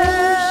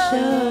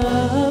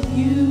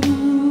you.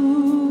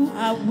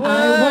 I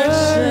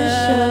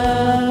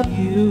worship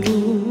you.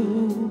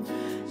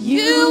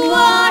 You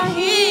are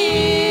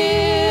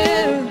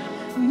here,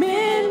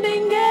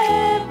 mending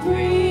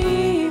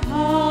every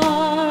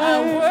heart.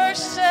 I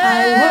worship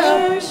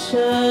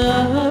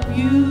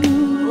you.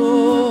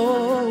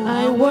 Oh,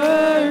 I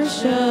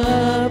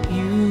worship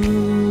you.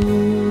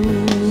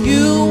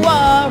 You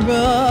are a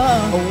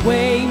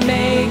Way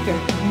maker,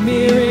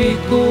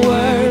 miracle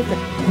worker,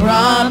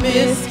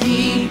 promise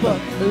keeper,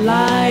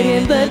 light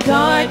in the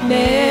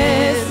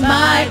darkness.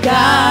 My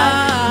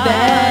God,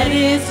 that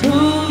is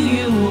who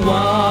you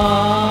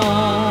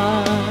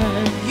are.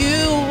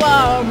 You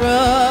are A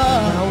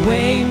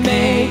way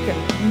maker,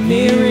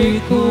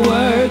 miracle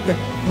worker,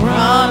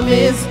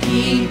 promise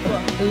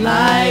keeper,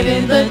 light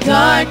in the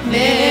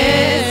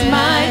darkness.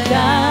 My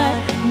God,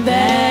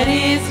 that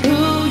is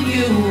who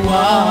you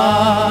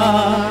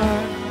are.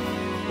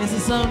 It's a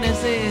song that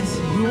says,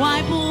 you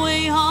wipe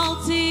away all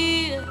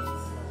tears,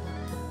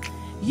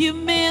 you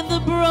mend the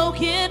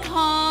broken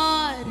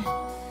heart,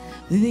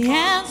 the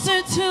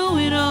answer to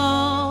it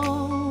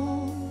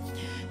all,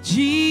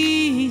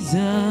 Jesus.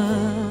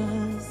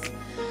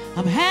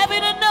 I'm happy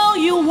to know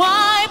you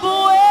wipe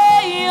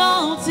away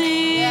all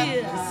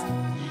tears,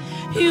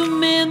 you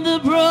mend the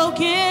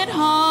broken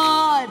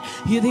heart,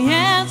 you're the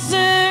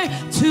answer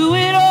to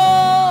it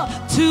all,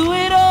 to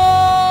it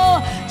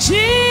all,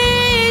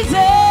 Jesus.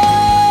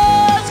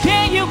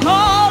 Can you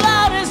call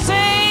out and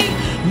say,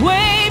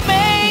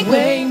 Waymaker?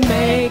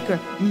 Waymaker,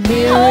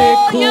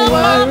 miracle you're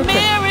my worker,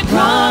 miracle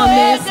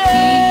promise worker.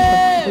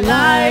 keeper,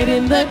 light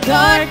in the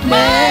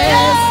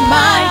darkness.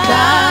 My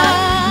God,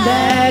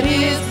 that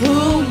is who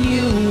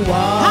you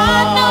are. I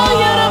know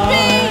you to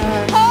be,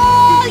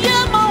 oh,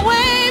 you're my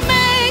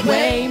waymaker.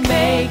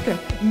 Waymaker,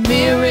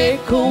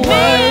 miracle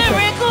worker,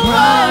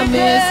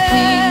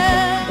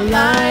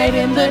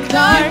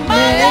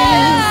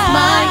 darkness,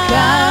 my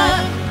God,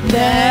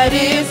 that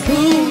is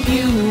who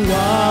you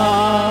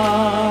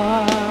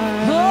are.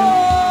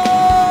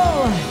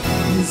 Oh,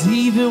 'cause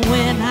even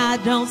when I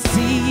don't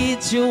see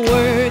it, you're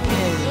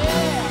working.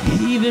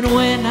 Even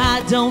when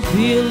I don't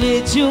feel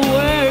it, you're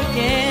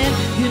working.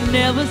 You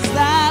never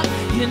stop,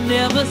 you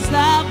never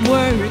stop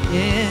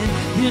working.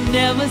 You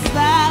never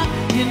stop,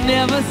 you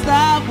never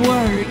stop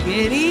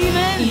working.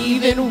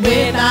 Even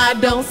when I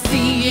don't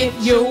see it,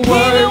 you're working.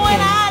 Even when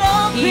I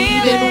don't feel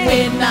it, even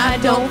when I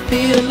don't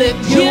feel it,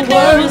 you you're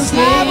never working.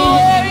 stop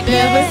working. You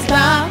never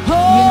stop, Oh,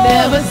 you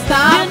never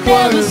stop you never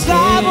working.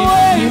 stop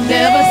working. You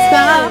never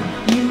stop,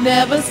 you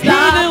never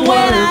stop Even working.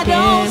 when I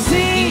don't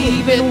see,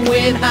 even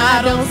when I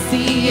don't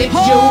see it, oh,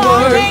 you're I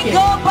working. can't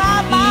go by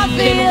my Even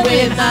feelings.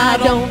 when I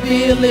don't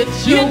feel it,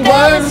 You you're never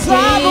working.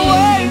 stop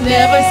working. You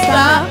never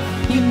stop,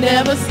 you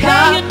never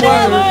stop you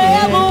never working.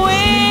 ever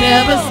will. You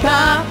never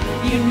stop,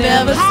 you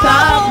never I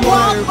stop will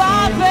walk by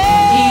working.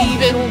 faith.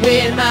 Even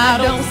when I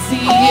don't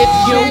see Oh, it,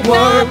 you're and not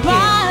working. by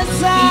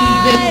sight.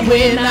 Even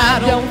when I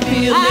don't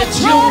feel I it,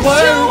 trust you're your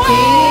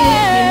working.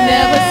 You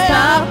never way.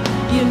 stop,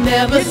 you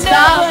never You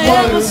stop never ever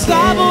working.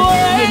 stop You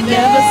working.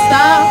 never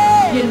stop,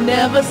 you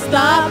never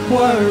stop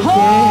working. Oh,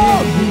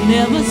 you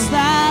never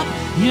stop,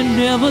 you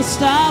never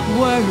stop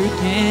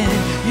working.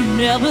 You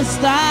never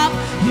stop,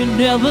 you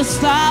never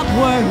stop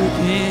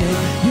working.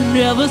 You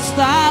never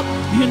stop,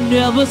 you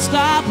never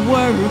stop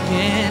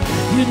working.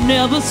 You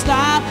never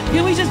stop.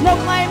 Can we just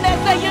proclaim that?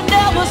 Say you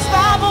never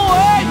stop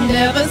working. You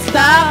never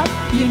stop,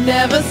 you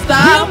never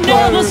stop You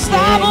never working.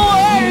 stop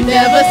working. You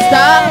never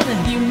stop,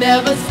 you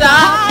never stop I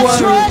working.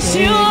 trust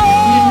you.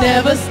 You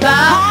never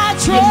stop, I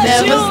you trust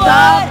never you,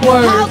 stop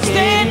Lord. working. I'll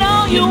stand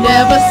on You your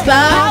never word.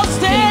 stop, I'll you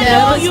stand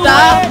never on your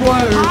stop word.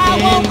 working. I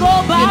won't go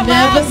by You my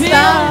never feelings.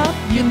 stop,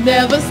 you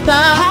never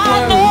stop I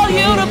working. know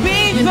you to be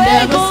You faithful,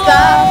 never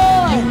stop,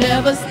 Lord. you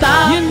never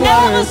stop You working.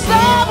 never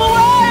stop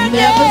working. You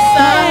never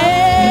stop,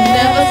 you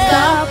never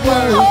stop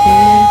working. Oh,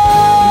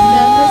 You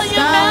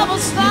you never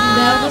stop. you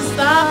never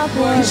stop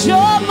working. 'Cause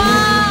you're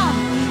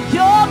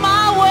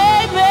my way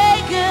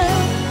maker.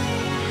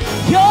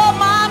 You're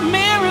my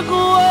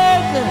miracle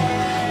worker.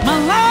 My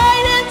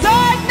light in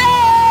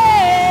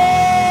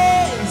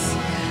darkness.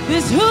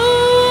 This who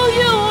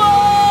you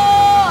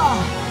are.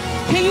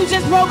 Can you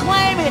just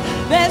proclaim it?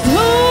 That's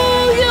who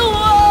you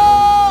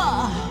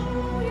are.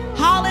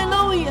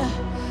 Hallelujah.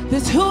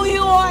 That's who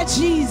you are,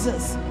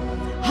 Jesus.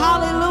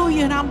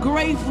 Hallelujah. And I'm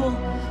grateful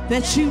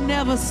that you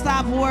never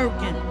stop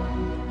working.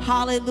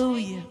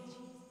 Hallelujah.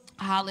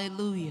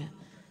 Hallelujah.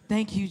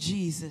 Thank you,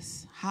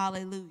 Jesus.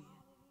 Hallelujah.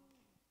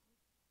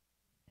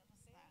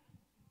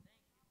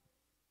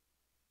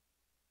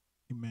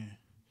 Amen.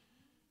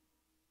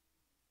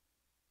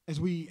 As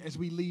we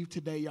leave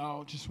today,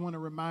 y'all, just want to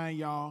remind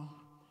y'all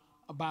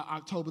about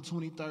October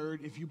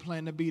 23rd. If you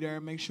plan to be there,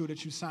 make sure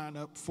that you sign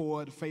up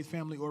for the Faith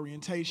Family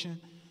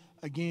Orientation.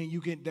 Again,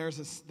 there's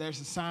a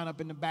sign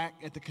up in the back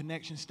at the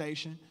connection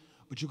station,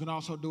 but you can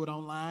also do it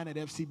online at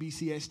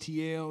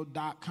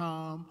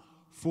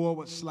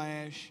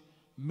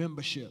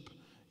fcbcstl.com/membership.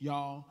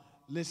 Y'all,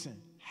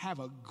 listen, have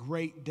a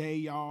great day,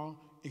 y'all.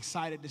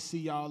 Excited to see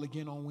y'all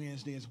again on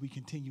Wednesday as we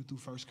continue through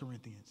 1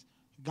 Corinthians.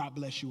 God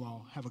bless you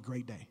all. Have a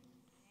great day.